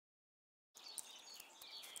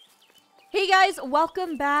Hey guys,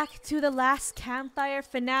 welcome back to the last Campfire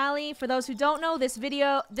finale. For those who don't know,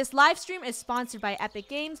 this live stream is sponsored by Epic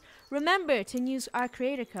Games. Remember to use our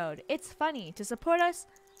creator code ItsFunneh to support us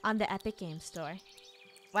on the Epic Games Store.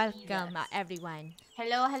 Welcome, everyone.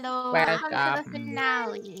 Hello. Welcome. Welcome to the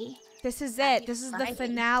finale. This is it. This is the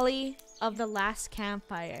finale of the last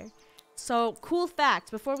Campfire. So, cool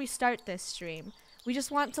fact, before we start this stream, we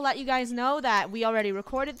just want to let you guys know that we already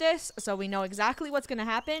recorded this, so we know exactly what's going to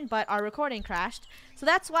happen, but our recording crashed. So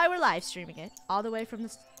that's why we're live streaming it, all the way from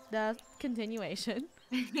the continuation.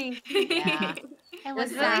 Yeah. It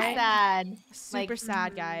was really sad. Super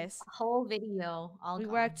sad, guys. Whole video all We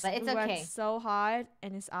gone. worked, but it's we okay. worked so hard,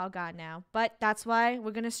 and it's all gone now. But that's why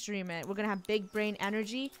we're going to stream it. We're going to have big brain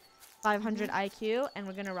energy, 500 IQ, and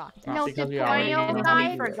we're going to rock it. No tutorial, we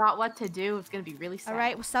guys. forgot what to do. It's gonna be really sad. All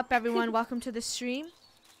right, what's up, everyone? Welcome to the stream.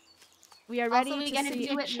 We are ready Also, we to get to see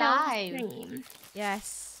do it live.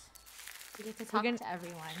 Yes. We get to talk to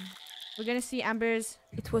everyone. We're gonna see Ember's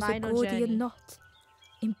It was a final Gordian journey. knot.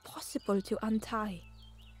 Impossible to untie.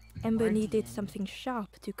 Ember needed something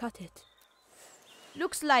sharp to cut it.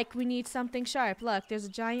 Looks like we need something sharp. Look, there's a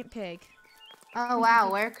giant pig. Oh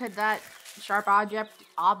wow, where could that sharp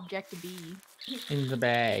object be? In the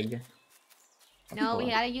bag. No, we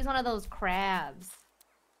gotta use one of those crabs.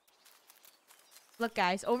 Look,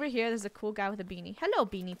 guys, over here, there's a cool guy with a beanie. Hello,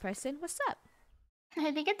 beanie person. What's up?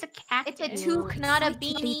 I think it's a cactus. It's a toque, not a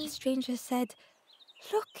Excitedly, beanie. the stranger said,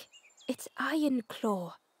 "Look, it's Iron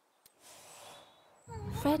Claw.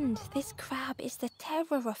 Friend, this crab is the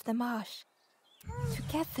terror of the marsh.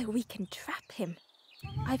 Together we can trap him.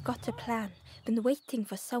 I've got a plan. Been waiting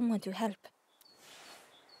for someone to help.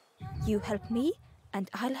 You help me, and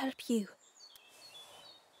I'll help you.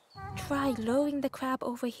 Try lowering the crab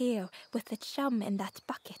over here with the chum in that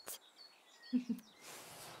bucket."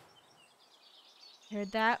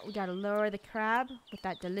 Heard that? We gotta lower the crab with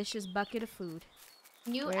that delicious bucket of food.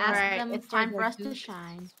 Can you Where- ask Alright, them it's for time the for us to toque?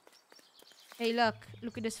 shine. Hey, look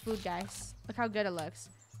at this food, guys. Look how good it looks.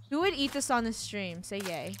 Who would eat this on the stream? Say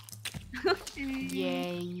yay.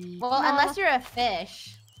 Yay. Well, unless you're a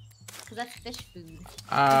fish. Because that's fish food.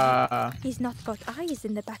 He's not got eyes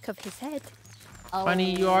in the back of his head. Oh.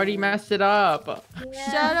 Funny, you already messed it up.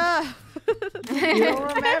 Shut up! You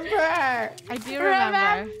don't remember. I do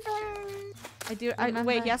remember. Remember.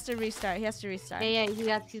 Wait, he has to restart. He has to restart. Yeah,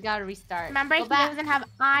 he's got to restart. Remember, Go he back. doesn't have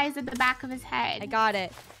eyes at the back of his head. I got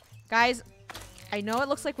it. Guys, I know it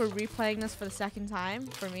looks like we're replaying this for the second time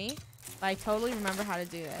for me, but I totally remember how to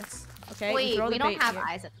do this. Okay? Wait, throw we the don't bait have here.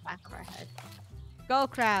 eyes at the back of our head. Go,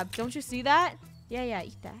 crab. Don't you see that? Yeah,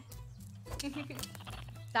 eat that.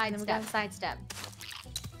 Side we step, got- side step.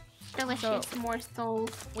 Delicious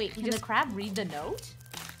morsels. Wait, can just- the crab read the note?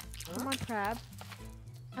 Come on, crab.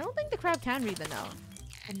 I don't think the crab can read the note.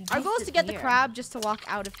 And Our he goal is to get the disappeared. crab just to walk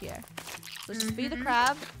out of here. So just feed the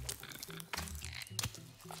crab.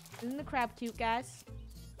 Isn't the crab cute, guys?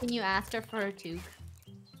 Can you ask her for her toque?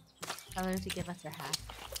 Tell her to give us her hat.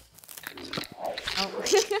 Oh.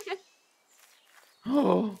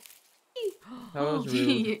 Oh. That was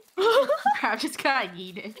rude. Crab just got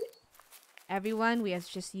yeeted. Everyone, we have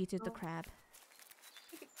just yeeted the crab.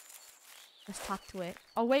 Let's talk to it.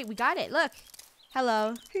 Oh, wait, we got it. Look.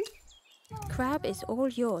 Hello. Crab is all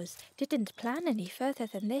yours. Didn't plan any further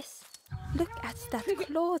than this. Look at that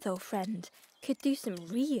claw though, friend. Could do some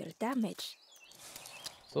real damage.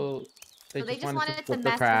 So So they just wanted to flip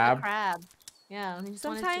mess the crab. with the crab. Yeah, they just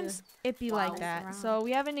wanted Sometimes it be wow like us that. around. So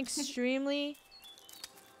we have an extremely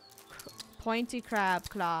pointy crab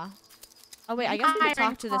claw. Oh, wait, I guess we can Iron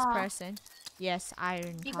talk to this claw. person. Yes,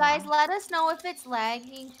 iron to... You claw. guys, let us know if it's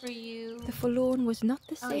lagging for you. The forlorn was not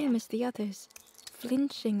the Oh, same yeah. as the others,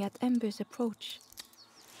 flinching at Ember's approach.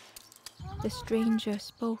 The stranger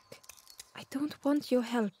spoke. "I don't want your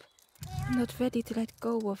help. I'm not ready to let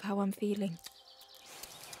go of how I'm feeling."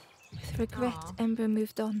 With regret, Aw. Ember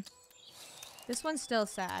moved on. This one's still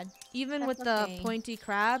sad. Even That's with the okay. pointy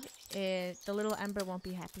crab, the little Ember won't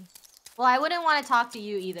be happy. Well, I wouldn't want to talk to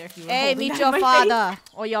you either if you were Hey, holding meet that your in my face. father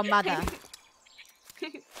or your mother.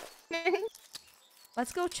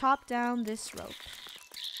 Let's go chop down this rope.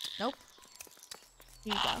 Nope.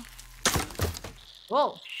 Here you go.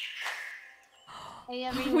 Whoa. Hey,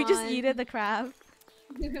 everyone. We just yeeted the crab.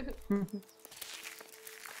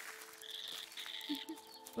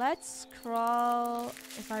 Let's crawl.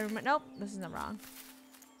 If I remember, nope, this isn't wrong.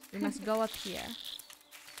 We must go up here,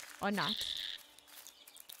 or not.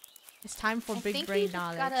 It's time for I big think brain we just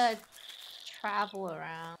knowledge. gotta travel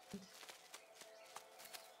around.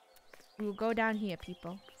 We will go down here,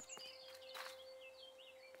 people.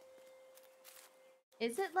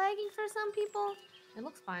 Is it lagging for some people? It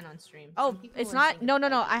looks fine on stream. Oh, Some people it's were not. saying No, it's no,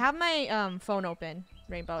 no. lagging. I have my phone open.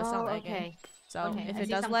 Rainbow. It's not Oh, lagging. okay. So Okay, if I it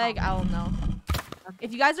see does some lag, I'll know. Okay.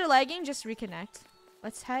 If you guys are lagging, just reconnect.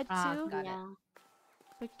 Let's head to Got it. Yeah.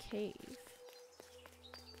 the cave.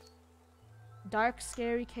 Dark,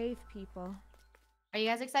 scary cave, people. Are you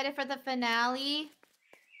guys excited for the finale?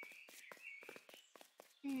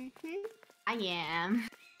 I am.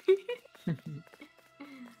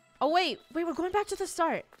 Oh wait, we're going back to the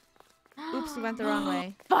start. Oops, we went the wrong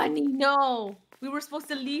way. Funny, no. We were supposed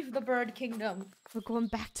to leave the bird kingdom. We're going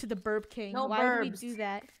back to the Burb King. No Why would we burbs. do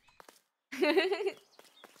that?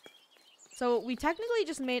 So we technically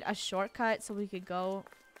just made a shortcut so we could go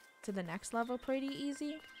to the next level pretty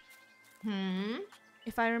easy.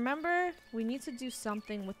 If I remember, we need to do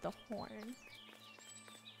something with the horn.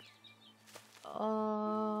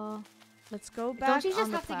 Let's go back. Don't you on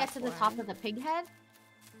just the have to get to the top platform. of the pig head?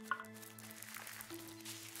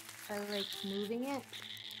 By like moving it?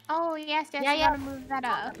 Oh yes, yes. Yeah, you yeah. gotta move that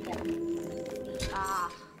up. Ah.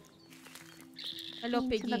 Hello,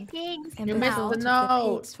 Into the piggy. pigs. Ember missed thought the of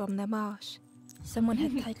note. pigs from the marsh. Someone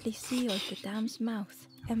had tightly sealed the dam's mouth.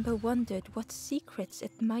 Ember wondered what secrets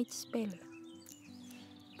it might spill.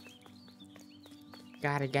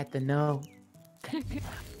 Gotta get the note.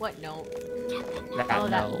 What note? That Oh,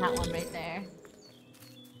 that note. one right there.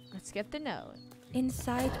 Let's get the note.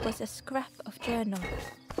 Inside was a scrap of journal.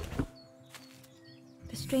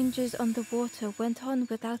 The strangers on the water went on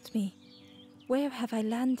without me. Where have I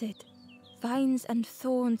landed? Vines and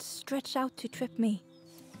thorns stretch out to trip me.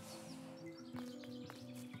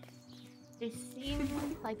 They seem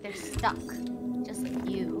like they're stuck, just like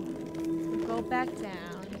you. We'll go back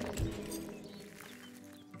down.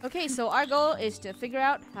 Okay, so our goal is to figure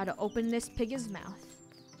out how to open this pig's mouth.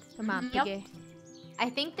 Come on, Yep. piggy. I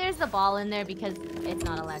think there's the ball in there because it's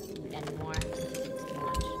not allowed to eat anymore. It's too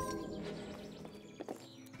much.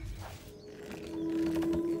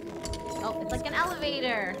 Oh, it's like an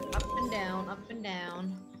elevator. Up and down, up and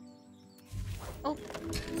down. Oh.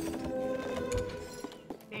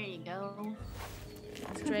 There you go.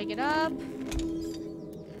 Let's drag it up.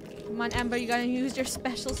 Come on, Ember, you gotta use your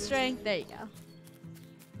special strength. There you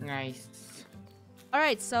go. Nice.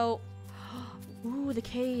 Alright, so... Ooh, the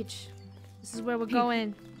cage. This is where we're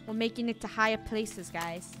going. We're making it to higher places,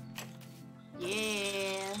 guys.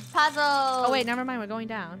 Yeah. Puzzle! Oh, wait, never mind. We're going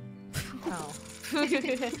down. Oh.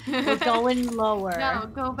 We're going lower. No,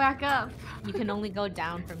 go back up. You can only go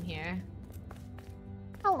down from here.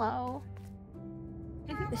 Hello.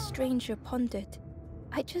 The stranger pondered.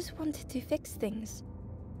 I just wanted to fix things.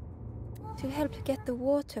 To help get the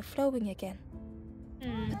water flowing again.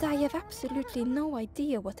 But I have absolutely no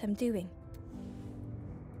idea what I'm doing.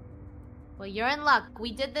 Well, you're in luck.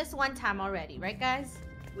 We did this one time already, right, guys?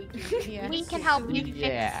 We Yes. we can help you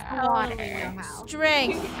Yeah. fix the water. We know how.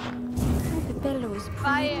 Strength! The bellows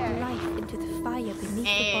Fire. breathed life into the fire beneath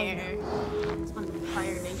the boiler. Air. It's one of the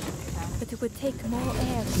Fire Nation's house. But it would take more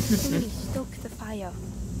air to fully stoke the fire.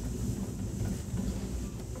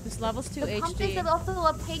 This level's too The pump is HD. also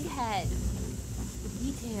a pig head. The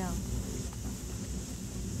detail.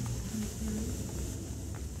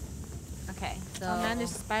 Okay, so... Oh man,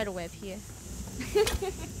 there's a spider web here.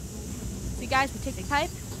 See guys, we take the pipe,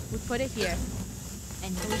 we put it here,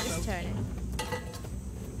 and and we just turn it.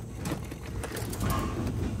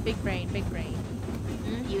 Big brain, big brain.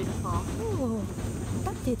 Beautiful. Oh,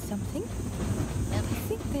 that did something. Yep. I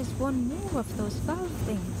think there's one more of those valve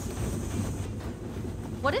things.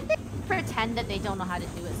 What if they pretend that they don't know how to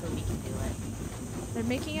do it so we can do it? They're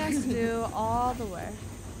making us do all the work.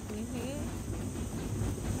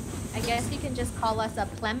 I guess you can just call us a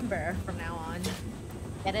plumber from now on.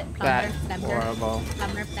 Get it? Plumber, That's plumber, horrible.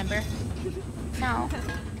 plumber, plumber. No.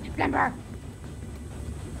 Remember.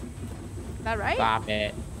 Is that right? Stop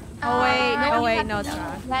it. Oh wait, No, oh you wait, have no to it's do-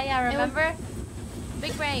 not. Yeah, yeah, remember?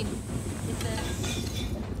 Big brain. It's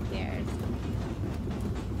a... Scared.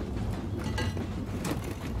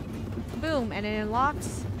 Boom, and it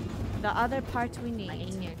unlocks the other parts we My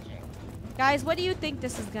need. nature. Guys, what do you think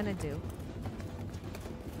this is gonna do?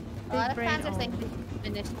 A lot Big of brain fans are saying only. we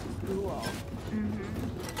finished school.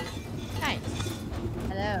 Nice.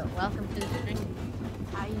 Hello, welcome to the stream.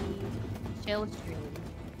 Hi. Chill stream.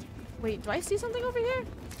 Wait, do I see something over here?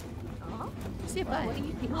 Uh-huh. I see a What button. do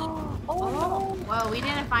you think? Oh. Whoa, we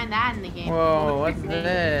didn't find that in the game. Whoa, what's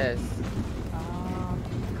this?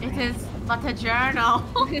 It is but a journal.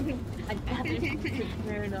 Another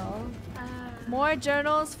journal. More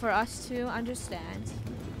journals for us to understand.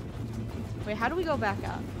 Wait, how do we go back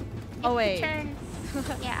up? Oh wait, Turn.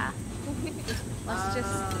 Yeah. let's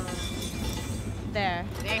just... There.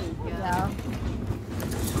 There we go. Yeah.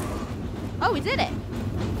 Oh, we did it.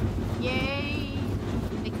 Yay!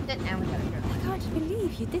 Fixed it and we got it. I can't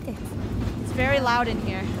believe you did it. It's very loud in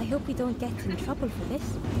here. I hope we don't get in trouble for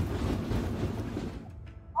this.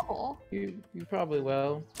 Oh. You probably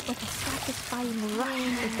will. What a satisfying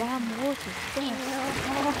rush of damn water. There.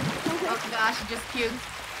 Oh gosh, you just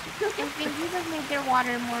puked. I think you just made their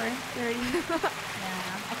water more dirty.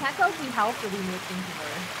 Yeah. I can't tell if we helped or we made things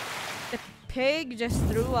worse. The pig just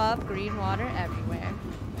threw up green water everywhere.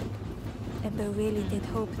 Ember really did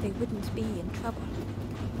hope they wouldn't be in trouble.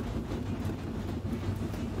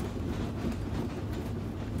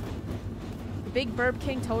 The big burp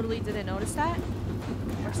king totally didn't notice that.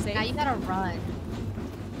 We're safe. Now you gotta run.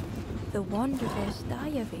 The Wanderer's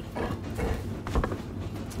Diary.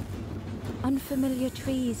 Unfamiliar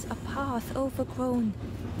trees, a path overgrown.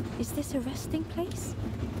 Is this a resting place?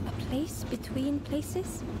 A place between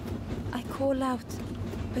places? I call out,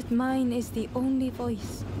 but mine is the only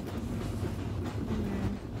voice.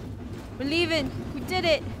 We're leaving. We did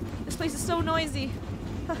it. This place is so noisy.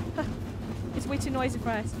 It's way too noisy for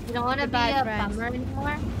us. You don't want to be Goodbye, a friends. bummer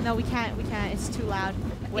anymore? No, we can't. We can't. It's too loud.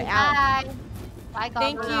 We're out. Bye. Bye,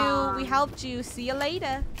 Thank Goblin. you. We helped you. See you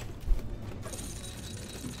later.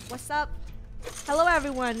 What's up? Hello,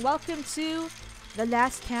 everyone. Welcome to the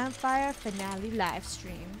last Campfire finale live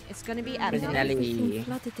stream. It's gonna be epic. Finale. Everything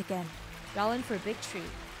flooded again. Y'all in for a big treat.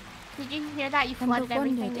 Did you hear that? You Ember flooded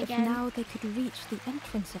everything wondered if again. now they could reach the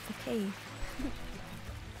entrance of the cave.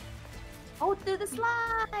 Oh, through the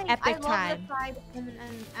slide! Epic I time. love the slide and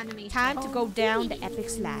animation. Time to go down the epic Wee.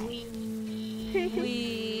 slide.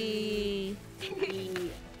 We.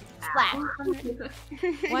 Splash.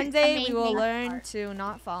 One day we will Amazing learn part. to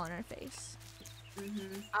not fall on our face.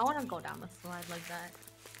 I want to go down the slide like that.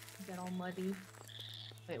 Get all muddy.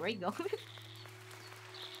 Wait, where you go?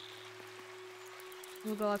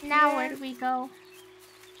 We'll go up Now here where do we go?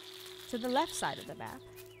 to the left side of the map.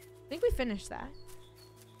 I think we finished that.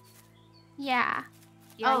 Yeah.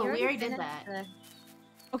 Oh, you we already did finished that. the-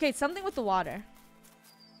 Okay, something with the water.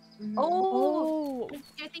 Oh,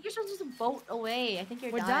 I think you're supposed to just boat away. I think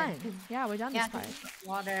you're We're done. done. Yeah, we're done Yeah, this part.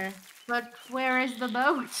 water. But where is the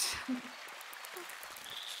boat?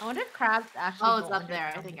 I wonder if crabs actually. Oh, it's go up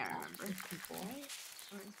there. I underground think I with remember. with people.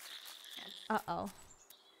 Uh-oh.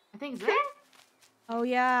 I think it's there. Oh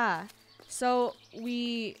yeah. So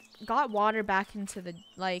we got water back into the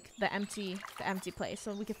the empty place,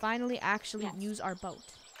 so we could finally actually use our boat.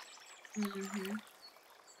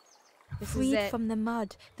 This is Freed it. from the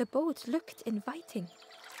mud, the boat looked inviting.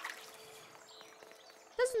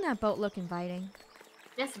 Doesn't that boat look inviting?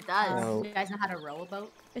 Yes, it does. No. You guys know how to row a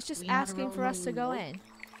boat? It's just We know how to asking row for us to go boat. in.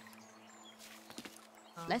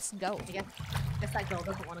 Oh. Let's go. I guess that girl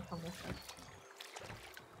doesn't want to come with us.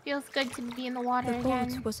 Feels good to be in the water The boat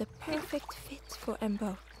again. was a perfect fit for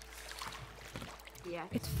Ember. Yeah.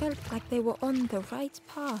 It felt like they were on the right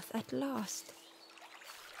path at last.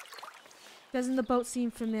 Doesn't the boat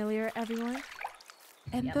seem familiar, everyone?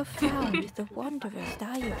 Ember found the Wanderer's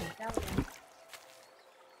Diary.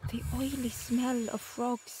 The oily smell of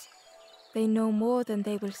frogs. They know more than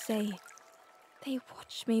they will say. They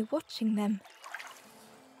watch me watching them.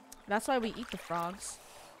 That's why we eat the frogs.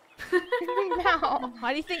 No.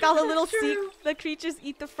 Why do you think all the little the creatures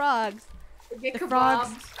eat the frogs? Get The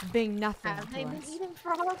frogs bring nothing Have to they been us. eating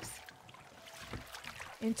frogs?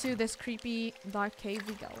 Into this creepy dark cave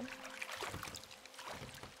we go.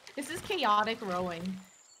 This is chaotic rowing.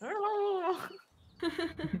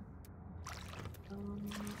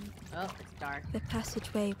 Oh, it's dark. The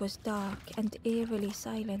passageway was dark and eerily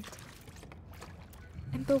silent.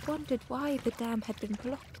 Ember wondered why the dam had been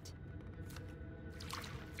blocked.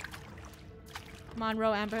 Come on,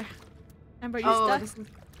 row, Amber. Amber, you Oh, stuck?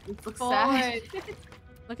 this looks sad.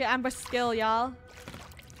 Look at Amber's skill, y'all.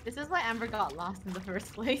 This is why Amber got lost in the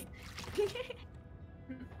first place.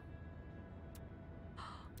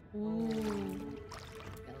 Ooh.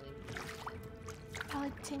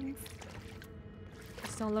 Skeletons.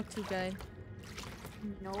 This don't look too good.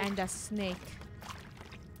 No. And a snake.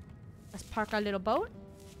 Let's park our little boat.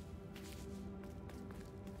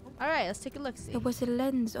 Alright, let's take a look. See. There was a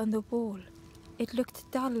lens on the wall. It looked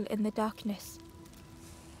dull in the darkness.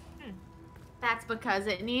 That's because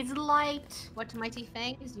it needs light. What mighty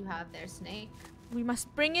fangs you have there, Snake? We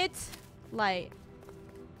must bring it light.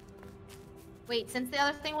 Wait, since the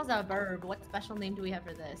other thing was a bird, what special name do we have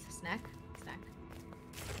for this? Snack? Snack.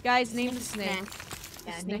 Guys, name the snake.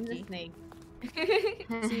 Yeah, name the Snaky.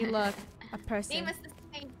 snake. See, look. A person. Name is the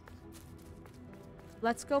snake.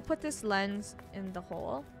 Let's go put this lens in the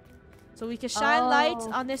hole. So we can shine light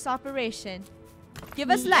Oh. on this operation. Give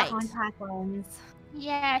us light. Contact lens.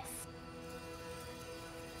 Yes.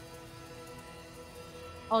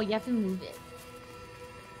 Oh, you have to move it.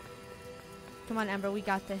 Come on, Ember, we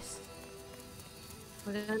got this.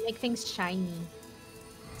 We're gonna make things shiny.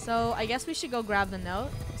 So I guess we should go grab the note.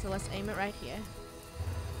 So let's aim it right here.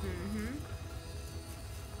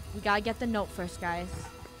 We gotta get the note first, guys.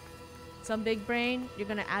 Some big brain, you're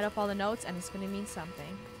gonna add up all the notes and it's gonna mean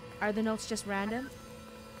something. Are the notes just random?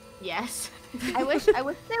 Yes. I wish they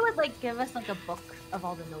would like give us like a book of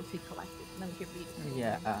all the notes we collected, and then we could read it.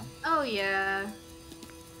 Yeah. Oh yeah.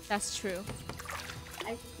 That's true.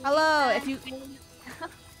 I Hello, think if you...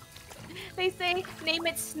 They say name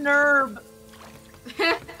it Snurb.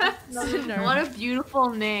 Snurb. What a beautiful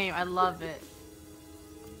name. I love it.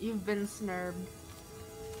 You've been snurbed.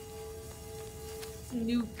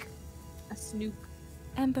 Snook. A snook.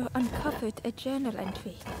 Ember uncovered a journal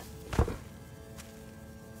entry.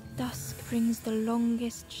 Dusk brings the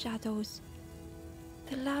longest shadows.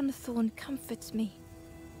 The lanthorn comforts me.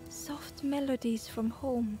 Soft melodies from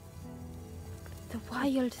home. The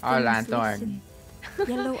wild things lanthorn. listen.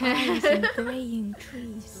 Yellow eyes and graying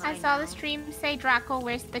trees. I saw the stream say Draco,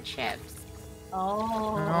 where's the chips?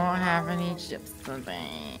 Oh. I don't have any chips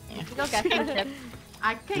today. Go get some chips.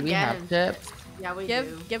 I Do could we get have chips? Yeah, we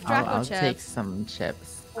do. Give Draco I'll take chips. some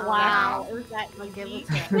chips. Wow. It was that I'll give easy.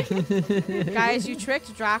 it to Guys, you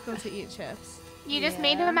tricked Draco to eat chips. You just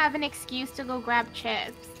made him have an excuse to go grab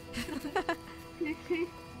chips.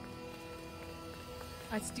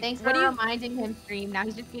 Thanks for What do you reminding him, stream. Now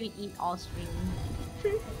he's just gonna eat all stream.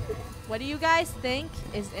 What do you guys think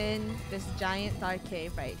is in this giant dark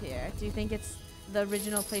cave right here? Do you think it's the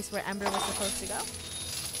original place where Ember was supposed to go?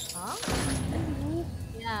 Huh?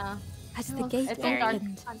 Yeah. As the gate it's very dark.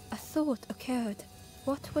 opened, a thought occurred.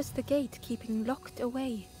 What was the gate keeping locked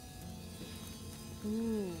away?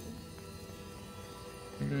 Ooh.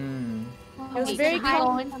 Hmm. It was Wait, very hi,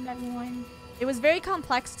 cool. everyone. It was very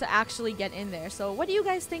complex to actually get in there. So what do you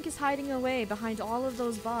guys think is hiding away behind all of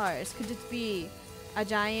those bars? Could it be a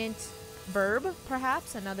giant burb,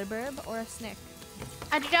 perhaps? Another burb? Or a snick?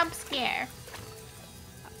 A jump scare.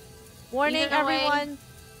 Warning, Either way- everyone!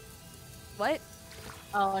 What?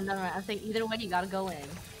 Oh, no. I think either way, you gotta go in.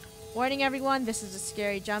 Warning, everyone, this is a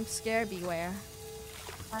scary jump scare. Beware.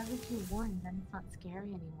 Why would you warn? Then it's not scary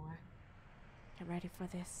anymore. Get ready for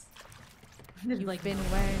this. You've You've been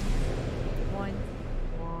wearing one.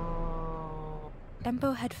 Whoa.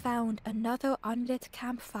 Ember had found another unlit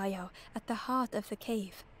campfire at the heart of the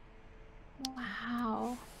cave.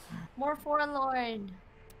 Wow. More forlorn.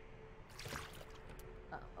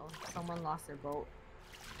 Uh-oh. Someone lost their boat.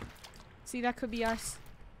 See, that could be us.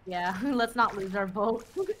 Yeah, let's not lose our boat.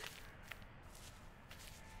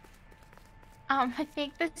 I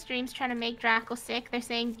think the stream's trying to make Draco sick. They're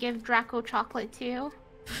saying give Draco chocolate too.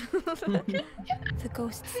 The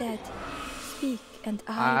ghost said, "Speak, and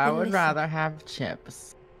I will would listen." rather have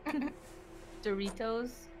chips.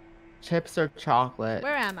 Doritos. Chips or chocolate.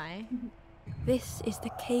 Where am I? This is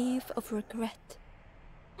the cave of regret.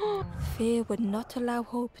 Fear would not allow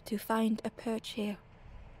hope to find a perch here.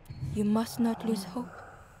 You must not lose hope,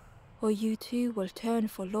 or you too will turn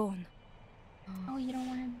forlorn. Oh, you don't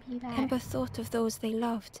want to be that. Ember thought of those they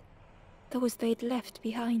loved, those they'd left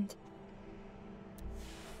behind.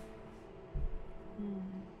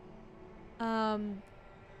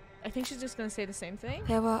 I think she's just gonna say the same thing.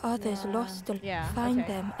 There are others Yeah. lost. Yeah, Find okay.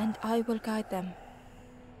 them, and I will guide them.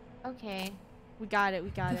 Okay. We got it, we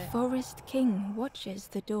got The it. Forest King watches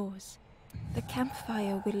the doors. The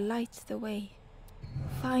campfire will light the way.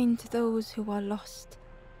 Find those who are lost.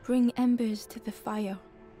 Bring embers to the fire.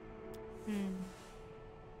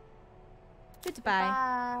 Goodbye.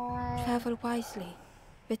 Bye. Travel wisely.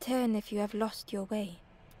 Return if you have lost your way.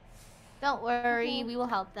 Don't worry, we will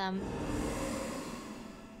help them.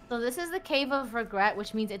 So this is the Cave of Regret,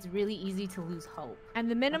 which means it's really easy to lose hope. And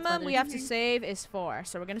the minimum they're we have to doing. save is 4,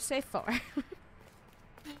 so we're gonna save 4.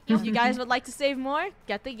 If you guys would like to save more,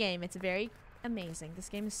 get the game. It's very amazing. This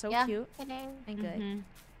game is so Yeah. cute It is. and good. Mhm.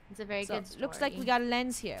 It's a very So, good story. looks like we got a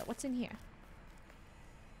lens here. What's in here?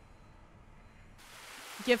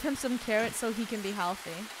 Give him some carrots so he can be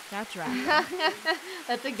healthy. That's right.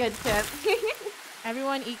 That's a good tip.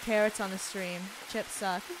 Everyone eat carrots on the stream. Chips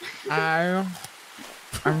suck.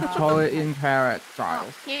 I'm totally in carrots,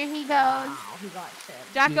 guys. Here he goes. Wow, he got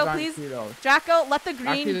chipped. Draco, These please. aren't Cheetos. Draco, let the green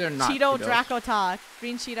Actually, they're not Cheeto Cheetos. Draco talk.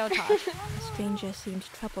 Green Cheeto talk. The stranger seemed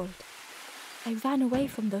troubled. I ran away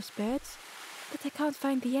from those birds, but I can't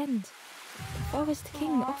find the end. The Forest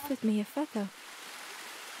King offered me a feather.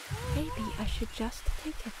 Maybe I should just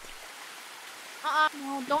take it.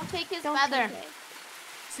 No, don't take his Don't feather. take it.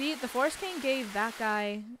 See, the Forest King gave that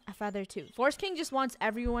guy a feather too. Forest King just wants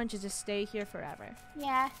everyone to just stay here forever.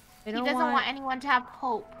 Yeah. They He don't doesn't want anyone to have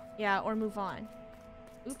hope. Yeah, or move on.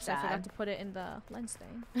 Oops, I forgot Sad. to put it in the lens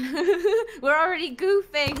thing. We're already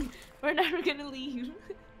goofing. We're never gonna leave.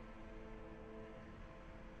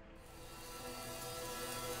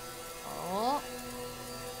 Oh.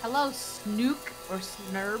 Hello, Snook or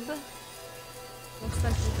Snurb. Looks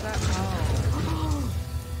like we've got.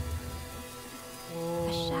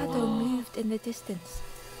 A shadow moved in the distance.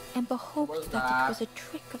 Ember hoped that it was a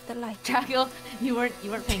trick of the light. Draco, you weren't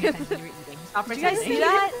paying attention. You were eating. Stop Did you guys pretending. see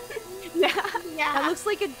that? Yeah. That looks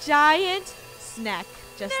like a giant snack,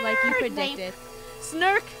 just like you Nerd, predicted.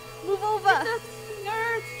 Snurk, move over.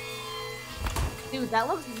 Dude, that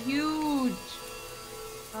looks huge.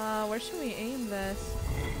 Where should we aim this?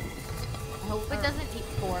 I hope it doesn't eat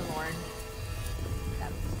Forlorn.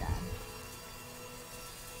 That would be sad.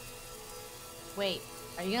 Wait,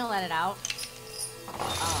 are you gonna let it out?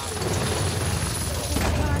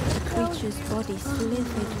 The creature's body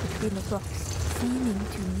slithered between the rocks, seeming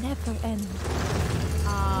to never end.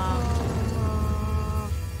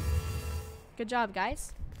 Good job,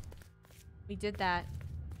 guys. We did that.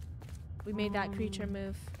 We made that creature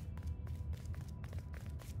move.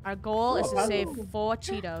 Our goal is to save 4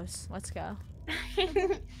 Cheetos. Let's go.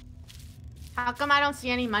 How come I don't see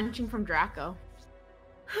any munching from Draco?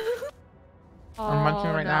 I'm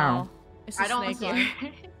munching right now. It's a I don't snake see one.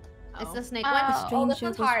 it. It's the snake Oh. one. The Oh, this stranger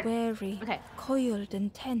one's was hard. wary, Okay, coiled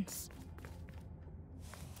and tense.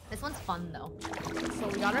 this one's fun though. So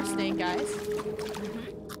we got our snake, guys.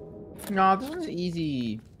 No, this one's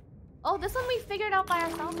easy. Oh, this one we figured out by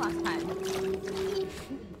ourselves last time.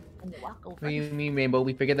 And walk over. What do you mean, Rainbow?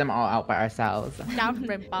 We figured them all out by ourselves. Down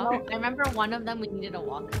Rimpa. Well, I remember one of them we needed a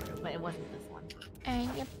walk through, but it wasn't this one. And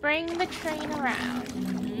you bring the train around.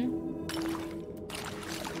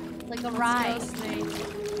 Like a Let's ride. go, snake.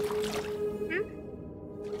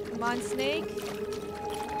 Come on, snake.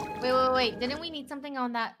 Wait. Didn't we need something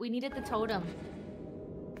on that? We needed the totem.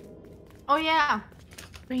 Oh yeah.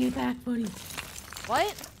 Bring it back, buddy.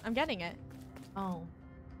 What? I'm getting it. Oh.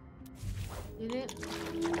 Did it?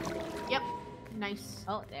 Yep. Nice.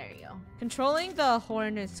 Oh, there you go. Controlling the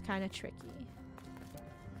horn is kind of tricky.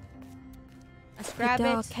 Let's The grab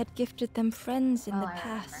dark it, had gifted them friends in Oh, the I remember.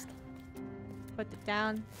 past. put it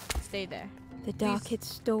down, stay there. The dark had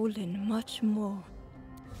stolen much more.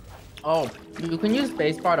 Oh, you can use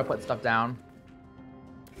spacebar to put stuff down.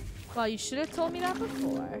 Well, you should have told me that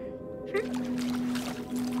before.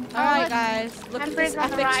 Alright, guys. Look at this Ember's on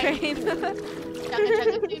the epic right. train.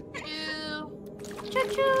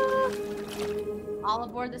 Choo-choo. All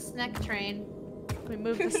aboard the snack train. We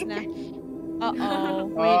moved the snack. Uh-oh.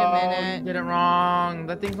 Wait a Oh, you minute. did it wrong.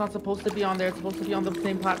 That thing's not supposed to be on there. It's supposed to be on the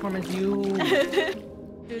same platform as you.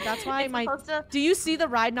 Dude, that's why my... Supposed to... Do you see the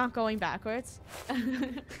ride not going backwards?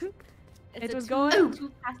 It's It a was two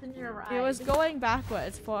going- passenger ride. It was going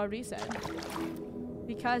backwards for a reason.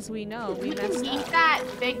 Because we know we messed Eat up. that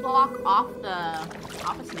big block off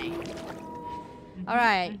a snake.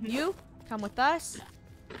 Alright, you come with us.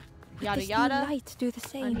 Yada Does the yada. light do the On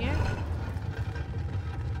same? here.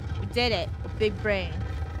 We did it. Big brain.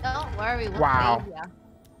 Don't worry. We'll Wow. save ya.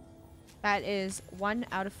 That is 1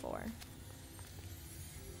 out of 4.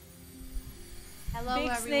 Hello, Big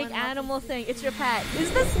everyone. snake Welcome animal to- thing. It's your pet.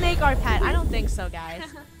 Is the snake our pet? I don't think so, guys.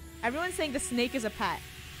 Everyone's saying the snake is a pet.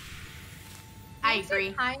 I Snakes are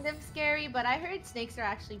agree. kind of scary, but I heard snakes are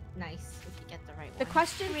actually nice if you get the right The one.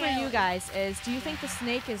 question for you Really? guys is, do you think the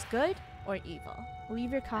snake is good or evil?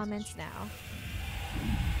 Leave your comments now.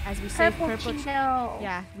 As we save Purple purple Cheeto.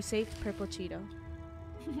 Yeah, we saved purple Cheeto.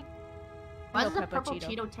 What Hello, does a purple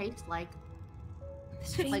Cheeto taste like? The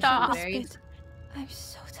stranger Stop. whispered, I'm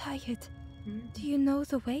so tired. Hmm? Do you know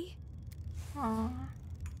the way? Aw.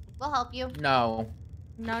 We'll help you. No.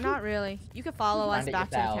 No, not really. You can follow us Find it back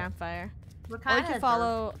to the yourself. campfire. We're Or you kind can of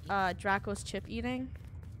follow Draco's chip eating.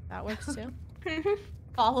 That works too.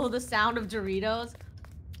 follow the sound of Doritos.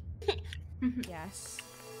 Yes.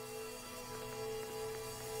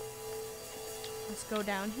 Let's go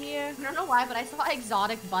down here. I don't know why, but I saw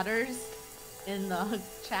exotic butters in the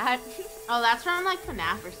chat. Oh, that's from like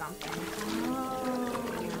FNAF or something.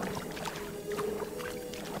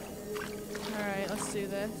 Alright, let's do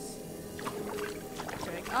this.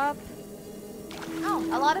 Drag up. Oh,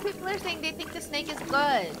 a lot of people are saying they think the snake is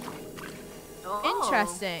good. Oh.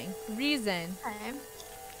 Interesting. Reason. Okay.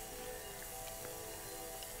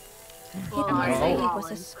 Hidden Oh. away Oh.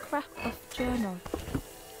 was a scrap of journal.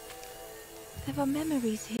 There were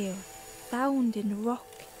memories here, bound in rock.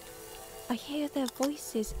 I hear their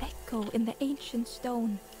voices echo in the ancient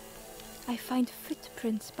stone. I find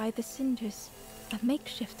footprints by the cinders, a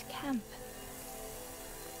makeshift camp.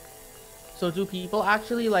 So do people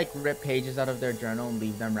actually like rip pages out of their journal and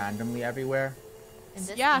leave them randomly everywhere?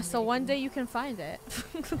 Yeah, so one day you can find it.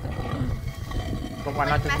 But why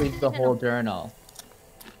not just leave the whole journal?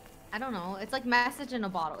 I don't know. It's like message in a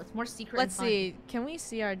bottle. It's more secret. Let's see. Can we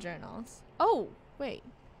see our journals? Oh, wait.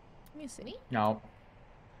 Let me see. No.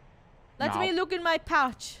 Let me look in my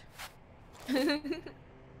pouch.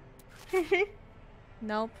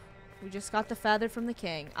 Nope. We just got the feather from the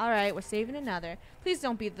king. Alright, we're saving another. Please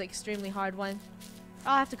don't be the extremely hard one.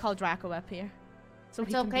 I'll have to call Draco up here. So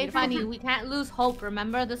It's okay, Funny. We can't lose hope.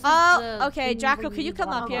 Remember, this is okay, Draco, could you come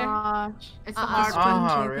up here? Gosh. It's the hard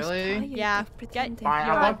one. Really? Yeah. Fine,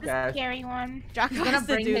 I love that. Scary one. Draco's gonna gonna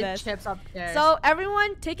bring do his this. chips upstairs. So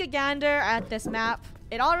everyone, take a gander at this map.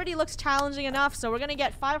 It already looks challenging enough, so we're gonna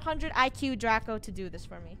get 500 IQ Draco to do this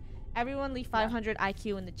for me. Everyone, leave 500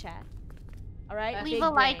 IQ in the chat. All right. Leave a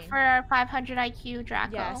like for our 500 IQ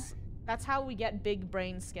Draco. Yes. That's how we get big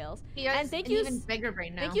brain skills. And thank you. Even bigger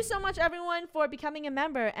brain now. Thank you so much, everyone, for becoming a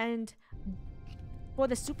member and for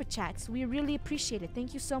the super chats. We really appreciate it.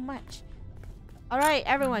 Thank you so much. All right,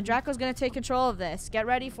 everyone. Draco's gonna take control of this. Get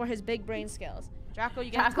ready for his big brain skills. Draco,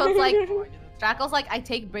 you got. Draco's like, I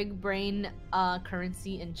take big brain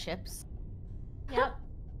currency in chips. Yep.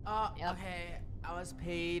 Okay. I was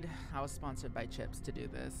paid. I was sponsored by Chips to do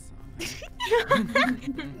this.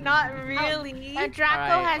 Not really.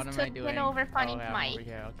 Draco has taken over Funny's mic. Over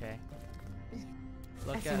here. Okay.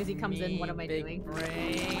 Look as soon as he comes in, what am I doing?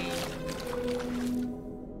 Brain.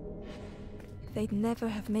 They'd never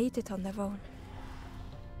have made it on their own.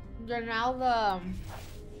 You're now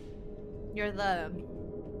you're the,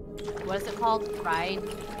 what is it called? Ride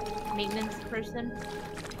maintenance person?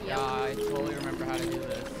 Yeah, I totally remember how to do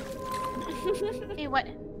this. Hey, what?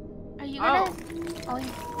 Are you gonna?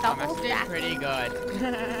 Double I'm stack. pretty good.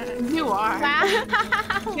 You are.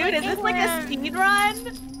 Wow. Dude, is this like a speed run?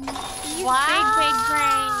 Wow. Big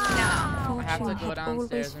brain. I have to go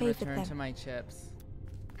downstairs and return to my chips.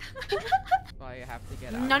 So I have to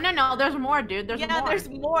get out. No. There's more, dude. There's more. There's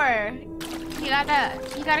more. You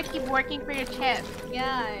gotta keep working for your chips.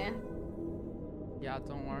 Yeah. Yeah,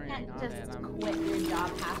 don't worry. I got Just it. I'm quit your job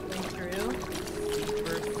halfway through.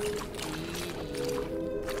 super speedy.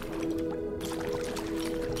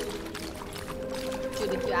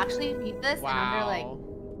 Dude, if you actually beat this in under like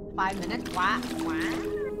 5 minutes, wow.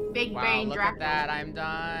 Big brain look Draco. at that. I'm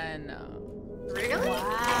done. Really?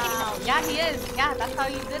 Wow. Yeah, he is. Yeah, that's how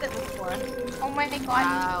you did it before. Oh my god.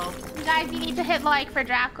 Wow. You guys, you need to hit like for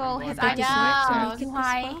Draco. His Going IQ back is to too my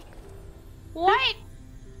high. What?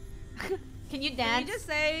 Can you Can dance? you just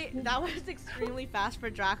say that was extremely fast for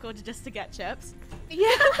Draco to get chips? Yeah.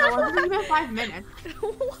 It wasn't even 5 minutes.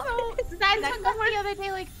 What? That took us the other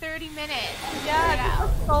day like 30 minutes. Yeah, that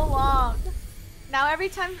was so long. Now every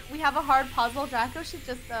time we have a hard puzzle, Draco should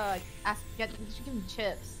just give him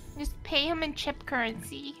chips. Just pay him in chip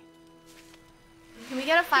currency. Can we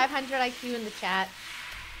get a 500 IQ in the chat?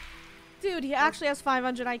 Dude, he actually has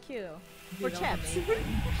 500 IQ. For chips.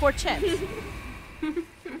 For chips.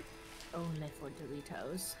 Only for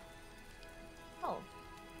Doritos. Oh.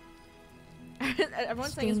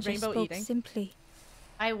 Everyone's saying it's Stranger rainbow spoke eating. simply.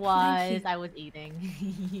 I was eating.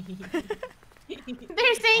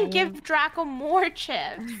 They're saying give Draco more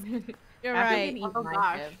chips. You're After right. he eats Oh my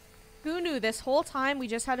gosh. chip. Who knew this whole time we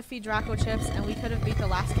just had to feed Draco chips and we could have beat the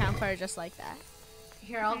last campfire just like that?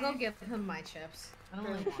 Here, I'll go give him my chips. I don't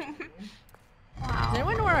really want them. Does Wow.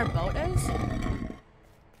 anyone know where our boat is?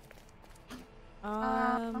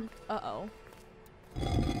 Uh-oh.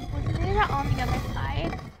 Wasn't it on the other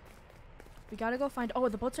side? We gotta go find... Oh,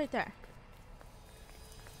 the boat's right there.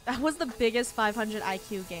 That was the biggest 500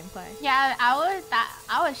 IQ gameplay. Yeah, I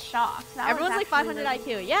was shocked. That Everyone's was like 500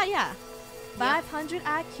 actually IQ. Yeah. 500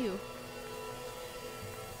 IQ.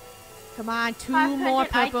 Come on, two more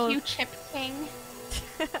 500 purple IQ chip king.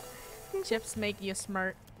 chips make you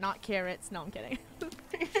smart, not carrots. No, I'm kidding.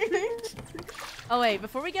 Oh wait,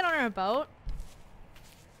 before we get on our boat,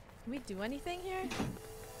 can we do anything here?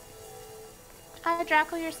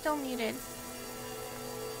 Draco, you're still muted.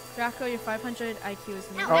 Draco, your 500 IQ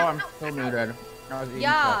is muted. Oh, I'm still muted. I was eating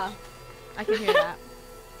Yeah, chips. I can hear that.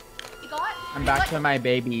 You got? I'm back to my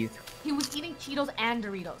babies. He was eating Cheetos and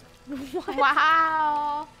Doritos.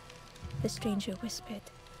 Wow. The stranger whispered.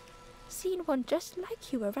 Seen one just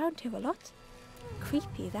like you around here a lot.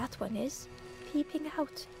 Creepy that one is. Peeping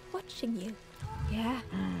out, watching you. Yeah,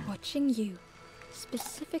 watching you.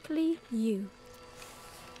 Specifically you.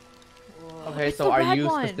 Okay, It's so the are red you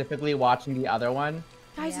one. specifically watching the other one?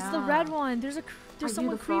 Guys, it's the red one. There's Are you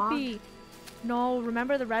someone the frog? creepy. No,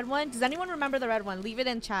 remember the red one? Does anyone remember the red one? Leave it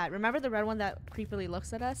in chat. Remember the red one that creepily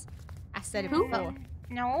looks at us? I said it before.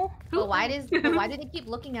 No. But why do they keep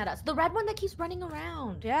looking at us? The red one that keeps running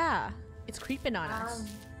around. Yeah, it's creeping on us.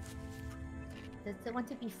 Does it want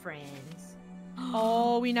to be friends?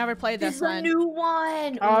 Oh, we never played this This is one. a new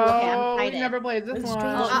one. Oh, Okay, I'm we excited. never played this one.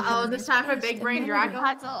 Uh-oh, this time for Big Brain Dragon.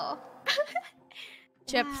 Puzzle.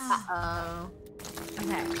 Chips. Uh-oh.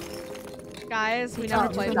 Okay. Guys, we never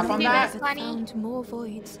played Step this on one. that. Found more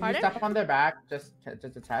voids. Can you step on their back just to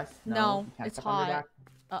test? No, you can't it's step on their hot.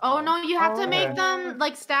 back? Oh no, you have to make Okay. them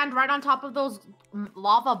like stand right on top of those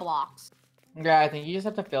lava blocks. Yeah, I think you just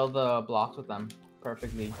have to fill the blocks with them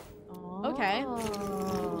perfectly. Okay.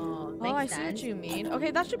 Oh, Oh, I makes see what sense. you mean. Okay,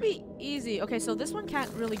 that should be easy. Okay, so this one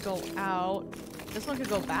can't really go out. This one could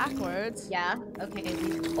go backwards. Yeah. Okay.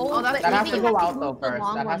 Oh, but That has maybe to you go have out though move the first.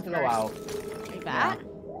 long That has one to go first. out. Like that.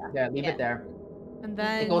 Yeah, leave Yeah. it there. And It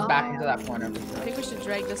then goes back into that corner. I think we should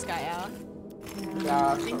drag this guy out.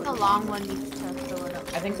 Yeah. I think the long one needs to fill it up.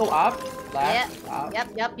 I think go up, left, up.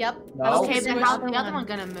 Yep. No. Okay, then Squish how's the the other one. one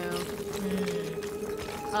gonna move?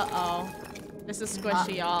 Uh-oh. This is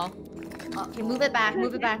squishy, y'all. Okay, move it back.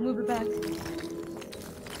 Move it back. Move it back.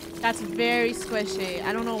 That's very squishy.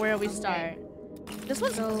 I don't know where we start. This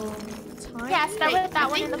one's tiny. Yeah, start with that I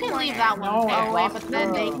one think in the we can corner. leave that one No, far away, block but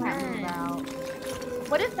then they the- can move out.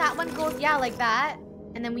 What if that one goes? Yeah, like that.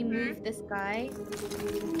 And then we move this guy.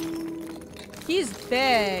 He's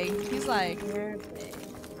big. He's like...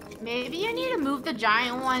 Maybe you need to move the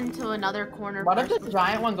giant one to another corner. What if first. the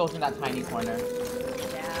giant one goes in that tiny corner?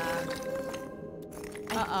 Yeah.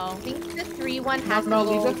 Uh-oh. I think the 3 one No, has no, to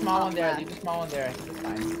go. leave the small one there. left. Leave the small one there. I think it's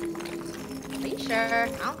fine. Are you sure? I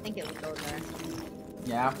don't think it would go there.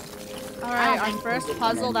 Yeah. Alright, our think first we did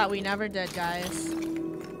puzzle one. that we never did, guys.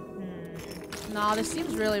 Nah, this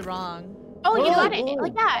seems really wrong. Oh, you Whoa, got it whoa.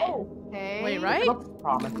 like that. Okay. Wait, It right? looks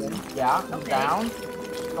promising. Yeah, move Okay. down.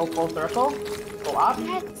 Go full circle. Go up.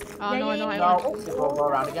 Yes. Oh, no, I know. I No, want... go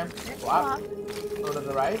around again. Go up. Go to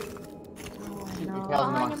the right. Keep your tails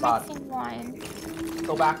in the wrong you're spot. missing one.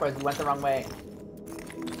 Go backwards. You went the wrong way.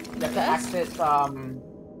 You have to exit. You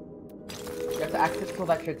have to exit so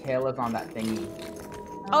that your tail is on that thingy.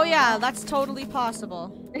 Oh, yeah, that's totally possible.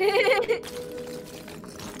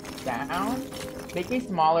 Down. Make a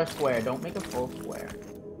smaller square. Don't make a full square.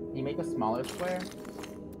 Can you make a smaller square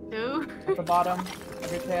 2. at the bottom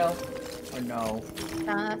of your tail? Or no?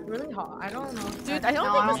 That's really hard. I don't know. Dude, I don't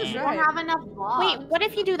No, think I this is don't right. have enough blocks. Wait, what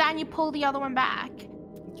if you do that and you pull the other one back?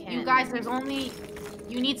 You guys, there's only...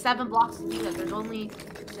 You need 7 blocks to do that. There's only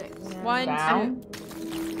 6. One, Down.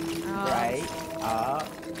 Right. Right. Up.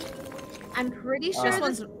 I'm pretty sure This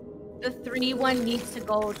this one's... the 3 one needs to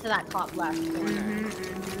go to that top left corner.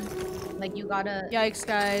 Like you gotta. Yikes,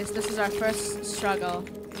 guys. This is our first struggle.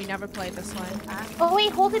 We never played this one. Oh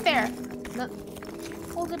wait, hold it there. No,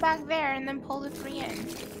 hold it back there and then pull the 3 in.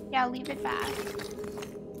 Yeah, leave it back.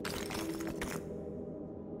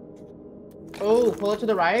 Oh, pull it to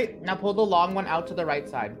the right. Now pull the long one out to the right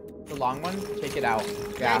side. The long one, take it out.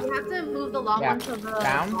 Yeah, Yeah. you have to move the long Yeah. one to the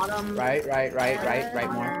Down. bottom.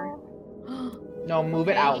 Right more. No, move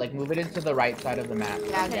it out. Like, move it into the right side of the map.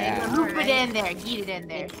 Yeah, Yeah. move it in there. Yeet it in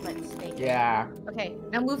there. Let's take it. Yeah. Okay,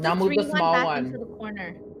 now move Now the move 3 the one small back one. into the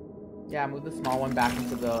corner. Yeah, move the small one back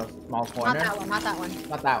into the small corner. Not that one. Not that one.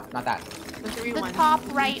 Not that, not that. The 3 The one. top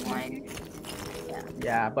right one.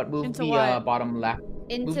 Yeah, but move Into the what? bottom left.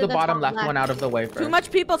 Into Move the bottom top left one out of the way first. Too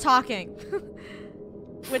much people talking.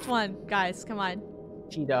 Which one? Guys, come on.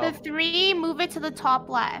 Cheeto. The 3, move it to the top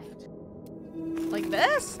left. Like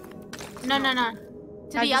this? No. To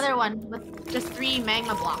I the just- other one with just 3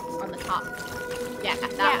 magma blocks on the top. Yeah,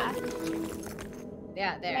 that Yeah. one.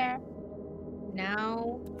 Yeah, there. There.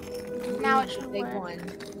 Now. Now move it the should big work. one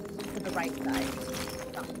to the right side.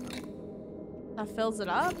 That fills it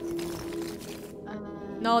up?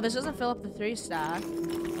 No, this doesn't fill up the 3 stack.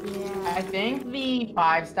 Yeah. I think the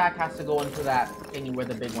 5 stack has to go into that thingy where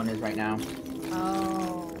the big one is right now.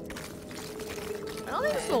 Oh. I don't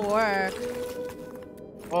think this will work.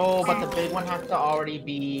 Oh, but the big one has to already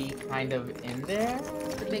be kind of in there.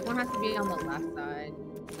 The big one has to be on the left side.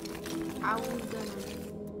 How are we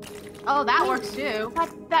gonna... Oh, that works too.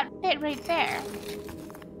 That fit right there.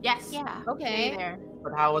 Yes. Yeah. Okay. Stay there.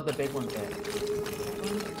 But how would the big one fit?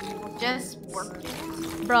 Just work.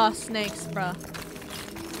 Bruh, snakes, bruh.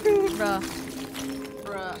 Bruh.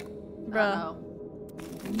 Bruh. Bruh. Uh-oh.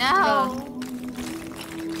 No.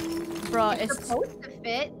 Bruh, It's it's... supposed to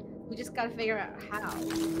fit. We just gotta figure out how.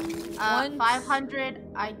 Once-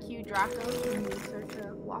 500 IQ Draco. Can you search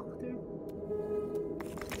a walkthrough?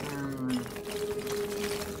 Hmm.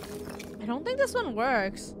 I don't think this one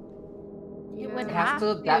works. would It has have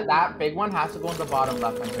to, to. that big one has to go in the bottom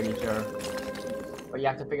left, I'm pretty sure. But you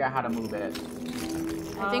have to figure out how to move it.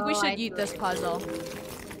 I think we Oh, should I eat this see. puzzle.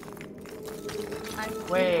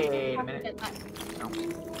 Wait a minute.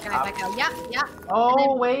 Back out. Yeah, yeah.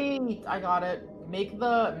 Oh wait, I got it. Make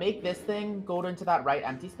this thing go into that right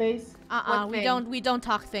empty space. We thing? don't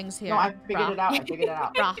talk things here. No, I figured Bruh. it out. I figured it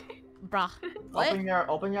out. Bruh. What?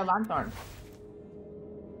 Open your lantern.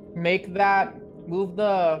 Make that, move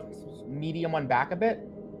the medium one back a bit.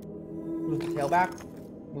 Move the tail back.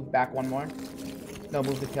 Move back one more. No,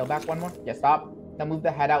 move the tail back one more. Yeah, stop. Now move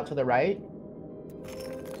the head out to the right.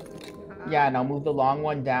 Yeah, now move the long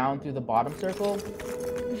one down through the bottom circle.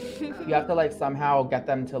 You have to like somehow get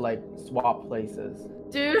them to like swap places.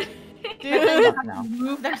 Dude. Dude. Now.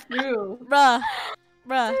 Move them through. Bruh.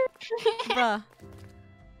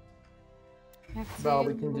 Bro,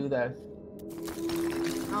 we can do this.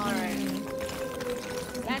 Alright.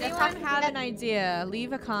 Does anyone have an idea?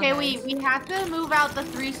 Leave a comment. Okay, we have to move out the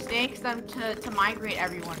 3 snakes then to migrate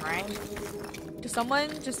everyone, right? Does someone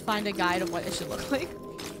just find a guide of what it should look like?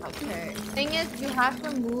 Okay. Thing is, you have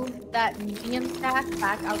to move that medium stack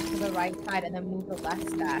back out to the right side and then move the left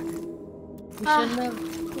stack. We shouldn't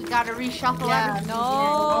have. We gotta reshuffle everything. No.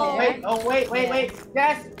 Oh wait.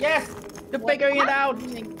 Yes. You're figuring it out.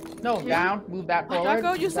 No, down. Move that forward.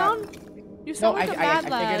 Draco, you sound No, like a I mad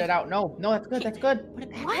figured it lad. out. No, that's good.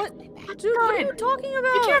 What? Dude, what are you talking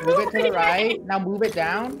about? Move it to the right. Now move it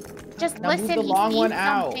down. Just Now listen. move the he long sees one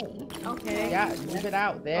out. something. Okay. Yeah, move it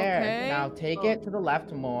out. There. Okay. Now take it to the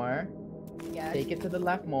left more. Yes. Take it to the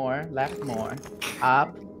left more. Left more.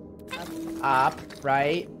 Up.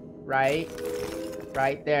 Right.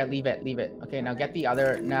 Right there. Leave it. Okay, now get the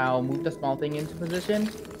other. Now move the small thing into position.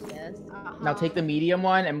 Yes. Now take the medium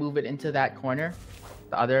one and move it into that corner.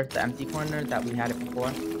 The empty corner that we had it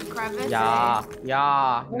before. Crevice. Yeah.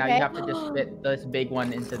 Now you Okay. have to just fit this big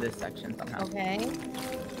one into this section somehow. Okay.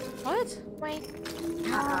 What? Wait.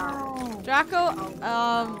 Draco,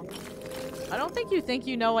 I don't think you think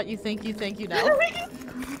you know what you think you know.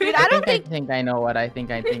 Dude, I don't I think I know what I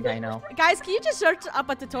think I know. Guys, can you just search up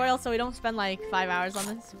a tutorial so we don't spend like 5 hours on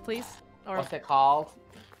this, please? Or What's it called?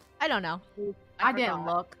 I don't know. I didn't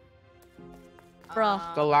look. Bro.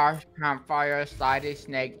 The large campfire sliding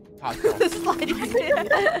snake puzzle. This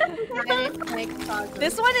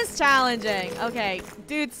one is challenging. Okay,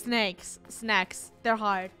 dude, snakes. They're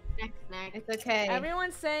hard. It's okay.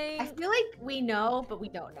 Everyone's saying I feel like we know, but we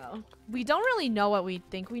don't know. we don't really know what we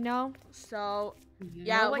think we know. So You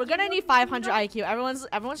yeah, know what we're gonna you know? need 500 IQ.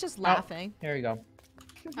 Everyone's just laughing. Here we go.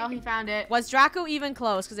 Oh, he found it. Was Draco even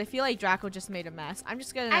close? Because I feel like Draco just made a mess. I'm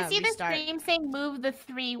just gonna I see the restart. stream saying move the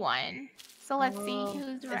 3 one. So let's see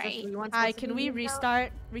who's right. Hi, can we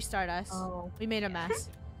restart? Restart us. Oh. We made a mess.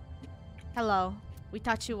 Hello. We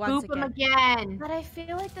touch you once Boop him again. again. But I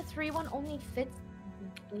feel like the 3-1 only fits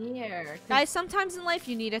there. Guys, sometimes in life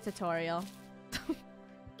you need a tutorial.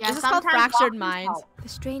 Yeah, This is called sometimes fractured walking mind. help. The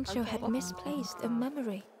stranger had misplaced a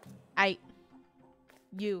memory.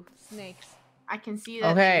 You snakes. I can see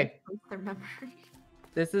that. Okay. Their memory.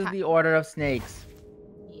 This is the order of snakes.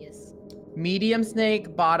 Yes. Medium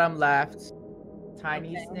snake, bottom left.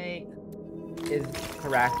 Tiny snake is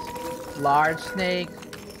correct. Large snake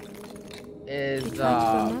He is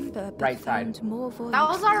tried to remember, but right side. found more voids. That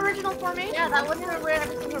was our original formation. Yeah, that wasn't where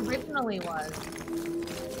everything originally was.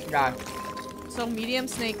 Yeah. So medium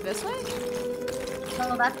snake this way?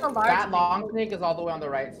 So that's the large. That long snake is all the way on the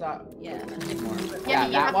right side. Yeah. Yeah,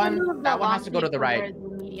 you that have to one. move That the one long has to go to snake the to right. Where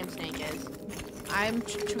the medium snake is. I'm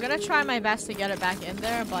gonna try my best to get it back in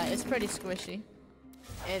there, but it's pretty squishy.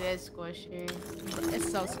 It is squishy.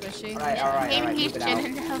 It's so squishy. All right. Maybe he Keep it out.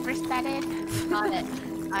 shouldn't have restarted. Got it.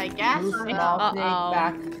 I guess. Move small snake Uh-oh.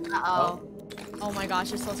 back. Uh-oh. Oh my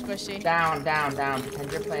gosh, it's so squishy. Down.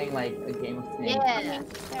 Pretend you're playing like a game of snakes.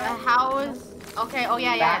 Yeah. How is... Okay, oh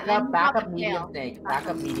yeah, Back yeah. up, back the up, medium tail. snake. Back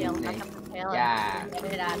up, medium Back snake. up the tail. Yeah. Get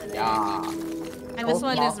it out of there. Yeah. And this Pull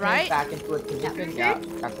one small is snake right? Back into its position. Yeah,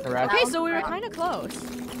 that's correct. Okay, so we were kind of close.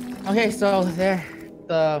 Okay, so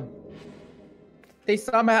they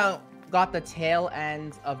somehow got the tail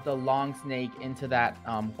end of the long snake into that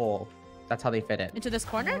hole. That's how they fit it. Into this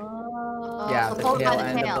corner? Oh, Yeah, so the pulled by tail the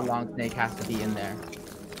end tail. of the long snake has to be in there.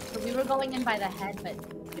 So we were going in by the head, but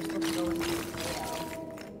you're supposed to go in by the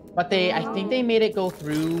tail. But I think they made it go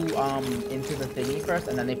through into the thingy first,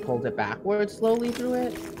 and then they pulled it backwards slowly through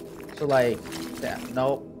it. So like, yeah,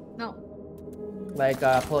 no. Like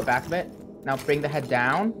pull it back a bit. Now bring the head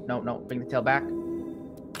down. No, bring the tail back.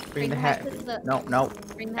 Bring the head. to the No.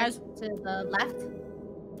 Bring the head to the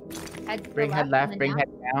left. Head to Bring the head and left. then Bring down. head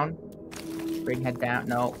down. Bring head down.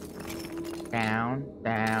 No. Down.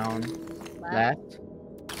 left.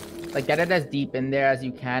 Like get it as deep in there as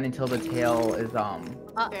you can until the tail is now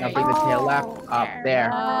take the tail left. Up there.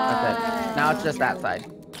 That's it. Now it's just that side.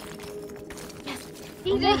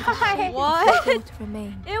 He did. What? Both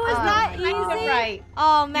remain. It was that easy. Right.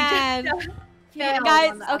 Oh man. Failed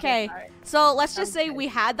Guys, on the other okay. part. So let's just say we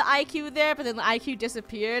had the IQ there, but then the IQ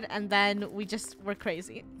disappeared, and then we just were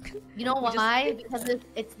crazy. You know why? Because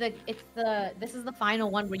this is the final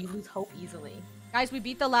one where you lose hope easily. Guys, we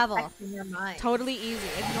beat the level. That's in your mind. Totally easy.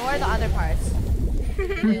 Ignore the other parts.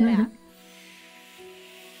 Yeah.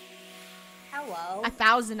 Hello.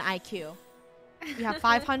 1,000 IQ. We have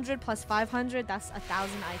 500 plus 500. That's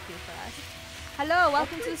 1,000 IQ for us. Hello,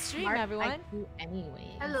 welcome to the stream, Smart everyone. IQ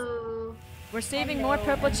anyways. Hello. We're saving more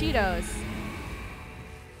purple Cheetos.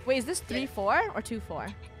 Wait, is this 3-4 or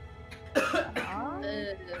 2-4?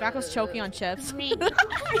 Draco's choking on chips.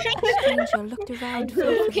 The stranger looked around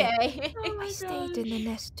fearfully. Okay. I stayed in the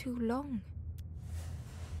nest too long.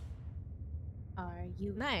 Are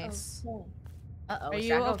you Nice. okay? Uh-oh. Are is you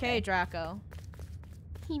Draco okay, Draco?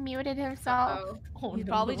 He muted himself. Oh, You no.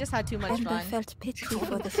 probably just had too much Ember fun. felt pity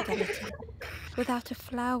for the skeleton. Without a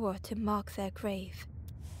flower to mark their grave.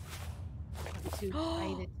 Too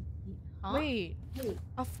excited to eat. Huh? Wait, Wait.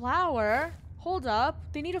 a flower? Hold up.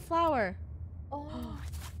 They need a flower. Oh,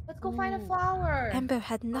 let's go find a flower. Ember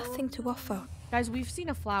had nothing to offer. Guys, we've seen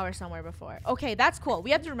a flower somewhere before. Okay, that's cool.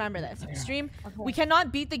 We have to remember this. Stream, we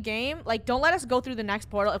cannot beat the game. Like, don't let us go through the next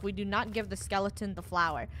portal if we do not give the skeleton the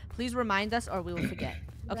flower. Please remind us or we will forget.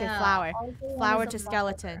 Okay, No, flower. all they want Flower is a to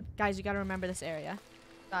flower. skeleton. Guys, you gotta remember this area.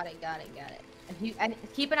 Got it. And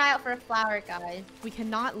keep an eye out for a flower, guys. We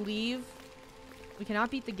cannot leave. We cannot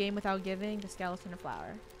beat the game without giving the skeleton a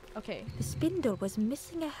flower. Okay. The spindle was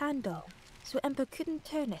missing a handle, so Ember couldn't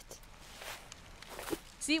turn it.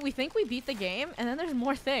 See, we think we beat the game, and then there's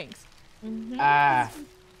more things. Ah.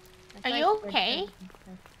 Are you okay?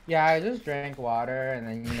 Yeah, I just drank water, and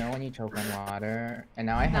then you know when you choke on water, and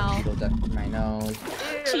now I have No. Cheeto dust in my nose.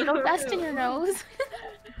 Cheeto dust in your nose.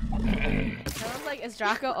 Sounds like, is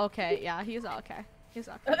Draco okay? Yeah, he's okay. He's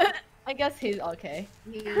okay. I guess he's okay.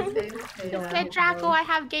 Said Draco, I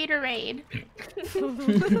have Gatorade.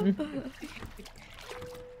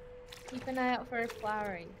 Keep an eye out for a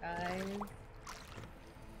flower, you guys.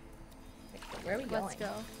 Where are we going? Let's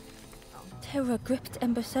go. Terror gripped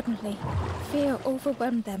Ember suddenly. Fear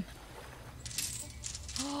overwhelmed them.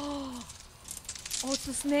 Oh, it's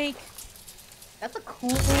a snake. That's a cool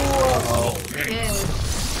snake.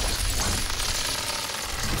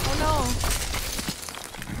 Oh no.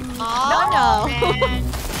 Oh no.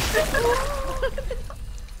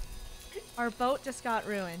 Our boat just got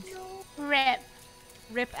ruined. Rip.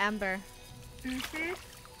 Rip Ember.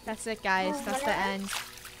 That's it, guys. Oh, That's the end.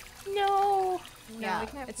 No. Yeah, we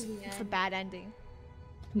can't it's see the a end. bad ending.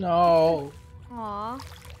 No. Aw.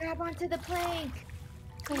 Grab onto the plank.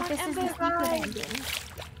 Wait, this is the Ember, secret run. ending.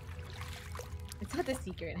 It's not the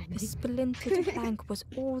secret The ending. splintered plank was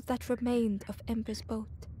all that remained of Ember's boat.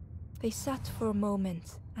 They sat for a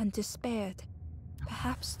moment and despaired.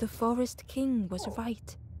 Perhaps the Forest King was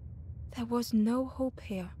right. There was no hope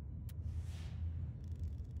here.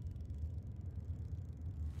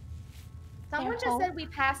 Someone just said we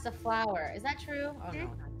passed a flower. Is that true? Oh no.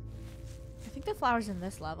 I think the flower's in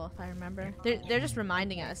this level, if I remember. They're just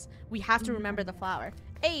reminding us. We have to remember the flower.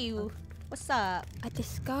 Hey, what's up? A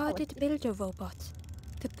discarded builder robot.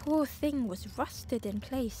 The poor thing was rusted in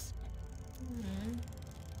place.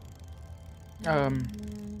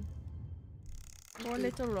 Poor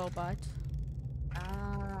little robot.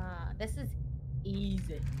 Ah, this is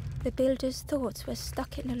easy. The builder's thoughts were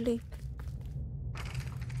stuck in a loop,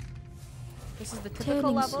 This is the typical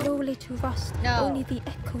turning level. slowly to rust, No. only the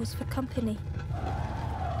echoes for company.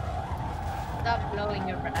 Stop blowing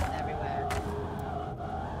your breath everywhere.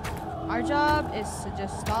 Our job is to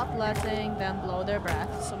just stop letting them blow their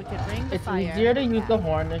breath so we can bring the It's fire. easier to use the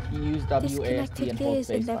horn if you use WASD Disconnected and hold gears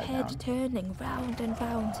in their spacebar head down. turning round and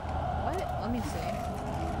round. What? Let me see.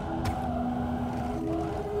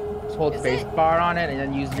 Just hold Is it? spacebar on it and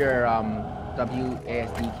then use your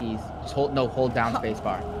WASD keys. Just hold down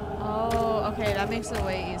spacebar. Oh, okay, that makes it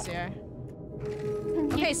way easier.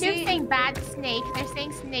 Okay, They're see, saying bad snake. They're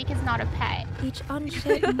saying snake is not a pet. Each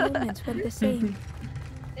unshared moment went the same.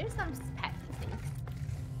 There's some pet snakes.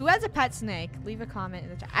 who has a pet snake? Leave a comment in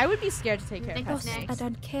the chat. I would be scared to take care of pet Lost snakes.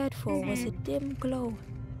 and uncared for was a dim glow.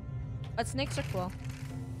 But snakes are cool.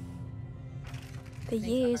 The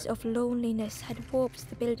years of loneliness had warped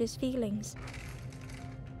the builder's feelings.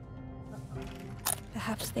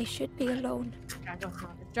 Perhaps they should be alone.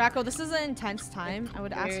 Draco, this is an intense time. I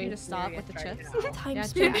would ask you to stop with the chips. Time Yeah,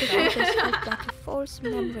 spent with Draco. others felt like a false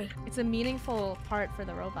memory. It's a meaningful part for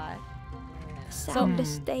the robot.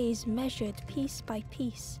 Soundless days measured piece by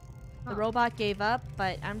piece. The robot gave up,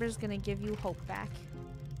 but Ember's gonna give you hope back.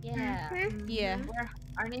 Yeah. Yeah.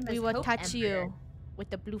 Our name is We will Hope touch Ember. you with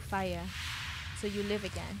the blue fire, so you live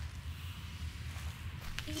again.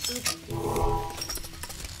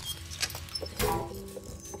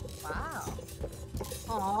 Wow.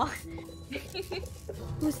 Aww.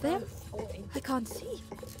 Who's there? I can't see.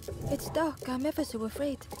 It's dark. I'm ever so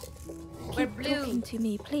afraid. We're Keep blue. talking to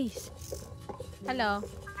me, please. Hello.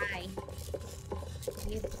 Hi.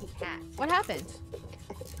 We have a cute cat. What happened?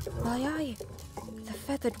 Aye. The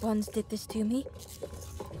feathered ones did this to me.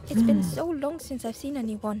 It's been so long since I've seen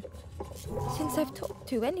anyone. Since I've talked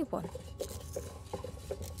to anyone.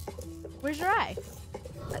 Where's your eye?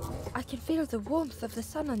 I can feel the warmth of the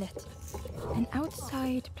sun on it. An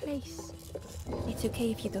outside place. It's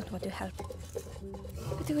okay if you don't want to help.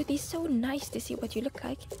 But it would be so nice to see what you look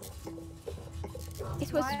like.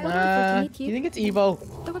 It was wonderful to meet Do you you. think it's evil?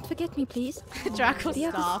 Don't forget me, please. Draco, The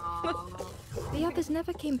others- stop. The others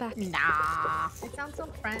never came back. Nah. It sounds so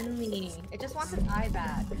friendly. It just wants its eye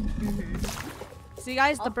back. See,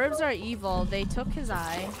 guys, the burbs are evil. They took his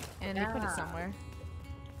eye and they put it Yeah. somewhere.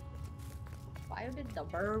 Why did the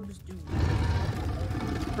burbs do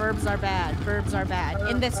Burbs are bad. Burbs are bad.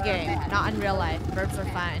 In this Burbs are game, bad. not in real life. Burbs are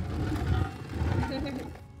fine.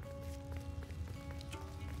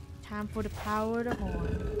 Time for the power to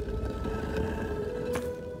horn.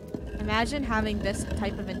 Imagine having this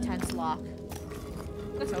type of intense lock.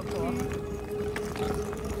 So cool.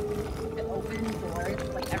 It opens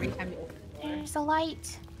doors like every time you open the door? There's a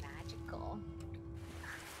light. Magical.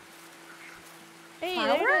 Hey,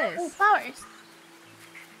 Flower? there it Oh, is. flowers.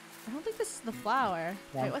 I don't think this is the flower.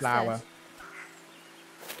 One Wait, what's flower.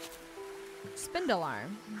 this? Spindle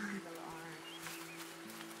arm.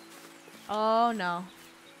 Oh no.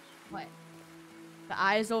 What? The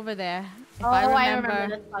eye's over there. If Oh, I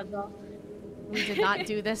remember, this puzzle. we did not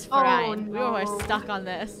do this for Oh, Ryan. We were no. stuck on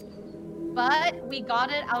this. But we got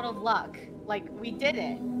it out of luck. Like, we did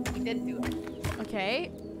it. We did do it.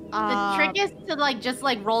 Okay. The trick is to just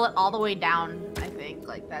roll it all the way down, I think.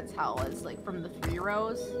 Like, that's how it was, like, from the 3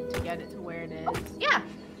 rows to get it to where it is. Yeah,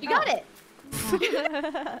 you got it.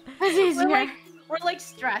 That's easier. We're like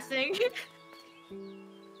stressing.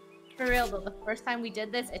 For real though, the first time we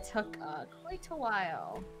did this, it took quite a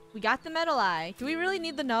while. We got the metal eye. Do we really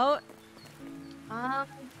need the note?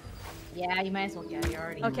 Yeah, you might as well get it. You're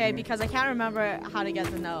already Okay, because I can't remember how to get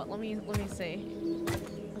the note. Let me see.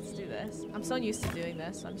 Let's do this. I'm so used to doing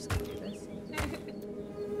this, so I'm just gonna do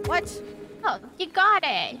this. What? Oh, you got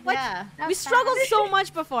it. What? Yeah. We struggled so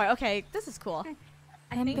much before. Okay, this is cool.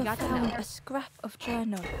 I think we Ember got the found note. a scrap of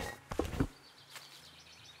journal.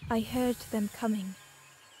 I heard them coming.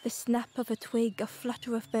 The snap of a twig, a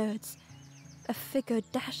flutter of birds. A figure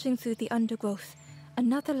dashing through the undergrowth.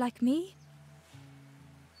 Another like me?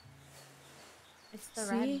 It's the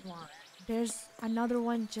See? red one. There's another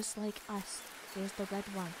one just like us. There's the red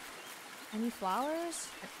one. Any flowers?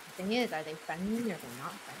 The thing is, are they friendly or they're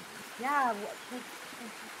not friendly? Yeah.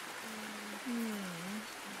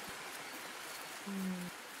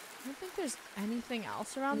 I don't think there's anything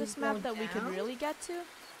else around Can this you map go that we could down? really get to.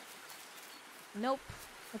 Nope.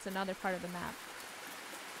 That's another part of the map.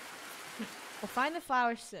 We'll find the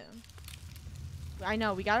flower soon. I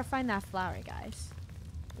know, we gotta find that flower, guys.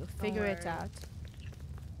 We'll figure it worry. out.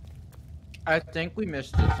 I think we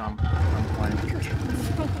missed it some point.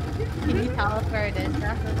 Can you tell us where it is,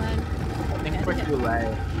 Jacqueline? I think we're too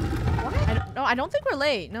late. I don't think we're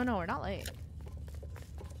late. No, we're not late.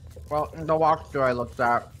 Well, in the walkthrough I looked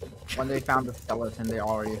at, when they found the skeleton, they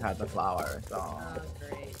already had the flower, so... Oh,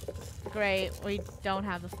 great. Great, we don't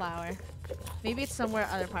have the flower. Maybe it's somewhere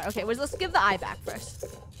other part. Okay, let's give the eye back first.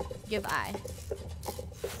 Give the eye.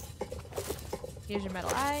 Here's your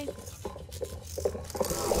metal eye.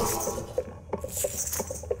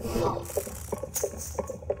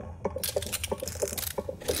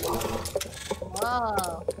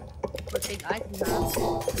 Whoa. What big eyes you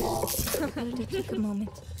have. Elder took a moment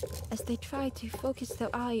as they tried to focus their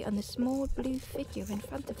eye on the small blue figure in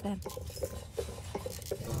front of them.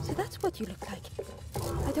 So that's what you look like.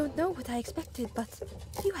 I don't know what I expected, but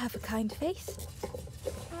you have a kind face.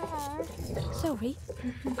 Sorry,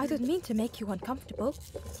 I don't mean to make you uncomfortable.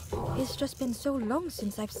 It's just been so long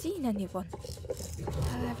since I've seen anyone.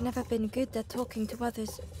 I've never been good at talking to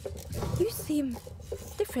others. You seem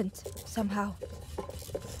different somehow.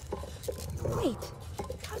 Wait,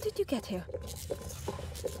 how did you get here?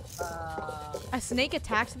 A snake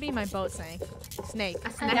attacked me, my boat sank. Snake.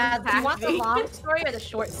 Yeah, do you want the long story or the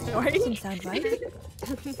short story? Doesn't sound right.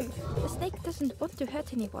 The snake doesn't want to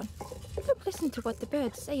hurt anyone. Don't listen to what the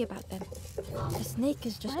birds say about them. The snake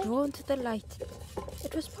is just drawn to the light.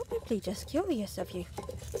 It was probably just curious of you.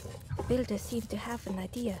 Builder seemed to have an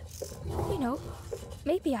idea. You know,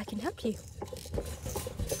 maybe I can help you.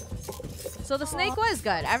 So the snake was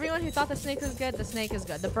good. Everyone who thought the snake was good, the snake is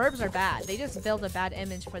good. The burbs are bad. They just build a bad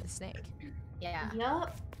image for the snake. Yeah.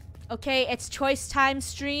 Yup. Okay, it's choice time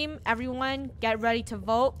stream. Everyone get ready to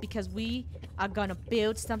vote because we are gonna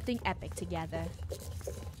build something epic together.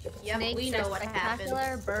 Yep, Snakes we know what happens.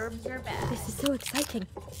 spectacular, burbs are bad. This is so exciting.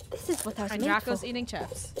 This is what I was And made Draco's for. eating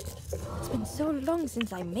chips. It's been so long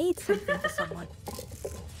since I made something for someone.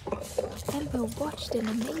 Ember watched in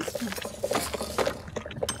amazement.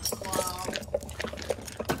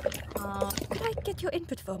 Could I get your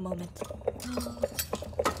input for a moment?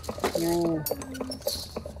 Ooh.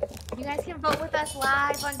 You guys can vote with us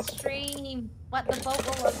live on stream. What the vote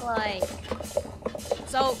will look like.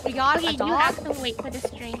 So we got Okay, a you dog, have to wait for the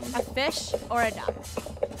stream. a fish, or a duck.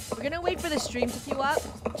 We're gonna wait for the stream to queue up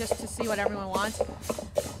just to see what everyone wants.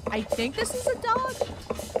 I think this is a dog.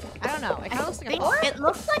 I don't know. It kind of looks like a fox. It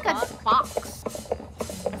looks like a fox.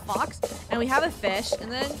 A fox. And we have a fish,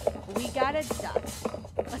 and then we got a duck.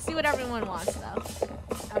 Let's see what everyone wants, though.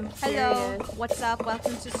 Hello, what's up?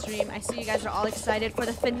 Welcome to stream. I see you guys are all excited for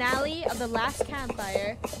the finale of the last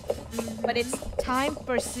campfire, but it's time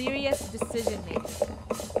for serious decision making.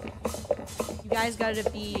 You guys gotta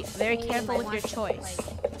be very careful with your choice,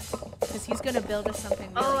 because he's gonna build us something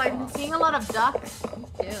really cool. I'm seeing a lot of ducks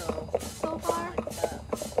too. So far. I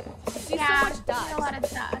see Yeah, so much a ducks. lot of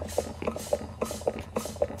ducks.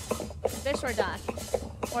 Fish or duck?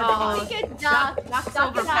 Or Oh, dog? duck. Duck's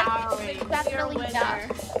Duck is overpowering. Definitely duck.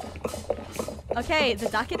 Okay, the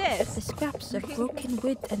duck it The is. scraps of broken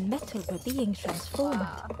wood and metal were being transformed.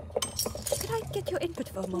 Could I get your input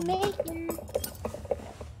for a moment?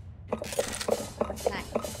 What's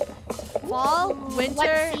next? Fall, Ooh,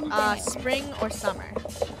 winter, what season? spring, or summer?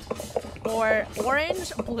 Or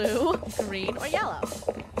orange, blue, green, or yellow?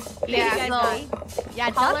 Yeah, You guys so ready?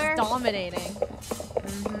 Yeah, color- duck's dominating.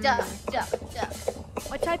 duck.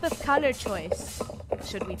 What type of color choice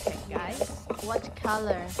should we pick, guys? What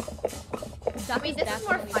color? Duck I mean, is this is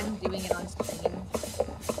more definitely- fun doing it on stream.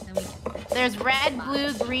 Then we can... There's red,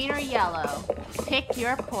 blue, green, or yellow. Pick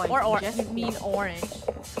your poison. Or Just you mean orange.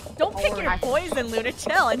 Don't pick your Orange. poison, Lunar.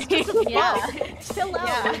 Chill. It's just a Yeah. vote. Chill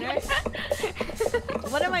out, Lunar.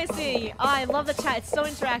 What am I seeing? Oh, I love the chat. It's so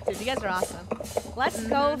interactive. You guys are awesome. Let's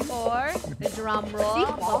go for the drum roll. See,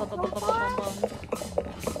 Bum, bum, bum, bum, bum, bum.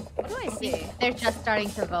 What do I see? They're just starting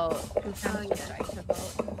to vote. Oh, yeah. Starting to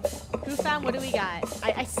vote. Who found? What do we got?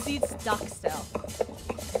 I see duck still.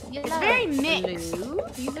 It's very mixed. Blue.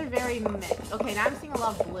 These are very mixed. Okay, now I'm seeing a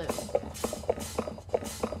lot of blue.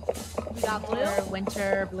 We got blue.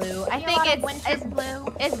 Winter blue. I See a think lot of it's winter blue.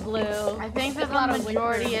 It's blue. I think the a lot of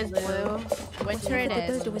majority winter is and blue. Winter it Whatever the is.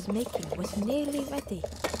 builder was making was nearly ready.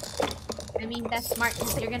 I mean, that's smart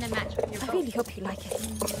because you're gonna match with your I vote. really hope you like it.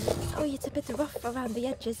 Oh, it's a bit rough around the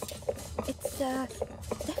edges. It's,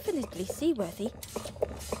 definitely seaworthy.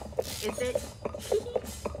 Is it?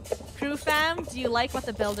 Crew fam, do you like what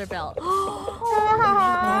the builder built?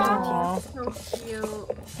 Aw. So cute.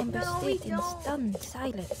 Ember No, stayed we in don't. stunned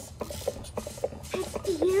silence. It's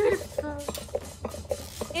beautiful.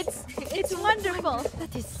 It's wonderful.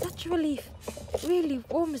 That is such relief. Really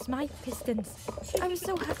warms my pistons. I'm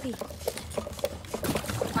so happy.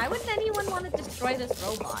 Why wouldn't anyone want to destroy this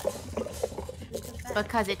robot?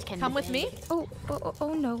 Because it can Come with me. Oh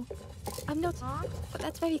no. I'm not. But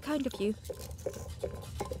that's very kind of you.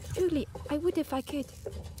 Truly, I would if I could.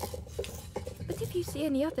 But if you see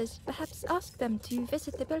any others, perhaps ask them to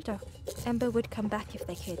visit the builder. Ember would come back if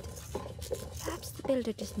they could. Perhaps the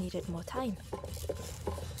builder just needed more time.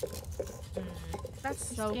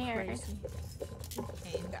 That's so scared. crazy.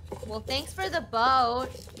 Well, thanks for the boat.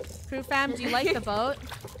 Crew fam, do you like the boat?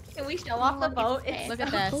 Can we show off the boat? Okay. Look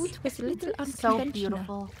at The this. boat was a little So unconventional,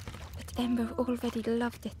 beautiful. but Ember already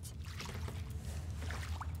loved it.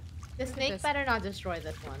 The snake this. better not destroy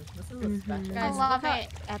this one. This is a special. Guys, I love look how it.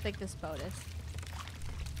 epic this boat is.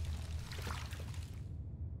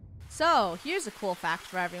 So, here's a cool fact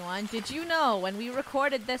for everyone. Did you know when we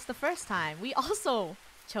recorded this the first time, we also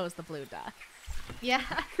chose the blue duck? Yeah.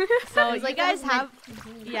 So It's you like guys that have,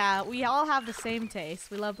 yeah, we all have the same taste.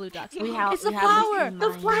 We love blue ducks. We have. It's a we have this flower. in The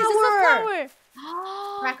mind. flower. This is a flower.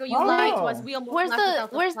 Racco, you Oh. lied to us. We almost Where's left the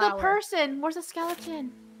without Where's the flower. person? Where's the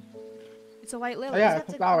skeleton? It's a white lily. Oh yeah, Have it's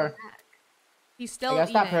a to flower. come back. He's still I guess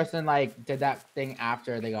eating. that person like did that thing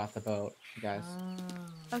after they got the boat. I guess.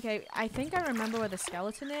 Okay, I think I remember where the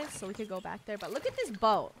skeleton is, so we could go back there. But look at this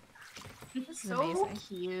boat. This is So amazing.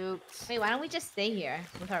 cute. Wait, why don't we just stay here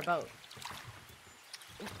with our boat?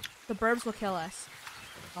 The burbs will kill us.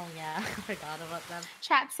 Oh yeah, I forgot about them.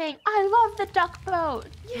 Chat saying, I love the duck boat.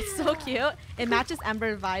 It's so cute. It matches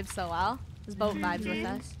Ember vibes so well. This boat vibes with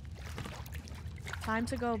us. Time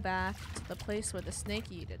to go back to the place where the snake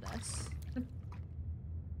yeeted us.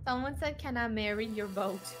 Someone said, "Can I marry your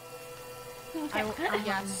boat?"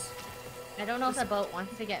 Yes. I don't know if the boat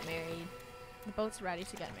wants to get married. The boat's ready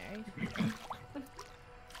to get married.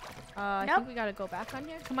 I think we gotta go back on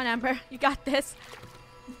here. Come on, Ember. You got this.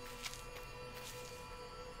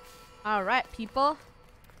 Alright, people.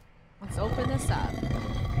 Let's open this up.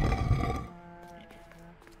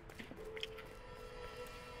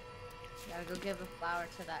 Gotta go give a flower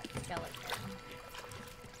to that skeleton.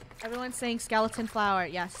 Everyone's saying skeleton flower.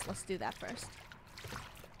 Yes, let's do that first.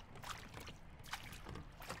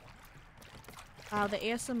 Wow, the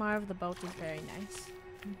ASMR of the boat is very nice.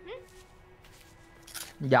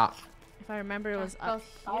 Yeah. If I remember, it was up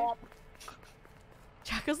here.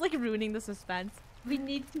 Jacko's like ruining the suspense. We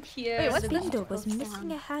need to hear. Wait, what's The this? window was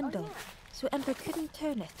missing a handle, so Ember couldn't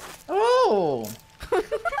turn it. Oh. What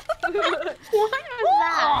was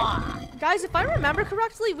that? Guys, if I remember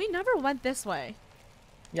correctly, we never went this way.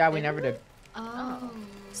 Yeah, we never did. Oh.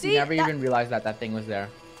 See, We never even realized that thing was there.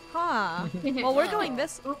 Huh. Well, we're going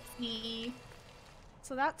this. Oopsie.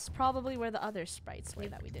 So that's probably where the other sprites were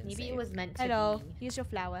that we didn't Maybe save. it was meant to Hello, be. here's your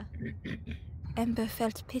flower. Ember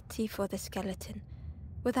felt pity for the skeleton,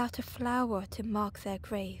 without a flower to mark their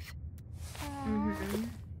grave.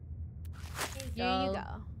 Here you go.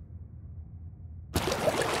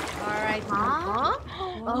 Alright. Huh?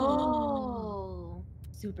 Oh.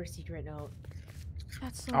 Super secret note.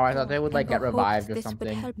 That's so Oh, I thought they would like Ember get hoped revived or this would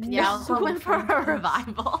something. help Yeah, I was the hoping for soul a find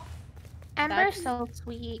revival. Ember's so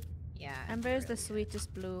sweet. Yeah. Ember is the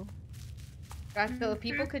sweetest blue. Draco, if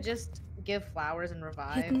people could just give flowers and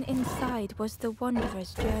revive. Hidden inside was the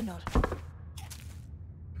Wanderer's journal.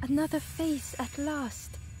 Another face at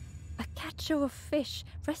last. A catcher of fish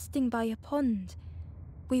resting by a pond.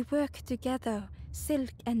 We work together, silk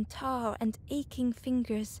and tar and aching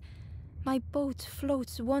fingers. My boat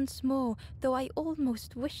floats once more, though I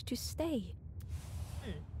almost wish to stay.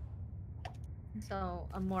 So,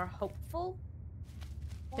 a more hopeful?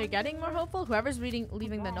 They're getting more hopeful. Whoever's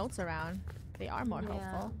leaving the notes around, they are more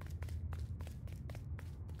hopeful.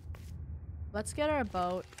 Let's get our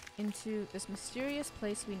boat into this mysterious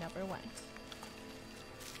place we never went.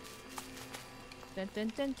 Dun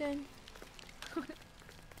dun dun dun.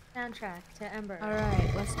 Soundtrack to Ember.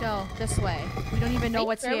 Alright, let's go this way. We don't even know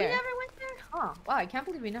what's We here. never went there? Huh. Wow, I can't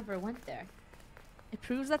believe we never went there. It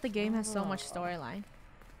proves that the game has so much storyline.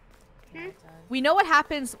 Yeah, it does. We know what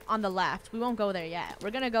happens on the left. We won't go there yet.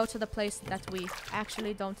 We're gonna go to the place that we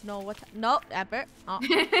actually don't know what. No, Ember. Oh.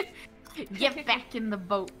 Get back in the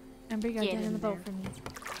boat. Ember, you gotta Get get in in the boat there. for me.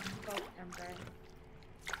 Go, Ember.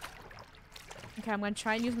 Okay, I'm gonna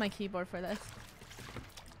try and use my keyboard for this.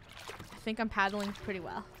 I think I'm paddling pretty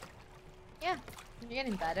well. Yeah, you're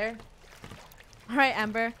getting better. Alright,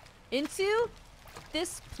 Ember. Into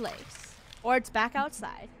this place. Or it's back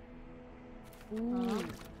outside. Ooh.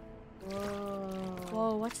 Whoa.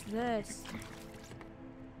 Whoa, what's this?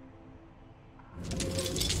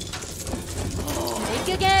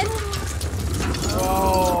 Snake again? A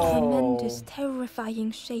Oh. tremendous,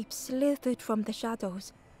 terrifying shape slithered from the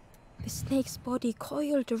shadows. The snake's body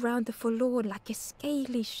coiled around the forlorn like a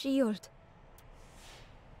scaly shield.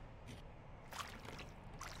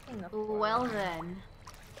 Well then.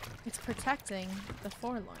 It's protecting the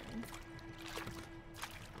forlorn.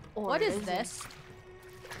 Or What is it? this?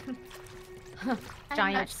 I'm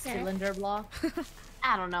Giant not sure. cylinder block.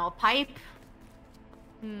 I don't know, a pipe?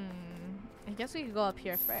 I guess we could go up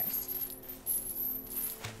here first.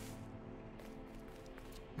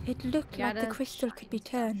 It looked like the Gotta crystal could be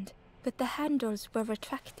turned, but the handles were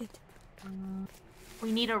retracted.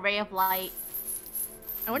 We need a ray of light.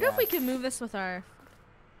 I wonder if we can move this with our...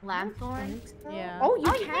 Lanthorn? Yeah. Oh, you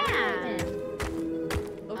Oh, can!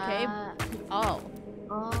 Okay. Oh.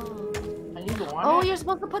 And you go on Oh, it? you're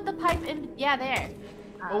supposed to put the pipe in. Yeah, there.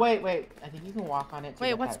 Oh wait. I think you can walk on it. To Wait,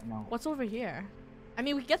 get what's that note. what's over here? I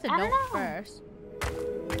mean, we get the I don't note know. first.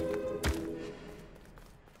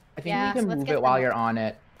 I think Yeah, you can so let's move get it while the- you're on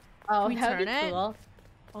it. Oh, we that'd be turn it? cool.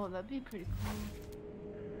 Oh, that'd be pretty cool.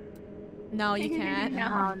 No, you can't.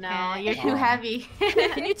 Oh no, can't. you're too heavy.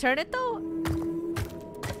 Can you turn it though? You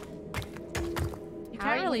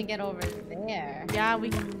How are can't you really gonna get over there? Yeah, we.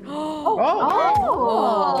 Oh.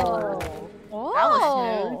 Oh! Oh.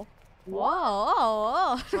 Whoa!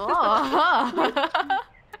 Whoa! Oh.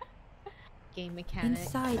 Game mechanic.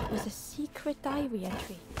 Inside was a secret diary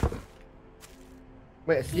entry.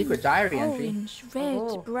 Wait, a secret diary entry? Orange,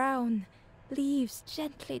 red, brown. Leaves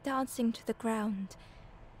gently dancing to the ground.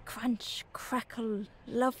 Crunch, crackle,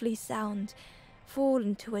 lovely sound. Fall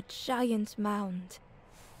into a giant mound.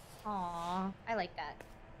 Aw, I like that.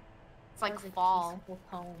 It's like That was a fall. peaceful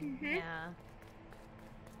poem. Mhm. Yeah.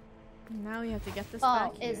 Now we have to get this Fall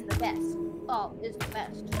back is here. the best. Fall is the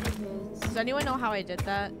best. Does anyone know how I did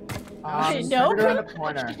that? Turn it around the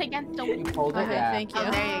corner. Push it against the You pulled it, Okay, yeah. thank you.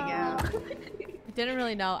 Oh, there you go. I didn't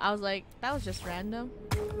really know. I was like, that was just random.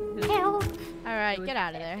 Help. Alright, get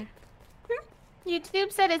out of there.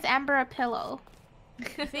 YouTube said, "Is Amber a pillow?"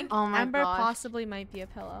 I think Oh my Amber gosh. possibly might be a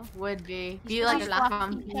pillow. Would be. You Be like a should laugh fluffy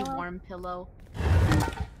on pillow. warm pillow.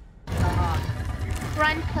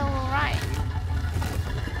 Run, pillow, run.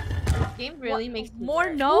 This game really makes me More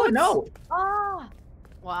work. notes? No! Ah!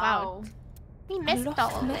 Wow. We A missed all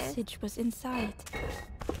lost of this. message was inside.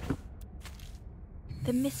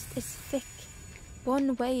 The mist is thick.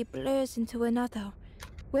 One way blurs into another.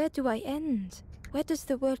 Where do I end? Where does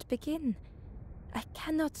the world begin? I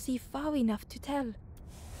cannot see far enough to tell.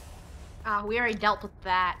 Ah, we already dealt with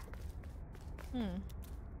that. Moving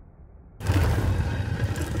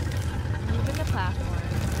the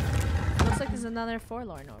platform. Looks like there's another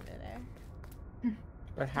forlorn over there.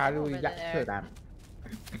 But how do we Over get there. to them?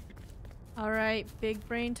 Alright, big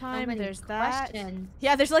brain So time. many There's that. questions.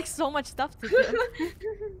 Yeah, there's like so much stuff to do.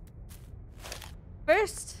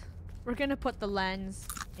 First, we're gonna put the lens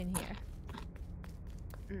in here.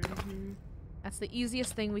 Mm-hmm. That's the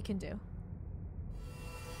easiest thing we can do.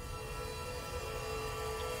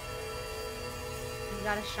 You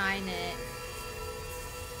gotta shine it.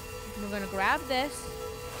 We're gonna grab this.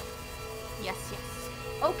 Yes, yes.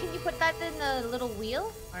 Oh, can you put that in the little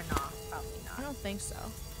wheel? Or no? Probably I not. don't think so.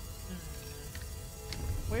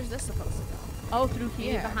 Where's this supposed to go? Oh, through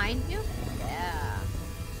Maybe here. behind you? Yeah.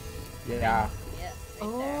 Yeah. Yeah, right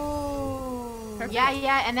there. Oh. Perfect. Yeah,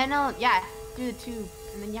 yeah, and then yeah, do the tube,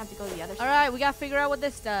 and then you have to go to the other side. Alright, we gotta figure out what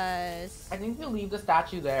this does. I think you leave the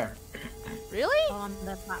statue there. Really? On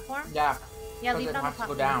the platform? Yeah. Yeah, Because leave it it on the has to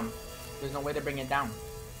platform. go down. There's no way to bring it down.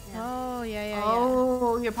 Yeah. Oh, yeah.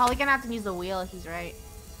 Oh, you're probably gonna have to use the wheel. He's right.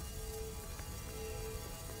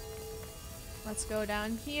 Let's go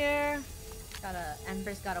down here.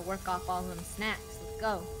 Ember's gotta work off all them snacks. Let's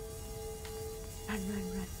go. Run, run,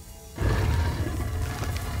 run.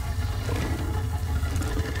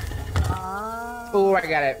 Oh, I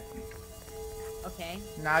got it. Okay.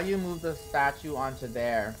 Now you move the statue onto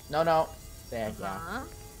there. No, no. There, yeah. Uh-huh.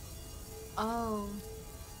 Oh.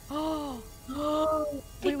 Oh.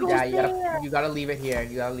 Wait, we Yeah, you gotta leave it here.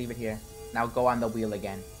 You gotta leave it here. Now go on the wheel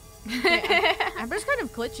again. Ember's kind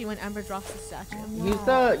of glitchy when Ember drops the statue.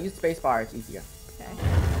 Use spacebar, it's easier. Okay.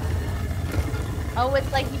 Oh,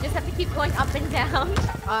 it's like you just have to keep going up and down.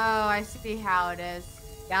 Oh, I see how it is.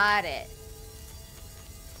 Got it.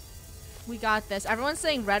 We got this. Everyone's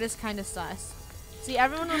saying red is kind of sus. See,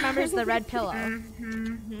 everyone remembers the red pillow.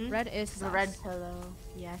 Mm-hmm. Red is The sus. red pillow.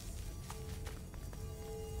 Yes.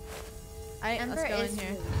 Ember let's go is in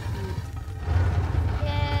here. really cute.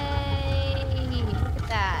 Yay! Look at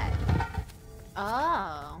that.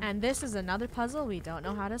 Oh. And this is another puzzle we don't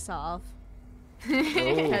know how to solve. Oh,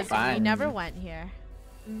 Because we fun. never went here.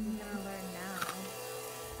 I'm gonna learn now.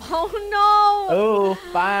 Oh no! Oh,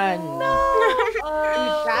 fun. Dude,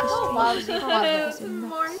 Draco loves these puzzles.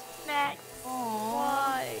 More snacks.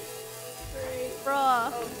 Why?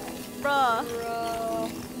 Bruh. Bruh.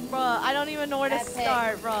 Bruh. I don't even know where to Epic.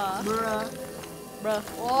 start, bruh. Bruh.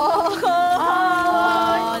 Whoa!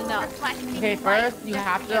 Oh, no. Okay, first you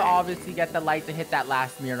have to obviously get the light to hit that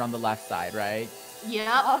last mirror on the left side, right? Yep.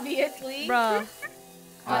 Obviously. Bruh.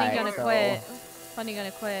 Funny Alright, gonna so- quit. Funny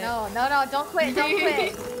gonna quit. No, don't quit, don't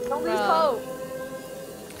quit. Don't lose Bro. hope.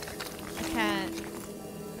 I can't.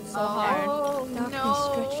 It's so hard. Oh, Darkness no.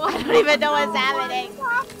 stretched I don't even know what's happening.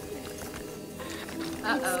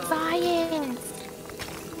 Uh-oh. Science.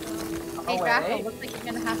 Hey, Oh, Draco, wait. looks like you're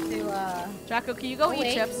gonna have to, Draco, can you go Oh, eat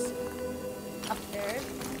wait. chips? upstairs.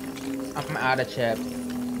 I'm out of chips.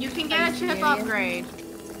 You can get a chip serious? upgrade.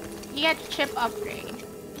 You get chip upgrade.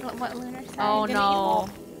 What Lunar said? Oh gonna no.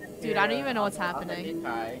 Dude, I don't even know what's I'll let happening. you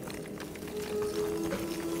try.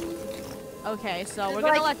 Okay, so This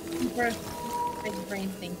we're is gonna like let. super big brain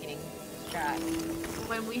thinking strat.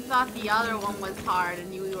 When we thought the other one was hard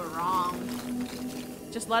and we were wrong.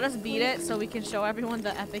 Just let us beat it so we can show everyone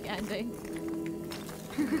the epic ending.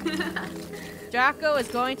 Draco is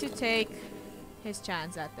going to take his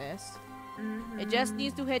chance at this. It just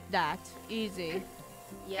needs to hit that. Easy.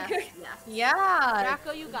 Yes, yes. Yeah.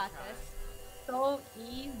 Draco, you got this. So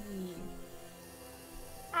easy.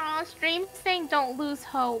 Aw, stream saying don't lose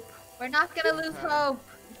hope. We're not gonna lose hope.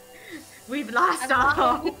 We've lost As all long as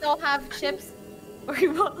hope. we still have chips, we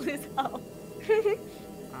won't lose hope.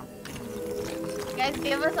 Guys,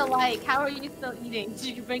 give us a like. How are you still eating?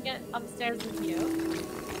 Did you bring it upstairs with you?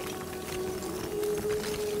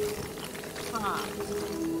 Huh.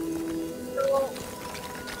 So,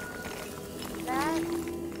 that...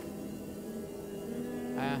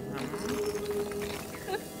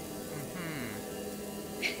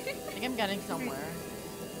 I think I'm getting somewhere.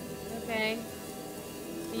 Okay.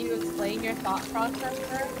 Can you explain your thought process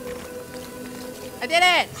first? I did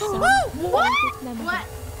it! What? What?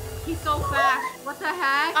 He's so fast. What the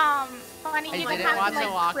heck? Funny I you didn't have watch to, a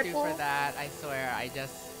like, walkthrough triple. for that. I swear. I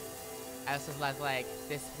was just like,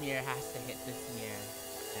 this mirror has to hit this mirror,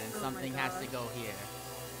 and Oh my something has to gosh. go here.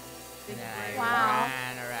 And then I Wow.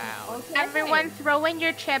 ran around. Okay. Everyone throw in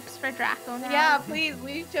your chips for Draco now. Yeah, please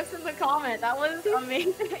leave chips in the comment. That was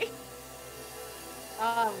amazing.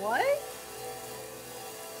 What?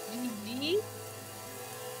 GG?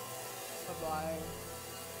 Bye-bye.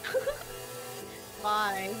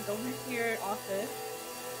 Bye. Go back to your office.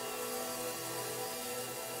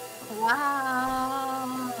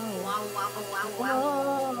 Wow. Wow, wow, wow, wow.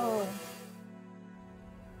 Whoa.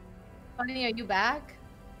 Funny, are you back?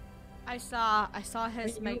 I saw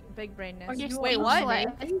his Are you- big brainness. Are you Wait, what?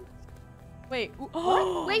 speechless? Wait.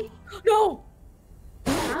 Oh, Wait, no!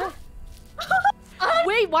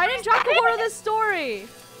 wait. Why didn't Draco go to this story?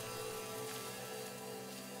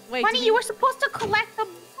 Wait. Funny, did you were supposed to collect the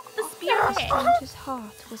spirit. Stranger's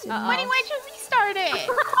heart was in Funny, why'd you restart it?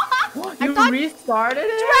 You thought- restarted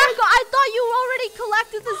it? Draco, I thought you already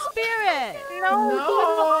collected the spirit. No.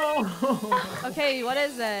 No. Okay, what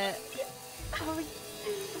is it?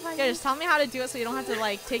 Yeah, just tell me how to do it so you don't have to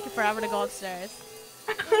like take it forever to go upstairs.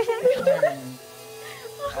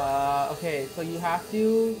 Okay, so you have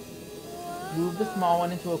to move the small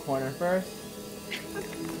one into a corner first.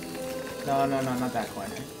 No, not that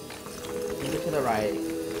corner. Move it to the right.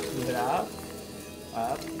 Move it up.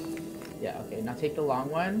 Up. Yeah, okay. Now take the long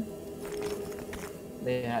one.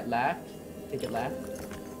 Lay it left. Take it left.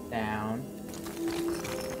 Down.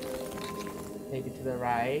 Take it to the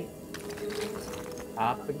right.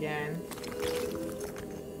 Up again.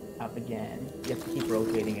 Up again. You have to keep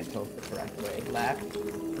rotating it till it's the correct way. Left.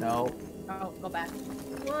 No. Oh, go back.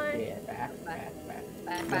 What? Yeah, back. Back, You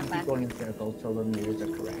have to back. keep going in circles till the mirrors are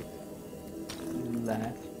correct.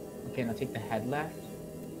 Left. Okay, now take the head left.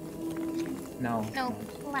 No. No,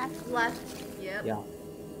 left. Left. Yep. Yeah.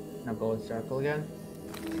 Now go in circle again.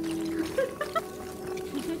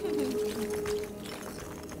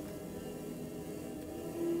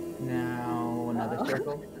 Now another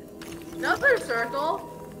circle. Another circle.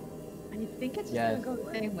 I think it's just Yes. gonna go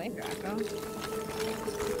the same way, Draco.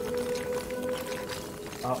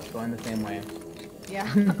 Oh, it's going the same way. Yeah.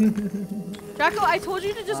 Draco, I told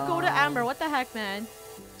you to just go to Amber. What the heck, man?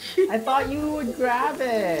 I thought you would grab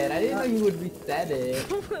it. I didn't know you would reset it.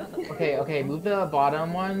 Okay, move the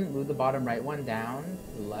bottom one, move the bottom right one down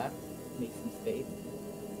to the left. Make some space.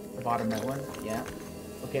 The bottom right one, yeah.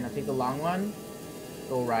 Okay, now take the long one.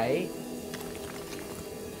 Go right.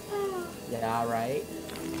 Yeah, right.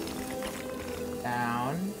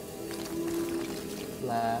 Down.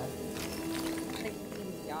 Left.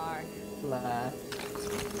 Left.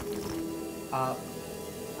 Up.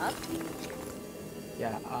 Up?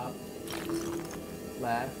 Yeah, up.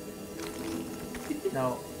 Left.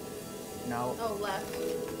 No. No. Oh, left.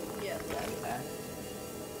 Yes, left. Left.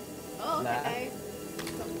 Oh, Left. okay.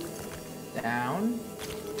 Down.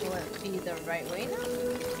 Will it be the right way now?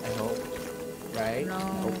 I hope. Right? No.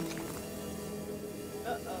 Nope.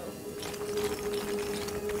 Uh-oh.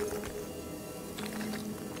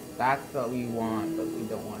 That's what we want, but we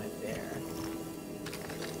don't want it there.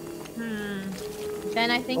 Then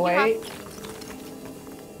I think Oh, you wait. have...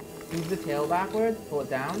 Move the tail backwards. Pull it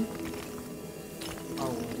down.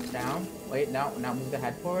 Oh, down. Wait, now move the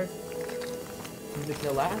head forward. Move the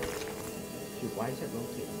tail left. Shoot, why is it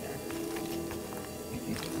rotating there?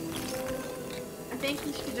 I think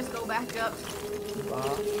he should just go back up. Move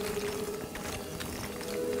up.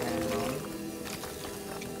 Down.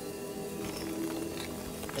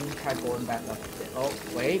 Then you try going back up a bit. Oh,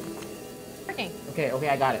 wait. Working. Okay,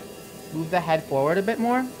 I got it. Move the head forward a bit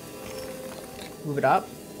more. Move it up.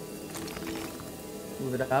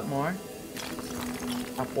 Move it up more.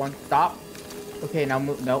 Up one. Stop. Okay, now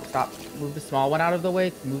move. Nope, stop. Move the small one out of the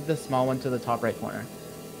way. Move the small one to the top right corner.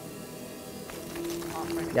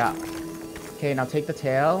 Yeah. Okay, now take the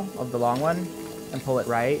tail of the long one and pull it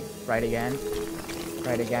right. Right again.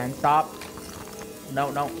 Right again. Stop. No.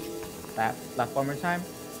 Left one more time.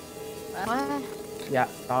 What? Yeah,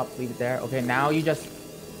 stop. Leave it there. Okay, now you just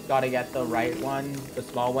gotta get the right one, the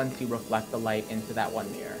small one, to reflect the light into that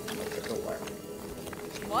one mirror. It'll work.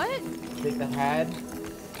 What? Take the head.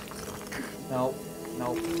 Nope.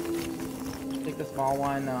 Take the small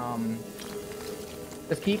one.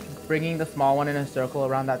 Just keep bringing the small one in a circle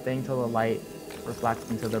around that thing till the light reflects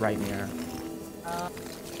into the right mirror.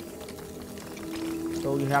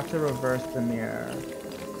 So you have to reverse the mirror.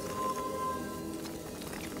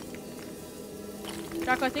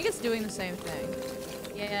 Draco, I think it's doing the same thing.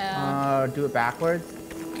 Yeah. Do it backwards.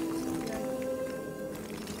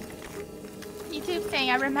 YouTube saying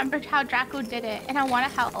I remembered how Draco did it, and I want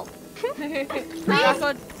to help.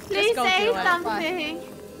 Draco, Please go say through it. something.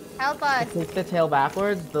 Help us. Take the tail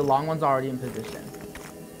backwards. The long one's already in position.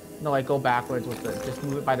 No, like go backwards with it. Just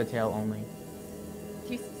move it by the tail only.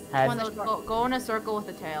 Head. Go in a circle with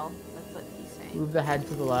the tail. That's what he's saying. Move the head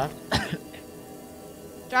to the left.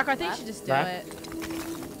 Draco, I think you should just do Left.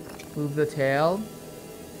 it. Move the tail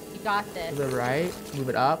You got to this. the right. Move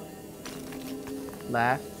it up.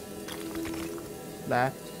 Left.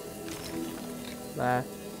 Left. Left.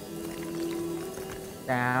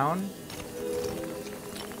 Down.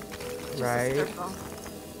 Just a Right. circle.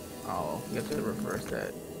 Oh, you have to reverse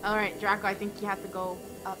it. All right, Draco. I think you have to go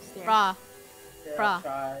upstairs. Bruh.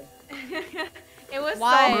 It was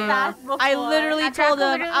Why? so fast before. I literally And told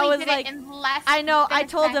Draco him, I literally was did like, it in less I know, than I a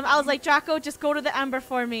told him, I was second. like, Draco, just go to the Ember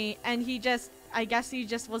for me. And he just, I guess he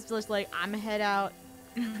just was just like, I'm head out.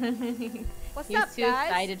 What's He's up, too guys?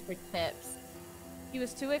 excited for tips. He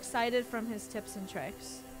was too excited from his tips and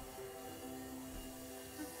tricks.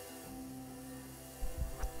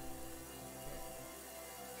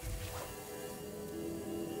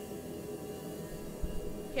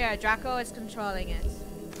 Here, Draco is controlling it.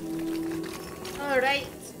 Alright.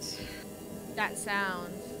 That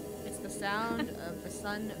sound. It's the sound of the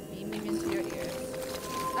sun beaming into your ears.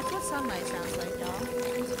 That's what sunlight sounds like,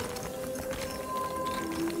 y'all.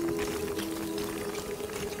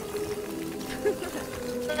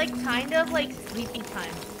 It's like kind of like sleepy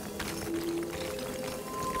time.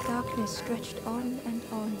 Darkness stretched on and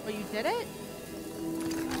on. Oh, you did it?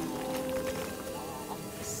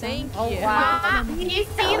 Thank Oh, you. wow. You see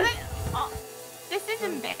that? Oh, this is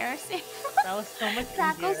embarrassing. That was so much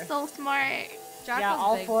Draco's easier. so smart. Yeah, Draco's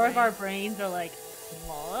all big four of brain. our brains are like,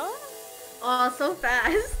 what? Oh, so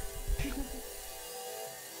fast.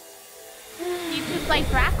 YouTube's like,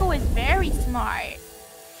 Draco is very smart.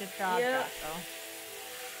 Good job, Yeah. Draco.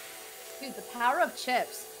 Dude, the power of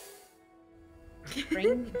chips.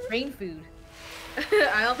 Brain food.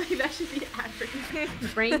 I don't think that should be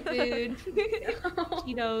average. Brain food.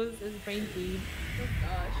 Cheetos is brain food. Oh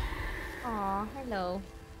gosh. Aw, hello.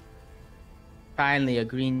 Finally, a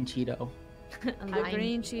green Cheeto. The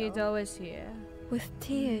green Cheeto is here. With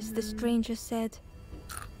tears, the stranger said,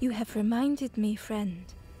 "You have reminded me, friend.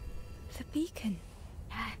 The beacon."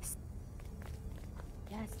 Yes.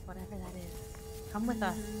 Yes, whatever that is. Come with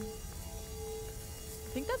us. I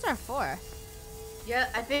think that's our fourth. Yeah,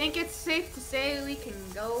 I think it's safe to say we can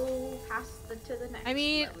go past to the next I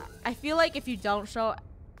mean, level. I feel like if you don't show,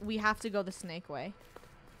 we have to go the snake way.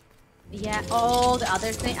 Yeah. Oh, the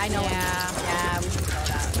other thing. I know. Yeah. Yeah, we should know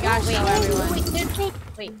that. You gotta show everyone. Wait, there's snake.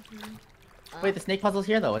 Wait. Wait, the snake puzzle's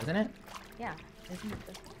here though, isn't it? Yeah. Isn't it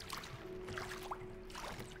this one?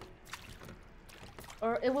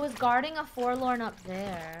 Or it was guarding a forlorn up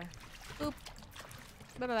there.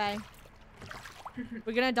 Bye-bye.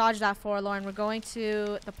 We're gonna dodge that forlorn. We're going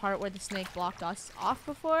to the part where the snake blocked us off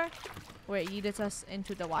before, where it yeeted us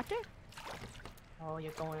into the water. Oh,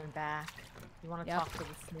 you're going back. You want to Yep. talk to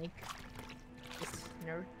the snake? This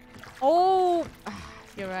nerd. Oh,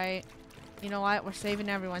 you're right. You know what? We're saving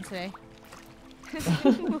everyone today.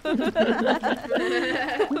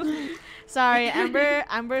 Sorry, Ember's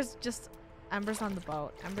on the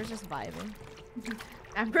boat. Ember's just vibing.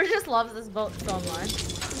 Amber just loves this boat so much.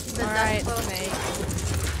 The Alright, duck boat.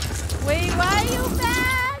 snake. Wait, why are you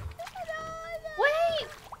back? Wait!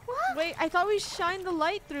 What? Wait, I thought we shined the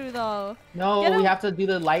light through though. No, Get we him. have to do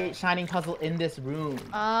the light shining puzzle in this room.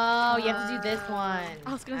 Oh, you have to do this one.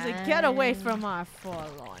 I was gonna say, get away from our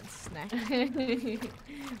forlorn snake.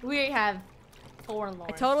 We have forlorn.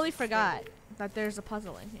 I totally forgot that there's a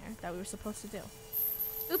puzzle in here that we were supposed to do.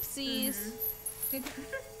 Oopsies.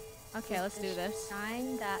 Okay, let's do this.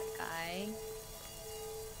 Shine that guy.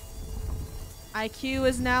 IQ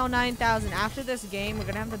is now 9,000. After this game, we're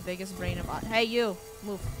gonna have the biggest brain of all. Hey, you,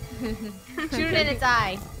 move. Shoot it in its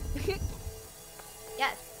eye.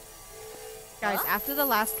 Yes. Guys, after the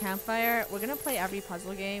last campfire, we're gonna play every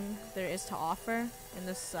puzzle game there is to offer in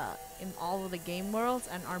this, in all of the game worlds,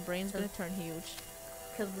 and our brain's gonna turn huge.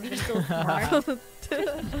 Cause we're so smart.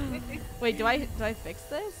 Wait, do I fix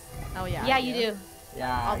this? Oh yeah. Yeah, you do.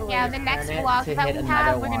 Yeah. All the way. Yeah, the next vlog that we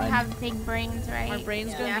have, we're gonna have big brains, right? Our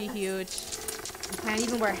brain's gonna be huge. We can't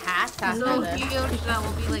even wear hats after So this. huge that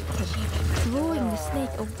will be like cheesy. Drawing the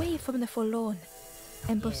snake away from the forlorn,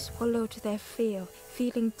 Ember swallowed their fear,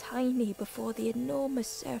 feeling tiny before the enormous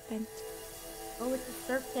serpent. Oh, it's a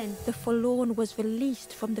serpent. The forlorn was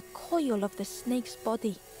released from the coil of the snake's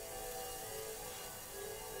body.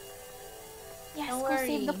 Yes, Don't go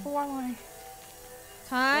save the worry. forlorn.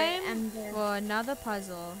 Time Ember. for another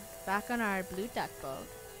puzzle. Back on our blue duck boat.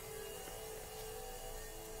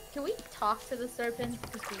 Can we talk to the serpent?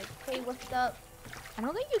 Just be like, hey, what's up? I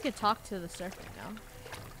don't think you could talk to the serpent now.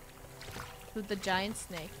 With the giant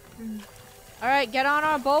snake. Alright, get on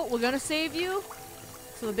our boat. We're gonna save you.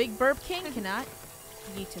 So the big burp king cannot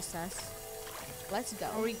eat us. Let's go.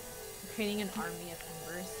 Are we creating an army of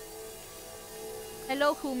embers?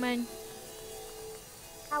 Hello, human.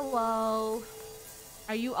 Hello.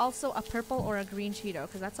 Are you also a purple or a green Cheeto?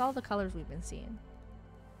 Because that's all the colors we've been seeing.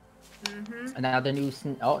 Another new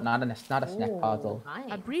not a snack puzzle.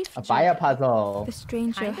 A brief A fire puzzle. The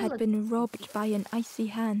stranger Kinda had looks been robbed by an icy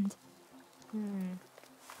hand.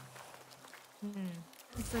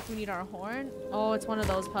 Looks like we need our horn. Oh, it's one of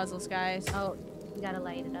those puzzles, guys. Oh, we gotta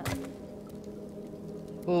light it up.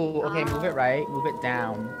 Ooh, okay, move it right, move it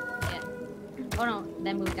down. Yeah. Oh no,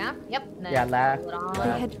 then move down. Yep. Then Yeah, left. pull it on. They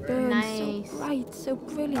left. had burned Nice. so bright, so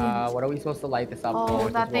brilliant. What are we supposed to light this up Oh, for?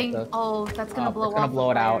 that Just thing. what the- Oh, that's gonna blow it's gonna up.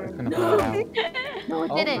 blow it out. It's gonna blow it out. No,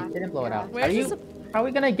 it Oh, didn't. it didn't blow it out. Where's Are you? this How are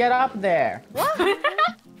we gonna get up there? What?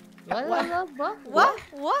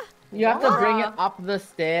 What? You have to bring it up the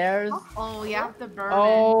stairs. Oh, you have to burn it.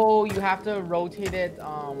 Oh, you have to rotate it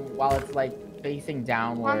while it's like facing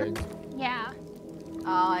downwards. Yeah. Oh,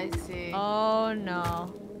 I see. Oh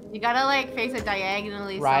no. You gotta like face it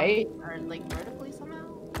diagonally, Right? Or like vertically somehow.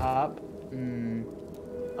 Up,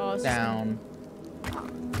 Oh, it's down,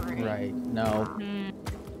 Great. right. No.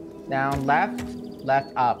 Down, left, left,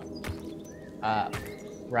 up,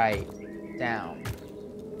 right, down.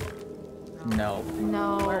 No.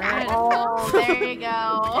 No. Oh, there you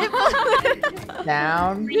go.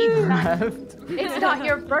 Down, left. It's not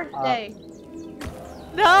your birthday.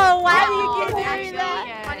 No, why do Oh, you give me actually, that?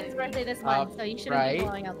 yeah. Funny's birthday this Up, month, so you shouldn't right. be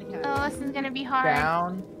blowing out the candle. Oh, this is gonna be hard.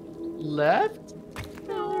 Down, left.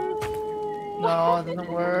 No, it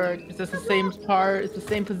doesn't work. It's just the same part. It's the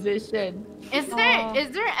same position. Is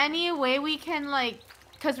there any way we can like?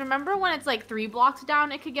 Cause remember when it's like 3 blocks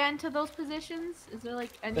down, it could get into those positions. Is there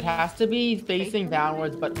like any? It has to be facing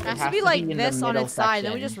downwards, but It has to be like this on its side,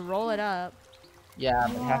 then we just roll it up. Yeah,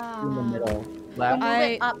 it has to be in the middle. Left. Move I-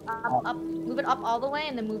 it up. Move it up all the way,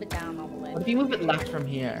 and then move it down all the way. What if you move it left from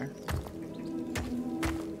here?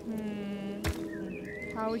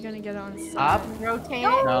 How are we gonna get on its Up? side? Rotate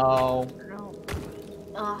it. No. No.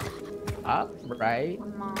 Ugh, Up, right,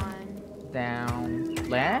 come on. down,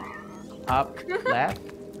 left, up, left.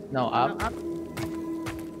 No, up. Up.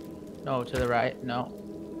 No, to the right. No.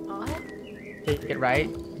 What? Take it right.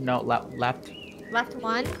 No, left. Left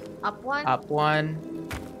one. Up one. Up one.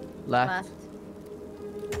 Left.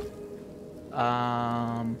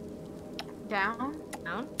 Down. Down.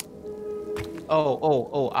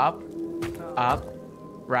 Oh, up. Up.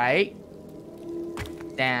 Right.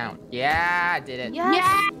 Down. Yeah, I did it.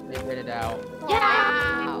 Yes. Figured it out.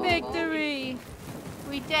 Yeah. Victory!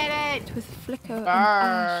 We did it. With flicker and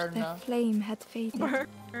ash, their Burn. flame had faded.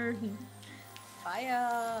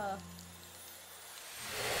 Fire.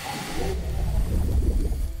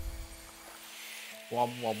 Wom,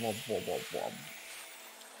 wom, wom, wom, wom, wom.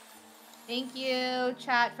 Thank you,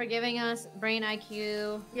 chat, for giving us brain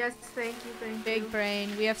IQ. Yes, thank you, Big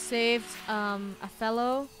brain. We have saved a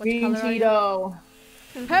fellow. What Green color are you? Cheeto.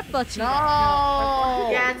 Purple Cheeto. No.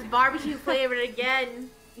 Yeah, it's barbecue flavored again.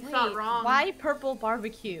 You thought wrong. Why purple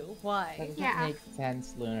barbecue? That Why? doesn't Yeah. make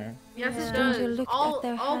sense, Lunar. Yes, The it stranger does. looked All at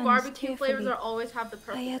their hands barbecue flavors carefully. are always have the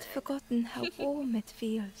purple. I had forgotten how warm it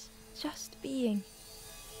feels, just being.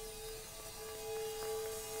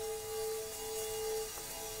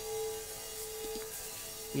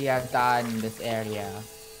 We are done this area.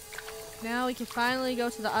 Now we can finally go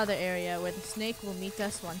to the other area where the snake will meet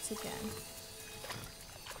us once again.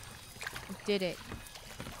 We did it.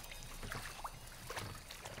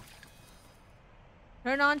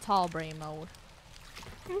 Turn on tall brain mode.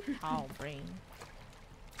 Tall brain.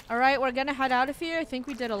 Alright, we're gonna head out of here. I think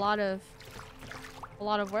we did a lot of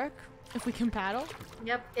work. If we can paddle.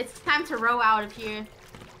 Yep, it's time to row out of here.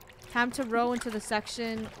 Time to row into the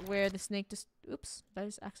section where the snake just... Oops, did I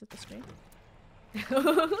just exit the screen?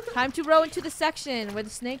 Time to row into the section where the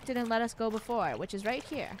snake didn't let us go before, which is right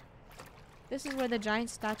here. This is where the giant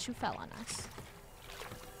statue fell on us.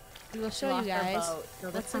 We will show you guys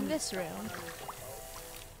what's in this room.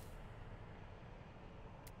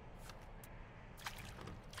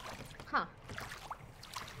 Huh.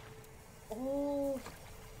 Oh.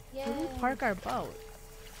 Yeah. Where do we park our boat?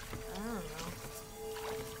 I don't know.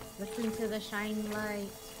 Listen to the shiny light.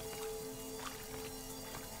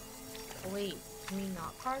 Oh, wait. Can we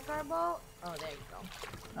not park our boat? Oh, there you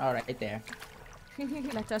go. All right, there.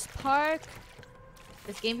 Let us park.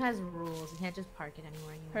 This game has rules. You can't just park it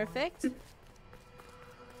anywhere you Perfect.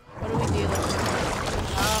 What do we do?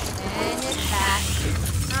 Oh, and it's back.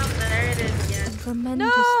 Oh, there it is again.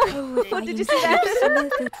 Tremendous What did you see that?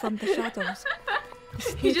 silhouette from the shadows.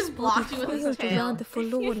 He just blocked you with his coiled tail. around the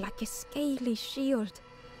forlorn like a scaly shield.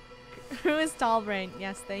 Who is tall brain?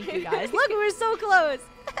 Yes, thank you guys. Look, we're so close.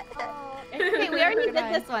 Oh, okay, we already did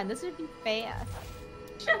this one. This would be fast.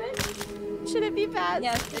 Should it be fast?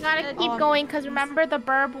 Yes, You gotta keep going, because remember the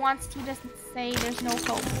burb wants you to say there's no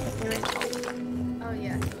hope, but there is hope. Oh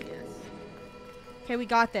yes, oh yes. Okay, we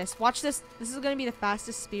got this. Watch this. This is gonna be the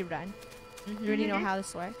fastest speed run. You already know how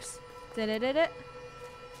this works. Did it?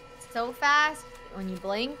 So fast. When you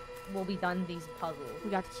blink, we'll be done these puzzles.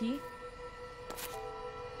 We got the key.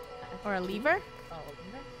 Or a lever. Oh,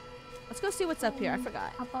 lever? Let's go see what's up here. I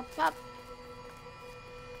forgot. Up.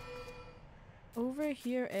 Over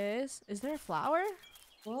here is there a flower?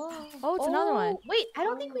 Whoa. Oh, it's another one. Wait, I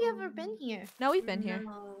don't think we ever been here. No, we've been here.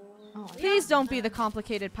 Oh, Please don't be the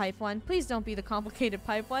complicated pipe one. Please don't be the complicated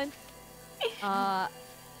pipe one.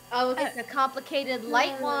 Oh, it's a complicated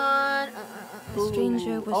light one. The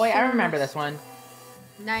stranger was Oh wait, I so remember lost. this one.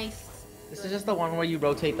 Nice. This is just the one where you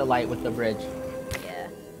rotate the light with the bridge. Yeah.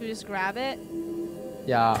 We just grab it.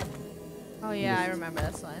 Yeah. Oh yeah, I remember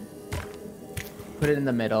this one. Put it in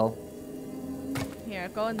the middle. Here,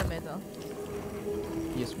 go in the middle.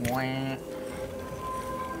 You just wah.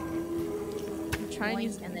 Try and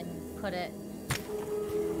use. And then put it.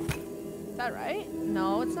 Is that right?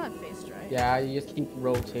 No, it's not faced right. Yeah, you just keep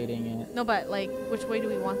rotating it. No, but like, which way do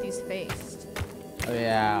we want these faced? Oh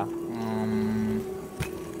yeah.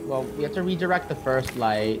 Well, we have to redirect the first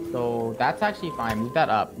light, so that's actually fine. Move that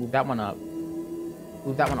up. Move that one up.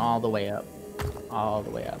 Move that one all the way up. All the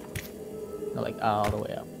way up. No, like all the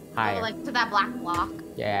way up. Higher. Oh, like to that black block.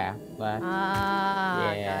 Yeah. Black.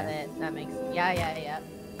 Ah, Yeah. got it. That makes. Yeah.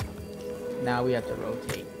 Now we have to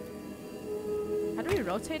rotate. How do we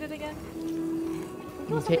rotate it again?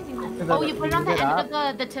 You take Oh, you put it on the move end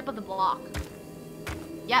up. of the tip of the block.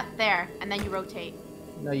 Yep, there, and then you rotate.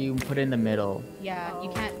 No, you put it in the middle. Yeah, you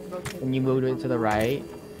can't rotate. When you move it to the right,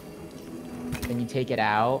 then you take it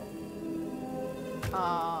out,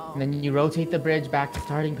 Oh. and then you rotate the bridge back to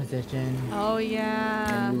starting position. Oh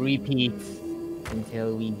yeah. And you repeat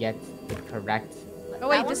until we get the correct. Oh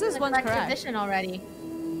wait, That this one's is in the one's correct. position already.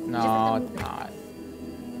 No, it's not.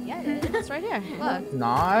 Yeah, it is. It's right here. Look. It's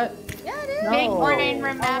not. Yeah, it is. No. Big brain Oh, wait,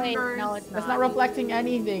 remembers. no, it's That's not reflecting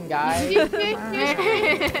anything, guys.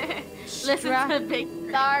 Listen to the big.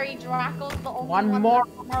 Sorry, Draco's the only One one. more.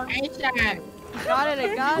 Got it.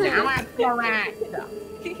 I got Now it. it's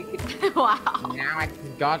correct. Wow. Now it's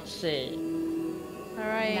gotcha. All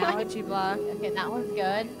right, Now Gucci block. Okay, that one's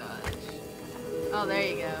good. Oh, there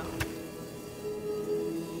you go.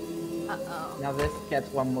 Uh-oh. Now this gets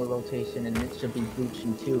one more rotation, and it should be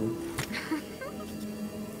Gucci too.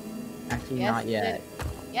 Actually, Yes, not yet.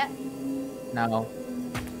 Yeah. No.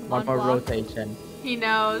 One One more block. rotation. He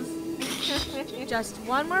knows. Just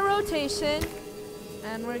one more rotation,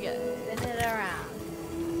 and we're good. Spin it around.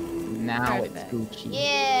 Now Perfect. it's Gucci.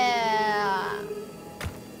 Yeah.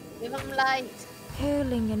 Give him light.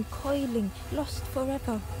 Curling and coiling, lost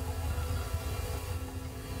forever.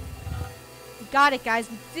 We got it, guys.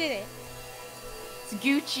 We did it. It's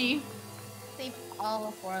Gucci. Save all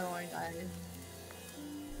the forlorn guys.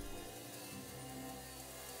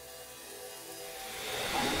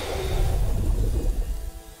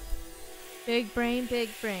 Big brain, big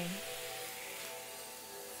brain.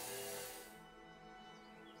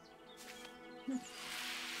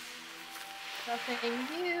 Something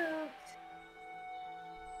cute.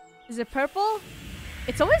 Is it purple?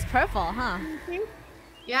 It's always purple, huh?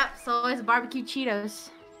 Yep, so it's barbecue Cheetos.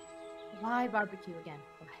 Why barbecue again?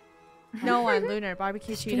 Why? No one, Lunar.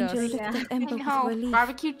 Barbecue The stranger Cheetos. looked at Ember with No, relief.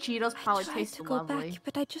 barbecue Cheetos I probably tried taste to go lovely. back,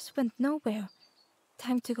 but I just went nowhere.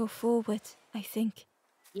 Time to go forward, I think.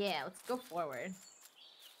 Yeah, let's go forward.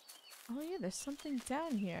 Oh yeah, there's something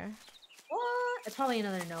down here. What? It's probably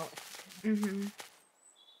another note. Mm-hmm.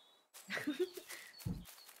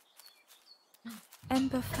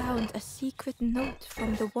 Ember found a secret note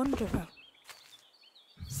from the Wanderer.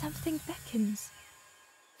 Something beckons.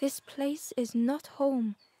 This place is not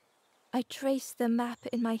home. I trace the map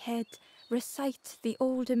in my head, recite the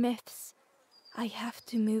older myths. I have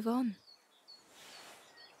to move on.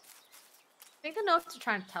 I think the notes are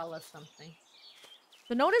trying to tell us something.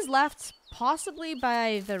 The note is left possibly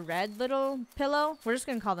by the red little pillow. We're just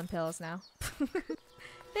gonna call them pillows now.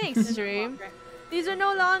 Thanks, stream. These are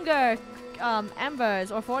no longer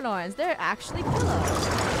embers or forlorns. They're actually pillows.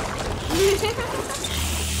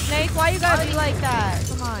 Snake, why you gotta be like that?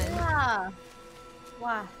 Come on. Yeah.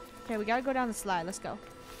 Wow. Okay, we gotta go down the slide. Let's go.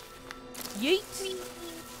 Yeet.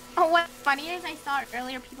 Oh, what's funny is I saw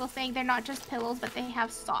earlier people saying they're not just pillows, but they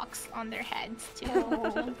have socks on their heads too.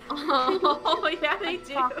 Oh, yeah, they Like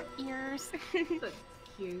do. sock ears. That's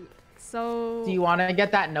cute. So. Do you want to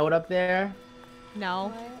get that note up there?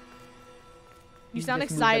 No. You sound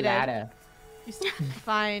just move the excited. ladder. You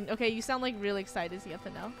fine. Okay, you sound like really excited to get the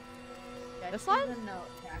note. This one? Or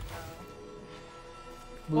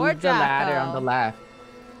Move the ladder Draco. on the left.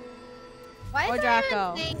 Why Or is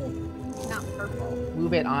Draco. it not purple?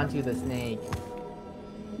 Move it onto the snake.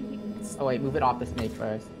 Oh wait, move it off the snake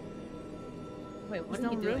first. Wait, what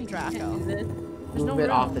There's are no you room, doing? Draco. This? There's no Move it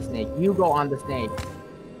room. off the snake. You go on the snake.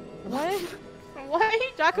 What?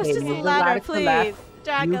 What? Draco's Hey, just a move the ladder, ladder to the please. left.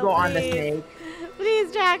 Draco, You go on the please. snake.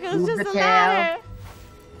 Please, Draco's Move just the a tail. ladder.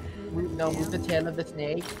 Move the tail of the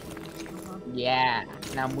snake. Yeah.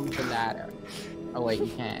 Now move the ladder. Oh wait, you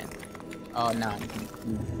can. Oh no. You can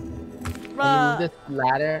move Bruh. this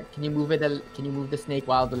ladder? Can you move it? Can you move the snake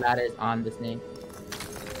while the ladder is on the snake?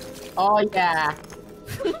 Oh yeah.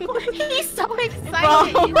 He's so Bro.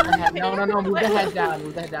 excited. Move the head- no. Move the head down.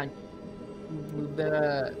 Move the head down.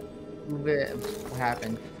 Move it. What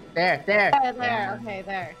happened? There. There. Yeah. Okay,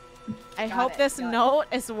 there. I Got hope it, this got it. note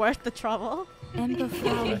is worth the trouble. Ember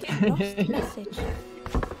found a lost message.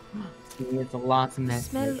 It's a lot of The mess.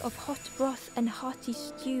 smell of hot broth and hearty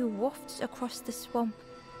stew wafts across the swamp.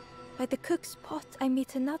 By the cook's pot, I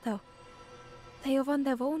meet another. They are on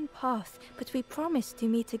their own path, but we promise to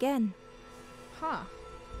meet again. Huh.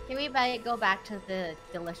 Can we go back to the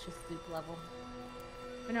delicious soup level?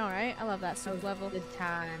 I know, right? I love that soup level. Good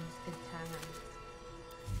times, good times.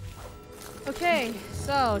 Okay,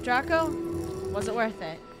 so Draco, was it worth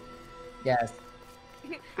it? Yes.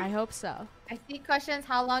 I hope so. I see questions.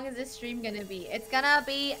 How long is this stream gonna be? It's gonna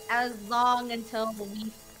be as long until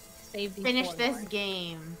we save these Finish four this more.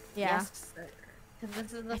 game. Yeah. Yes, sir. 'Cause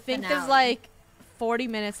this is the I think finale. there's like 40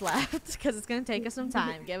 minutes left because it's gonna take us some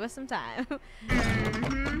time. Give us some time.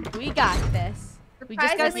 We got this. We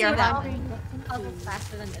just gotta see what happens. Puzzles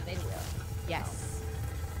faster than the video. Yes.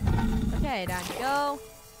 Okay, down you go.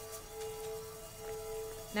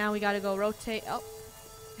 Now we gotta go rotate. Oh.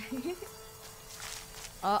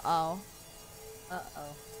 Uh-oh.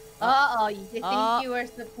 Uh-oh. You think you were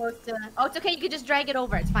supposed to... Oh, it's okay. You can just drag it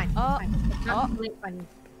over. It's fine. Oh. It's fine. It's not Oh. really funny.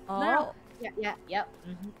 Oh. No. Yeah, yep.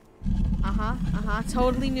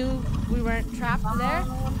 Totally knew we weren't trapped there.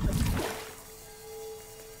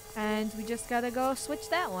 And we just gotta go switch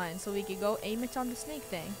that one so we can go aim it on the snake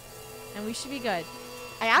thing. And we should be good.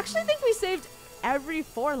 I actually think we saved every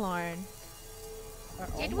forlorn.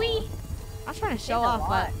 Did we? I'm trying to show Saved a off,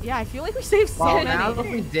 lot. but yeah, I feel like we saved so Well, now if many.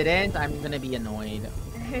 we didn't, I'm gonna be annoyed.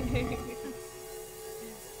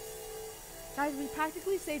 Guys, we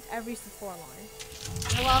practically saved every forlorn.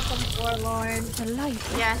 You're welcome, Forlorn. The light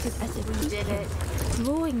Yes, acted as a we did beacon, it.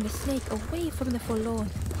 drawing the snake away from the forlorn.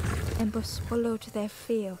 Ember swallowed their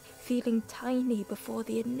fear, feeling tiny before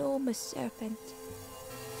the enormous serpent.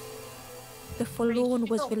 The forlorn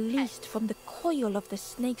was released from the coil of the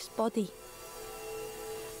snake's body.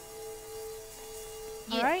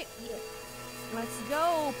 Alright, let's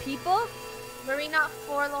go, people. Were we not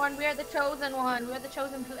forlorn? We are the chosen one. We're the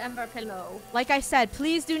chosen Ember Pillow. Like I said,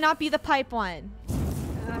 please do not be the pipe one.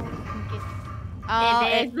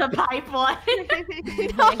 It is the pipe one.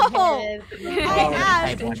 No! I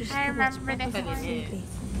asked. Strangers I remember this But one. it is.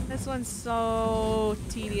 This one's so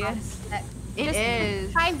tedious. It Just-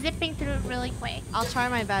 is. Try zipping through it really quick. I'll try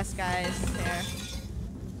my best, guys. There.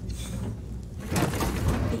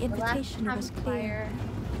 The invitation was clear.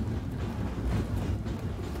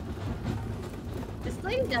 This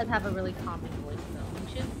lady does have a really calming voice, though.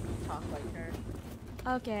 We should talk like her.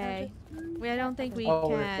 Okay. I don't think we Oh,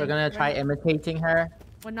 can. we're gonna try imitating her.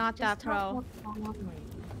 We're not that Just talk pro. more calmly.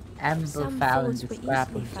 Amber Some found thoughts the were scrap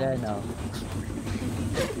easily of found. journal.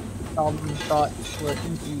 Some thoughts were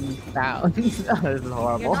easily found. This is You're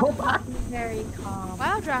horrible. not talking very calm.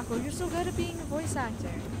 Wow, Draco, you're so good at being a voice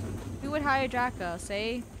actor. Who would hire Draco?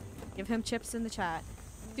 Say, Give him chips in the chat.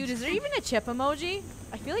 Dude, is there even a chip emoji?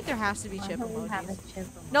 I feel like there has to be chip emojis. Have a chip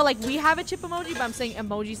emoji. No, like we have a chip emoji, but I'm saying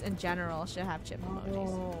emojis in general should have chip emojis.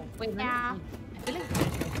 Oh, wait, Yeah. I feel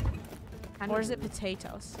like Or is it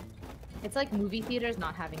potatoes? it's like movie theaters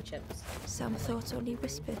not having chips. Some thoughts only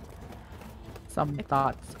whispered. Some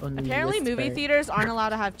thoughts only Apparently movie whispered. theaters aren't allowed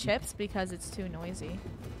to have chips because it's too noisy.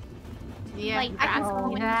 Yeah, Like, I can Draco,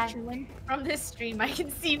 see that- chewing. From this stream, I can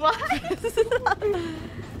see why.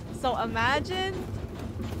 So imagine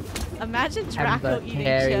Draco Ember eating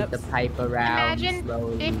carried chips. the pipe around Imagine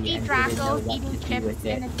slowly 50 and didn't know Dracos what eating to do chips with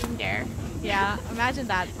in it. a cinder. Yeah, imagine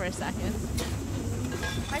that for a second.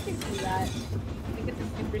 I can see that. I think it's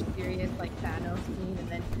a super serious like Thanos scene, and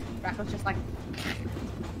then Draco's just like.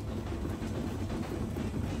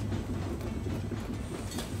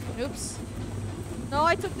 Oops. No,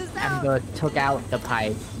 I took this out. Ember took out the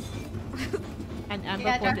pipe. And Ember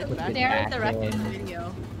Yeah, put it Draco's back. there back at the rest of the in.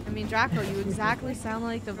 video. I mean, Draco, you exactly sound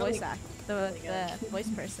like the Really- voice the voice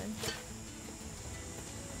person.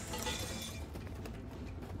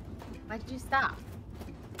 Why'd you stop?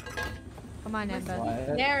 Come on, Ember.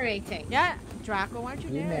 What? Narrating. Yeah, Draco, why don't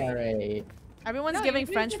you You narrate? narrate. Everyone's No, giving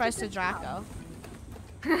you're French doing fries such to a good job.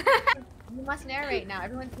 Draco. You must narrate now.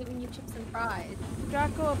 Everyone's giving you chips and fries.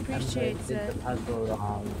 Draco Ember appreciates did it. the puzzle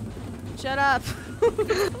wrong. Shut up.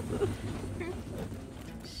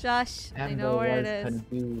 Shush. I know where it is.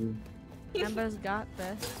 Confused. Ember's got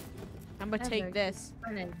this. Ember, take Ember, this.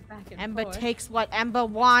 Running back and Ember forth. takes what Ember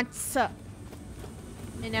wants.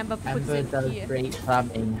 And Ember puts Ember it does here. great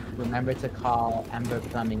plumbing. Remember to call Ember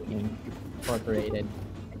Plumbing Incorporated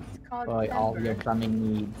It's called for all Ember. your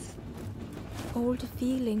plumbing needs. Old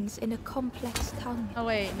feelings in a complex tongue. Oh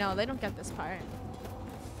wait, no, they don't get this part.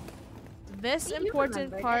 This You important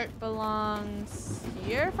remember part belongs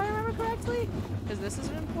here, if I remember correctly? Because this is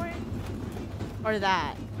important? Or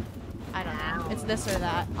that? I don't know. It's this or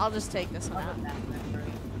that. I'll just take this one out.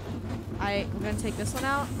 We're gonna take this one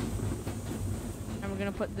out. And we're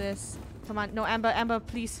gonna put this. Come on. No, Ember,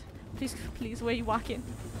 please. Please, where are you walking?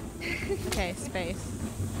 Okay, space.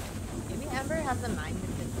 Maybe Ember has a mind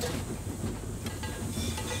of his own.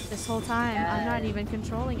 This whole time, I'm not Yes. even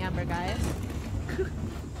controlling Ember, guys.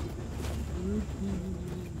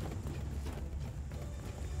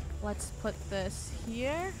 Let's put this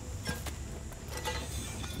here.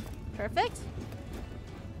 Perfect.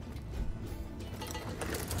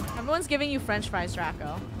 Everyone's giving you French fries,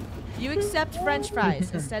 Draco. You accept French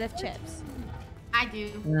fries instead of chips. I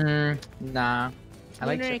do. Nah. I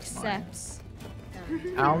like Lunar chips more. accepts.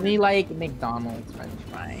 I only like McDonald's French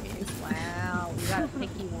fries. Wow, we got a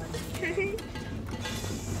picky one here.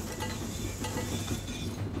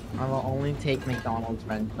 I will only take McDonald's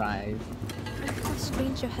French fries. The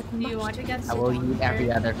stranger had Do you much want to get I will eat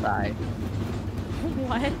every other fry.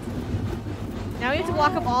 What? Now we have to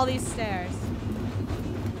walk up all these stairs.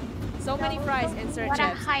 So many fries, insert What a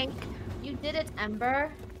chips. hike. You did it,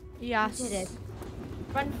 Ember. Yes. You did it.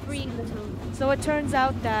 Run free, little. So it turns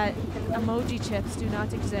out that emoji chips do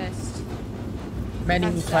not exist. Many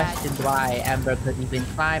That's sad. questioned why Ember could even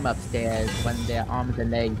climb upstairs when their arms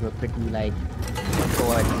and legs were pretty, like,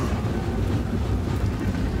 short.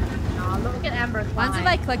 Aw, look at Ember climb. Once if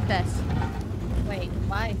I click this Wait,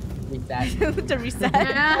 why? Exactly. to reset.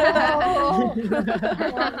 No! Do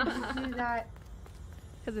that.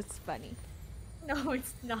 Because it's funny. No,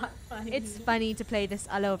 it's not funny. It's funny to play this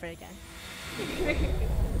all over again.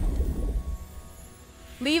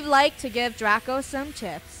 Leave like to give Draco some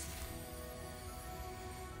chips.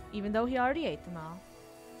 Even though he already ate them all.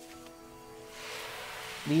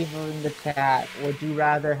 Leave them in the chat. Would you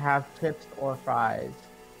rather have chips or fries?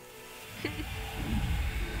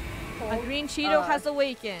 A green Cheeto has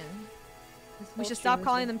awakened. We should stop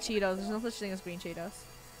calling them Cheetos. There's no such thing as green Cheetos.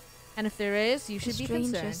 And if there is, you The should be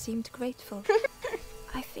stranger concerned. seemed grateful.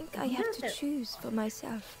 I think I have to choose for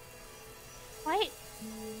myself. What?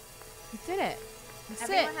 You did it. That's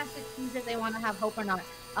Everyone it. has to choose if they want to have hope or not.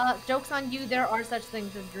 Joke's on you, there are such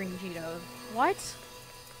things as green Cheetos. What?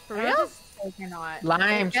 For I real? don't know if or not.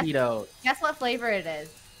 Lime Guess- Cheetos. Guess what flavor it is.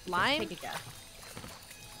 Lime? Take a guess.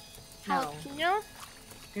 No. Jalapeno?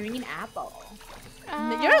 Green apple.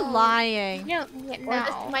 You're lying. No, yeah, Or this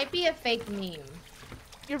no. might be a fake meme.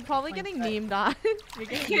 You're probably Like getting that. memed on. You're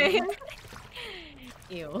getting memed.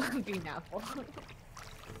 Ew, green apple.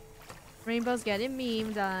 Rainbow's getting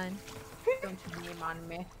memed on. Don't you meme on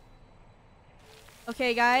me.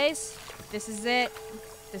 Okay, guys. This is it.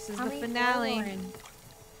 This is How the many finale. forlorn?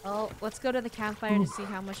 Well, let's go to the campfire to see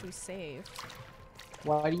how much we saved.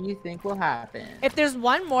 What do you think will happen? If there's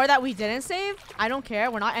one more that we didn't save, I don't care.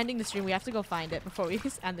 We're not ending the stream. We have to go find it before we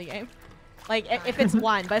end the game. Like if it's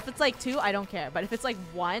 1, but if it's like 2, I don't care. But if it's like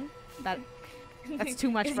 1, that's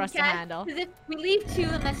too much for us to handle. Because if we leave 2,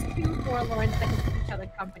 then that's 2 forlorns that can keep each other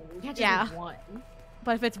company. We can't just leave 1.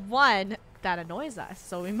 But if it's 1, that annoys us.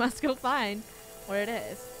 So we must go find where it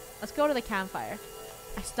is. Let's go to the campfire.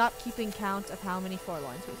 I stopped keeping count of how many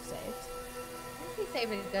forlorns we've saved. I think we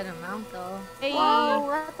saved a good amount though. Hey. Whoa,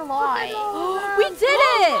 that's a lot. We did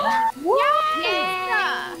it!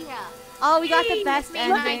 Yeah. Oh, we got the best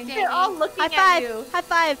ending. They're all looking High at you. five! High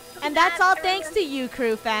five! And that's all thanks to you,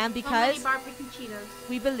 Krew fam, How many because barbecue Cheetos?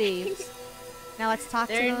 we believed. Now let's talk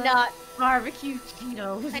to They're the... not barbecue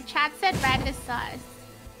Cheetos. The chat said red is sus.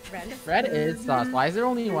 Red is sus. Why is there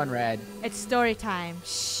only one red? It's story time.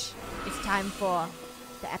 Shh. It's time for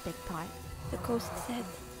the epic part. The ghost said,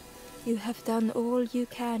 "You have done all you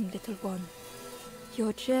can, little one.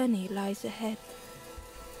 Your journey lies ahead.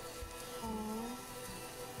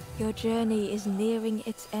 Your journey is nearing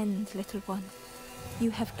its end, little one.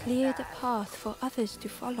 You have cleared a path for others to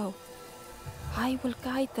follow. I will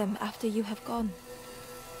guide them after you have gone."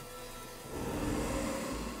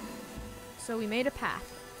 So we made a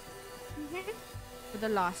path for the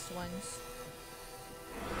lost ones.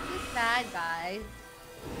 It's sad, guys.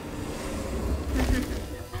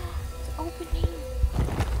 It's opening.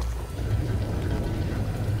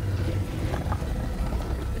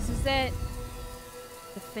 This is it.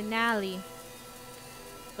 The finale.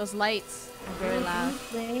 Those lights are very loud.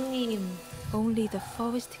 Flame. Only the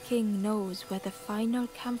Forest King knows where the final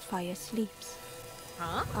campfire sleeps.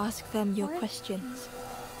 Huh? Ask them your questions.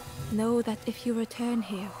 Know that if you return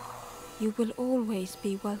here, you will always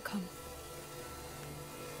be welcome.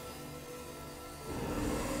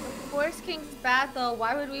 The Forest King's bad though.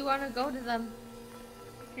 Why would we want to go to them?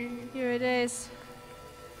 Here it is.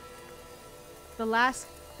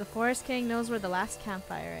 The Forest King knows where the last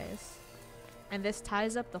campfire is. And this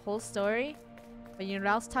ties up the whole story. But you know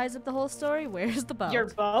what else ties up the whole story? Where's the boat? Your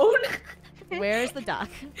bone? Where's the duck?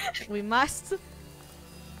 We must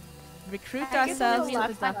recruit ourselves to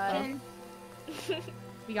the duck boat.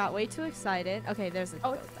 We got way too excited. Okay, there's the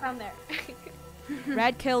Oh, boat. it's down there.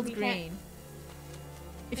 Red killed green.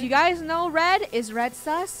 If you guys know red, is red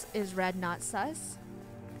sus? Is red not sus?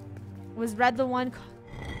 Was red the one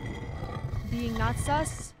being not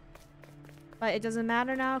sus? But it doesn't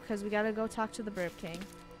matter now because we gotta go talk to the Burb King.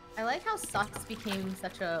 I like how sus became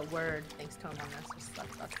such a word thanks to Among Us. Just sus.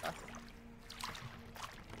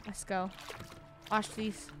 Let's go. Watch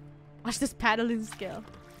these. Watch this paddling skill.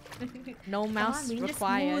 No mouse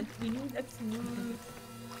required. We need a smooth.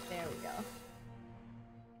 There we go.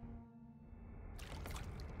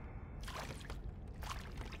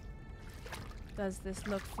 Does this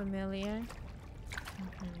look familiar?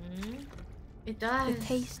 It does. The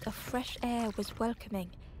taste of fresh air was welcoming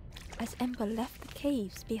as Ember left the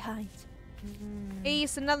caves behind. Hey,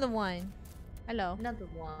 it's another one. Hello. Another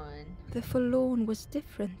one. The forlorn was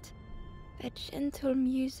different. Their gentle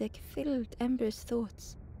music filled Ember's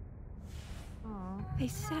thoughts. Aww. They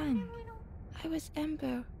sang. I was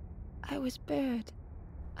Ember. I was bird.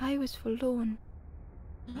 I was forlorn.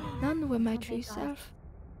 None were my true self.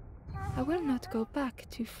 I will not go back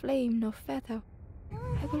to flame nor feather.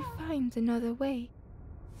 I will find another way.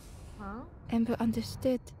 Huh? Ember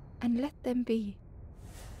understood and let them be.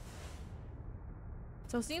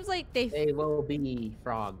 So it seems like they will be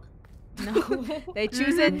frog. no, they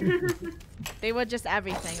choose it. They were just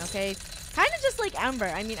everything, okay? Kind of just like Ember.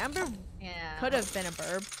 I mean, Ember could have been a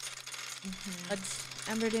burb, but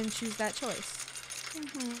Ember didn't choose that choice.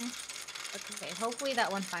 Okay, hopefully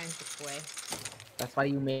that one finds its way. That's why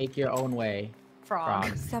you make your own way.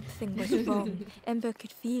 Frog. Something was wrong. Ember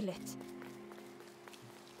could feel it.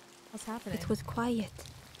 What's happening? It was quiet.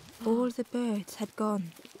 All the birds had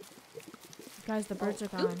gone. Guys, the birds are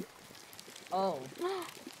gone. Oh.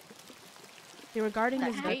 They were guarding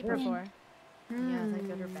That his gate happened. before. Yeah, is that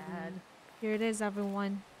good or bad? Here it is,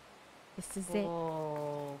 everyone. This is it.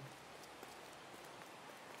 Oh.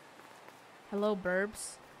 Hello,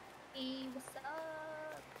 burbs. Hey, what's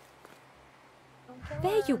up? Don't kill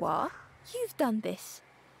There us. you are. You've done this.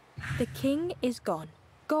 The king is gone.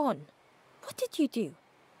 Gone. What did you do?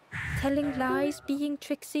 Telling lies, being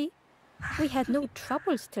tricksy? We had no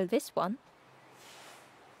troubles till this one.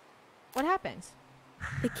 What happens?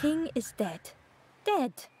 The king is dead.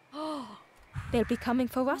 Dead. They'll be coming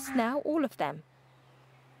for us now, all of them.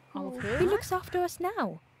 All of Who who? looks after us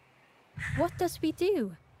now? What does we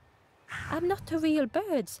do? I'm not a real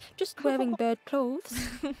bird, just wearing bird clothes.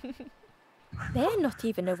 They're not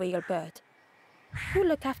even a real bird. Who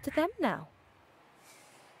look after them now?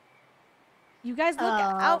 You guys look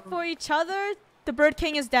out for each other. The Bird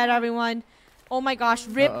King is dead, everyone. Oh my gosh,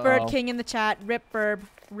 rip Bird Uh-oh. King in the chat. Rip Burb.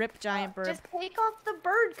 Rip giant bird. Just take off the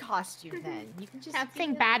bird costume then. You can just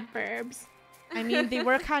Something bad burbs. I mean, they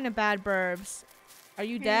were kind of bad burbs. Are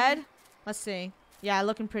you dead? Let's see. Yeah,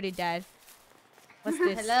 looking pretty dead. What's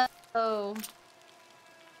this? Hello. What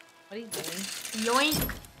are you doing?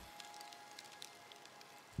 Yoink.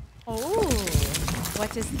 Oh,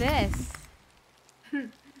 what is this?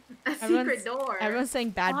 A secret door. Everyone's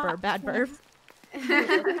saying bad burb, bad burb.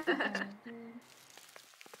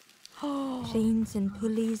 Chains and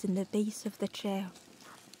pulleys in the base of the chair.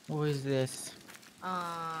 What is this?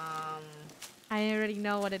 I already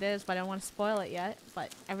know what it is, but I don't want to spoil it yet.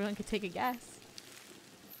 But everyone could take a guess.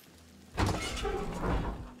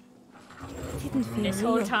 Didn't feel This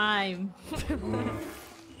real. whole time.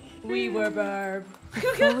 We were burb. The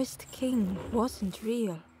Forest King wasn't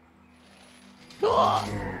real.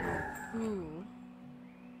 Ooh.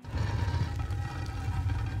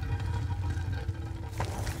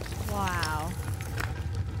 Wow.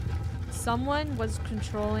 Someone was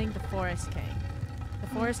controlling the Forest King. The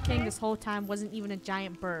Forest King this whole time wasn't even a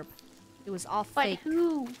giant burb. It was all But fake.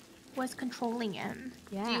 who was controlling him?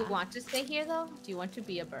 Yeah. Do you want to stay here though? Do you want to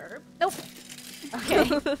be a burb? Nope.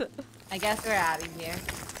 Okay. I guess we're out of here.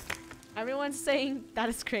 Everyone's saying that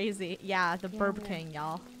is crazy. Yeah, the Burb King,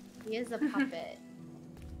 y'all. He is a puppet.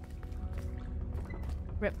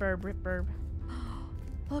 Rip burb, rip burb.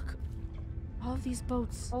 Look, all of these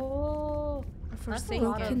boats Oh, are for that's a sinking.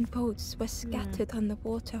 lot of- Broken boats were scattered on the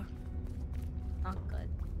water. not good.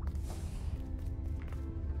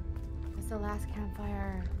 It's the last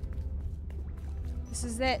campfire. This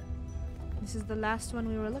is it. This is the last one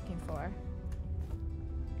we were looking for.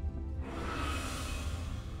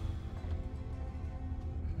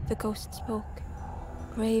 The ghost spoke.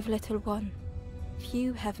 Brave little one,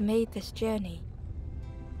 few have made this journey.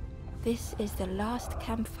 This is the last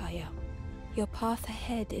campfire. Your path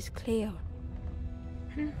ahead is clear.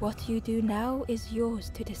 What you do now is yours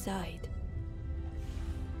to decide.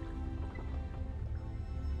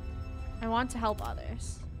 I want to help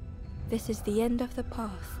others. This is the end of the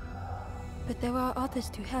path, but there are others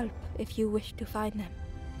to help if you wish to find them.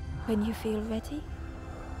 When you feel ready,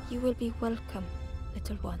 you will be welcome,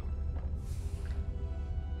 little one.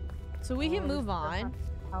 So we can move on.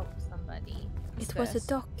 Help somebody. What's It was a this?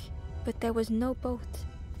 dock, but there was no boat.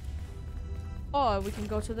 Or we can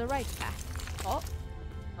go to the right path. Oh,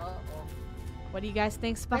 Uh-oh. what do you guys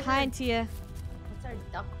think's Where's behind here? What's our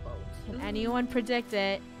duck boat? Can anyone predict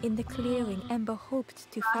it? In the clearing, Ember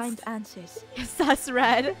hoped to find answers. Sus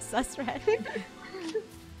red. Sus red.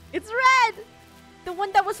 It's Red! The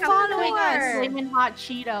one that was following us. Flamin' hot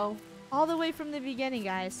Cheeto. All the way from the beginning,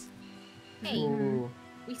 guys. Hey, Ooh.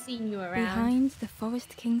 we seen you around. Behind the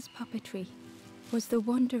Forest King's puppetry was the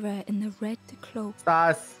wanderer in the red cloak.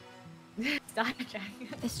 Sus. Star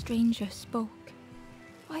Trek. The stranger spoke.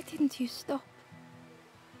 Why didn't you stop?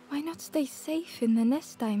 Why not stay safe in the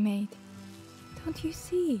nest I made? Don't you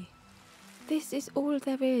see? This is all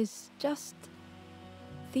there is, just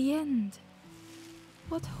the end.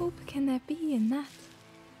 What hope can there be in that?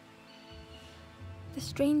 The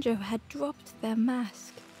stranger had dropped their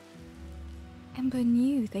mask. Ember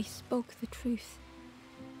knew they spoke the truth.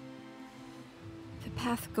 The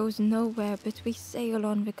path goes nowhere, but we sail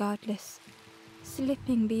on regardless,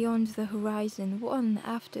 slipping beyond the horizon, one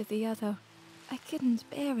after the other. I couldn't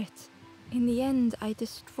bear it. In the end, I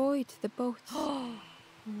destroyed the boat.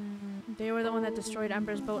 They were the one that destroyed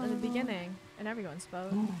Ember's boat in the beginning. And everyone's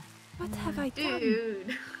boat. What have I done? Dude.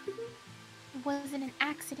 It wasn't an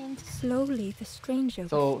accident. Slowly, the stranger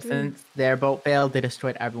So withdrew. since their boat failed, they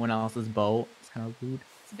destroyed everyone else's boat. It's kind of rude.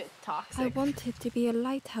 It's a bit I toxic. wanted to be a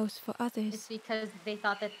lighthouse for It's others. because they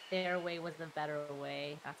thought that their way was the better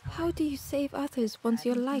way. That's why. How do you save others once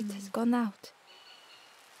your light has gone out?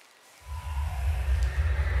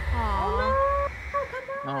 Aww.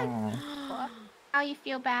 Oh. Now you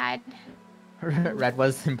feel bad. Red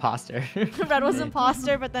was imposter. Red was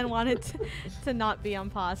imposter, but then wanted to not be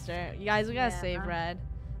imposter. You guys, we gotta Yeah. save Red.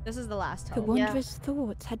 This is the last The hope. wanderer's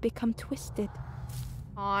thoughts had become twisted.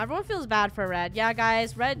 Aw, everyone feels bad for Red. Yeah,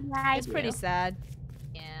 guys, Red Yeah, I is pretty do. sad.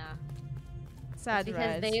 Yeah. Sad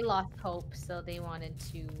Because Red. they lost hope, so they wanted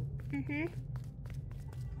to. Mm-hmm.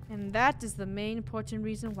 And that is the main important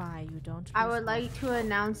reason why you don't. I choose would Red. like to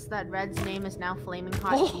announce that Red's name is now Flaming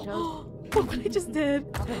Hot Cheetos. Look what I just did.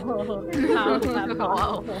 How is that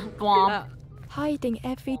possible? Blomp. Hiding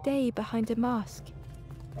every day behind a mask.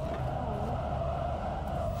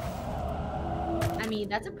 I mean,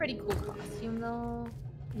 that's a pretty cool costume, though.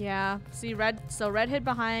 Yeah. See, Red. So Red hid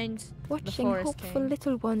behind. Watching Forest hopeful King.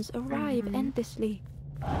 little ones arrive endlessly.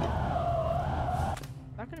 Back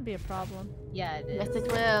in gonna be a problem. Yeah, it is. Yes,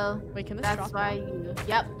 it will. Wait, can this That's drop why down? you.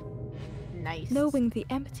 Yep. Nice. Knowing the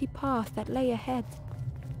empty path that lay ahead,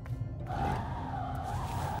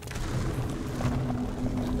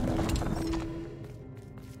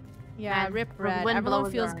 Yeah, Man, rip the Red. wind Everyone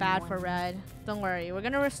blowers feels are bad for annoying. Red. Don't worry, we're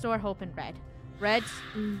gonna restore hope in Red. Red,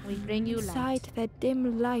 we bring you light. inside their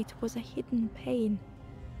dim light was a hidden pain.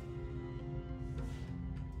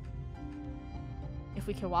 If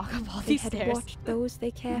we can walk up all They these had stairs. watched those they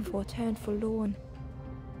care for turn forlorn.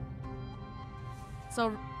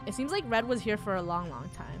 So it seems like Red was here for a long, long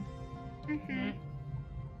time. Mhm.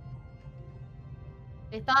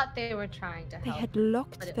 They thought they were trying to They help. had but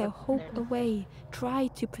locked it their wasn't hope there. away,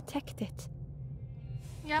 tried to protect it.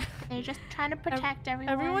 Yep, they're just trying to protect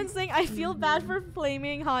everyone. Everyone's saying, I feel bad for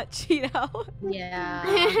flaming hot Cheeto. Yeah.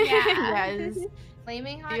 Yes.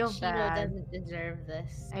 Flaming Hot Feel Cheeto bad. doesn't deserve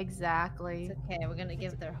this. Exactly. It's okay, we're gonna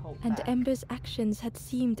give their hope And back. Ember's actions had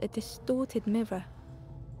seemed a distorted mirror.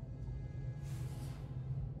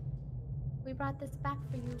 We brought this back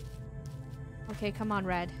for you. Okay, come on,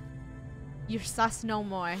 Red. You're sus no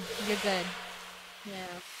more. You're good. Yeah.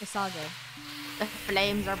 It's all good. The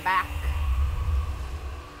flames are back.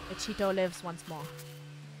 The Cheeto lives once more.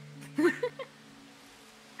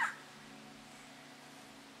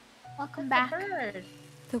 Welcome That's back. a bird.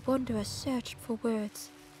 The Wanderer searched for words.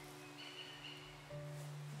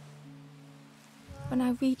 When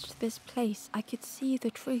I reached this place, I could see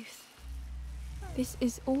the truth. This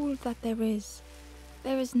is all that there is.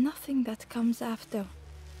 There is nothing that comes after.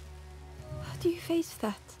 How do you face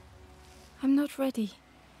that? I'm not ready.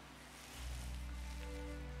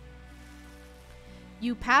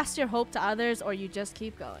 You pass your hope to others or you just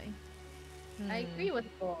keep going. I agree with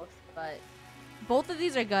both, but Both of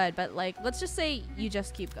these are good, but like, let's just say you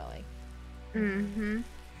just keep going. Mm-hmm.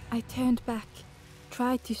 I turned back,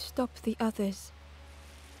 tried to stop the others.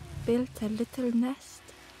 Built a little nest.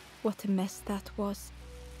 What a mess that was.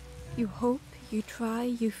 You hope, you try,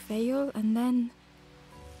 you fail, and then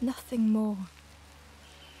nothing more.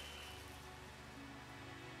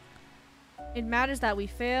 It matters that we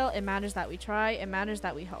fail, it matters that we try, it matters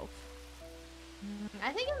that we hope.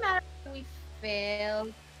 I think it matters if we fail,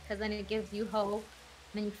 because then it gives you hope.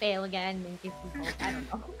 Then you fail again, and then it gives you hope. I don't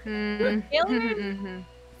know. Failure?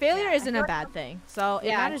 Failure Yeah, isn't I a feel bad thing, so it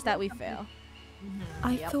Yeah, I matters that feel we something- fail.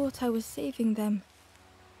 I Yep. thought I was saving them,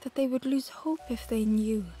 that they would lose hope if they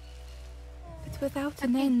knew. But without But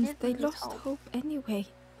an they end, did they lose lost hope. hope anyway.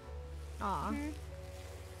 Aw.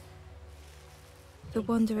 The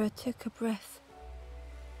Wanderer took a breath.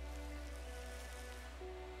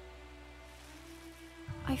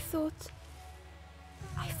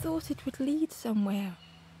 I thought it would lead somewhere,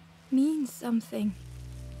 mean something.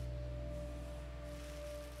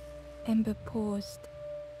 Ember paused.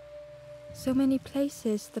 So many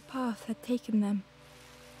places the path had taken them.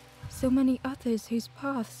 So many others whose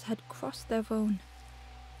paths had crossed their own.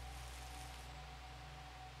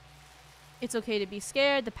 It's okay to be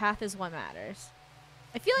scared, the path is what matters.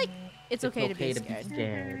 I feel like it's okay to be scared.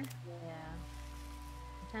 scared. Yeah.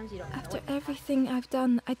 Sometimes you don't know After what everything I've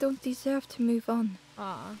done, I don't deserve to move on.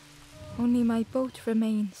 Aw. Only my boat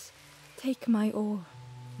remains. Take my oar.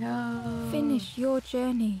 No. Finish your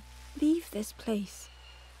journey. Leave this place.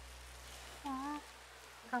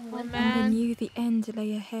 come Oh, with man. And they knew the end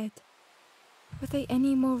lay ahead. Were they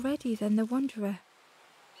any more ready than the Wanderer?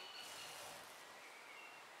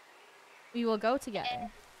 We will go together.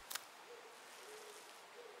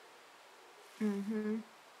 Mm-hmm.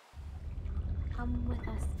 Come with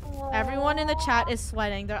us. Everyone in the chat is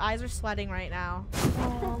sweating. Their eyes are sweating right now. Look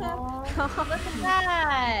at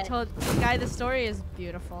that. Told guy, the story is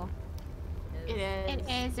beautiful. It is. It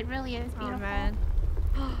is. It really is Oh beautiful. man,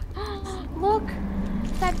 Look,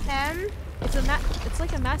 is that them? it's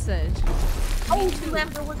like a message. Oh,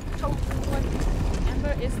 Ember was the chosen one.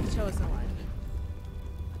 Ember is the chosen one.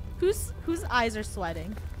 Whose eyes are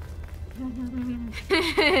sweating?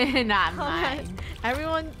 Not Oh, man.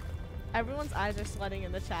 mine. Everyone's eyes are sweating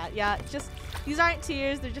in the chat. Yeah, just these aren't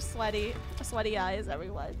tears. They're just sweaty eyes.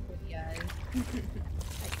 Everyone. Yes.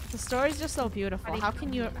 The story's just so beautiful. How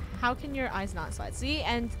can your eyes not sweat? See,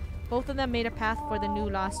 and both of them made a path for the new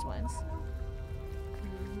lost ones.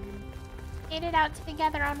 Made it out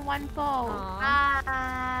together on one boat. Aw.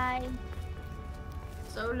 Bye.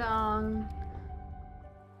 So long.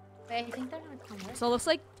 Wait, I think they're gonna come with So it looks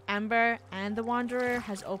like Ember and the Wanderer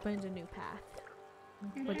has opened a new path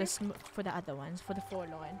for for the other ones, for the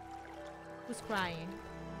forlorn. Who's crying?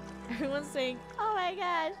 Everyone's saying, "Oh my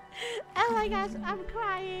gosh, I'm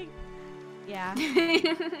crying." Yeah,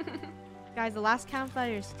 guys, the last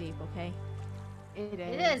campfire is deep. Okay. It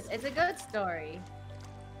It is. It's a good story.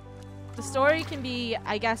 The story can be,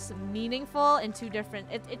 I guess, meaningful in two different...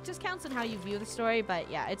 It just counts on how you view the story, but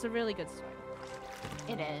yeah, it's a really good story.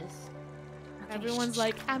 It is. Okay, everyone's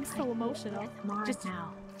like, I'm so emotional. Just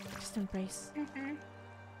embrace.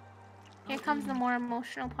 Here comes the more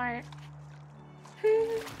emotional part.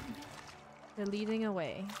 They're leading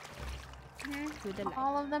away. To the light.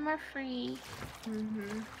 All of them are free.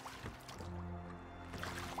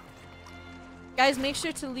 Guys, make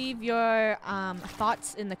sure to leave your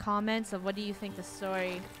thoughts in the comments of what do you think the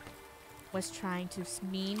story was trying to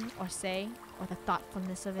mean or say, or the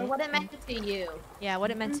thoughtfulness of it. Or what it meant to you. Yeah, what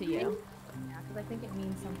it meant to you. Yeah, because I think it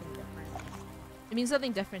means something different. It means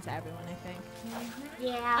something different to everyone, I think.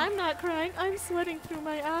 Yeah. I'm not crying. I'm sweating through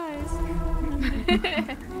my eyes. Aww,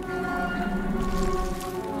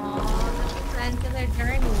 the end of their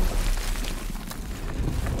journey.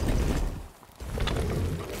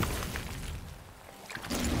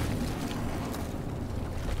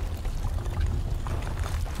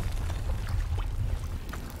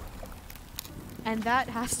 And that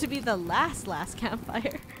has to be the last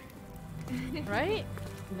campfire. Right?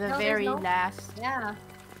 The very last. Yeah.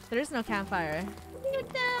 There is no campfire.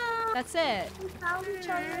 That's it. We found each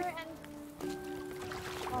other and...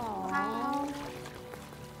 Aww.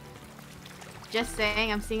 Just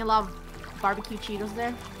saying, I'm seeing a lot of barbecue Cheetos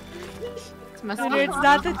there. It's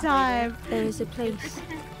not the time. There is a place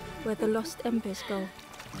where the lost embers go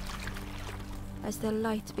as their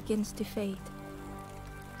light begins to fade.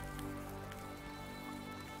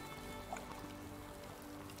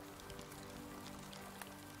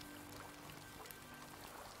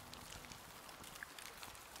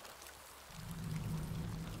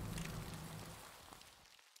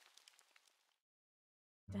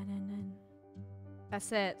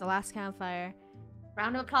 That's it. The last campfire.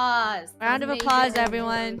 Round of applause. Round of applause,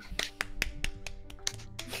 everyone.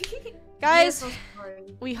 Guys,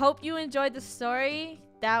 we hope you enjoyed the story.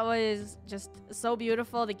 That was just so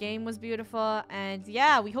beautiful. The game was beautiful. And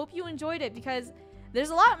yeah, we hope you enjoyed it because there's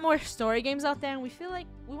a lot more story games out there and we feel like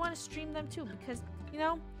we want to stream them too because, you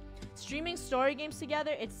know, streaming story games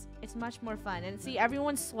together, it's much more fun. And see,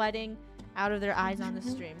 everyone's sweating out of their eyes on the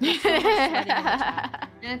stream. So much sweating in the chat.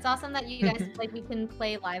 And it's awesome that you guys, like, we can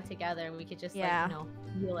play live together. We could just, like, you know,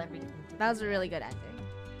 feel everything. That was a really good ending.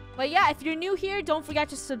 But yeah, if you're new here, don't forget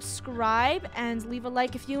to subscribe and leave a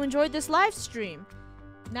like if you enjoyed this live stream.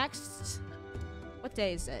 Next, what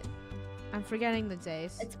day is it? I'm forgetting the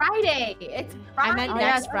days. It's Friday. It's Friday. I meant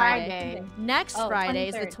next Friday. Next Friday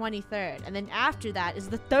is the 23rd. And then after that is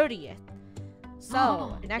the 30th.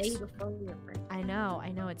 So, next... I know,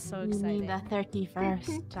 it's so exciting. The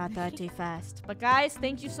 31st. The 31st. But guys,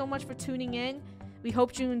 thank you so much for tuning in. We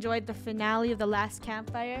hope you enjoyed the finale of The Last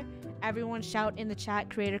Campfire. Everyone shout in the chat,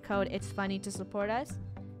 creator code ItsFunneh to support us.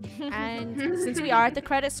 And since we are at the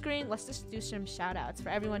credit screen, let's just do some shout outs for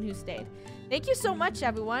everyone who stayed. Thank you so much,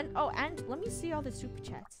 everyone. Oh, and let me see all the super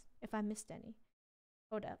chats if I missed any.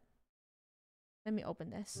 Hold up. Let me open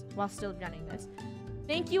this while still running this.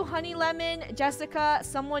 Thank you, Honey Lemon, Jessica,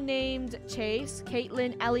 someone named Chase,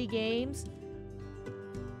 Caitlin, Ellie Games.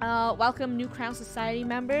 Welcome, New Crown Society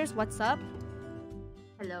members. What's up?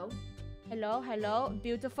 Hello. Hello.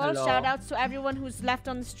 Beautiful. Hello. Shout outs to everyone who's left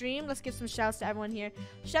on the stream. Let's give some shouts to everyone here.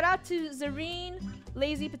 Shout out to Zareen,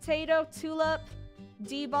 Lazy Potato, Tulip,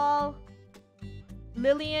 D-Ball,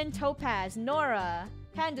 Lillian, Topaz, Nora,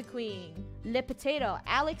 Panda Queen, Lip Potato,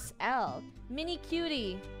 Alex L, Mini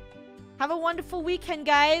Cutie. Have a wonderful weekend,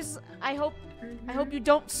 guys. I hope you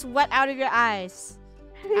don't sweat out of your eyes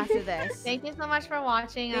after this. Thank you so much for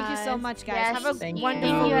watching. Thank you so much, guys. Yes, have a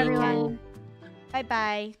wonderful weekend.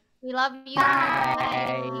 Bye-bye. We love you.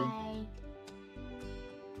 Bye.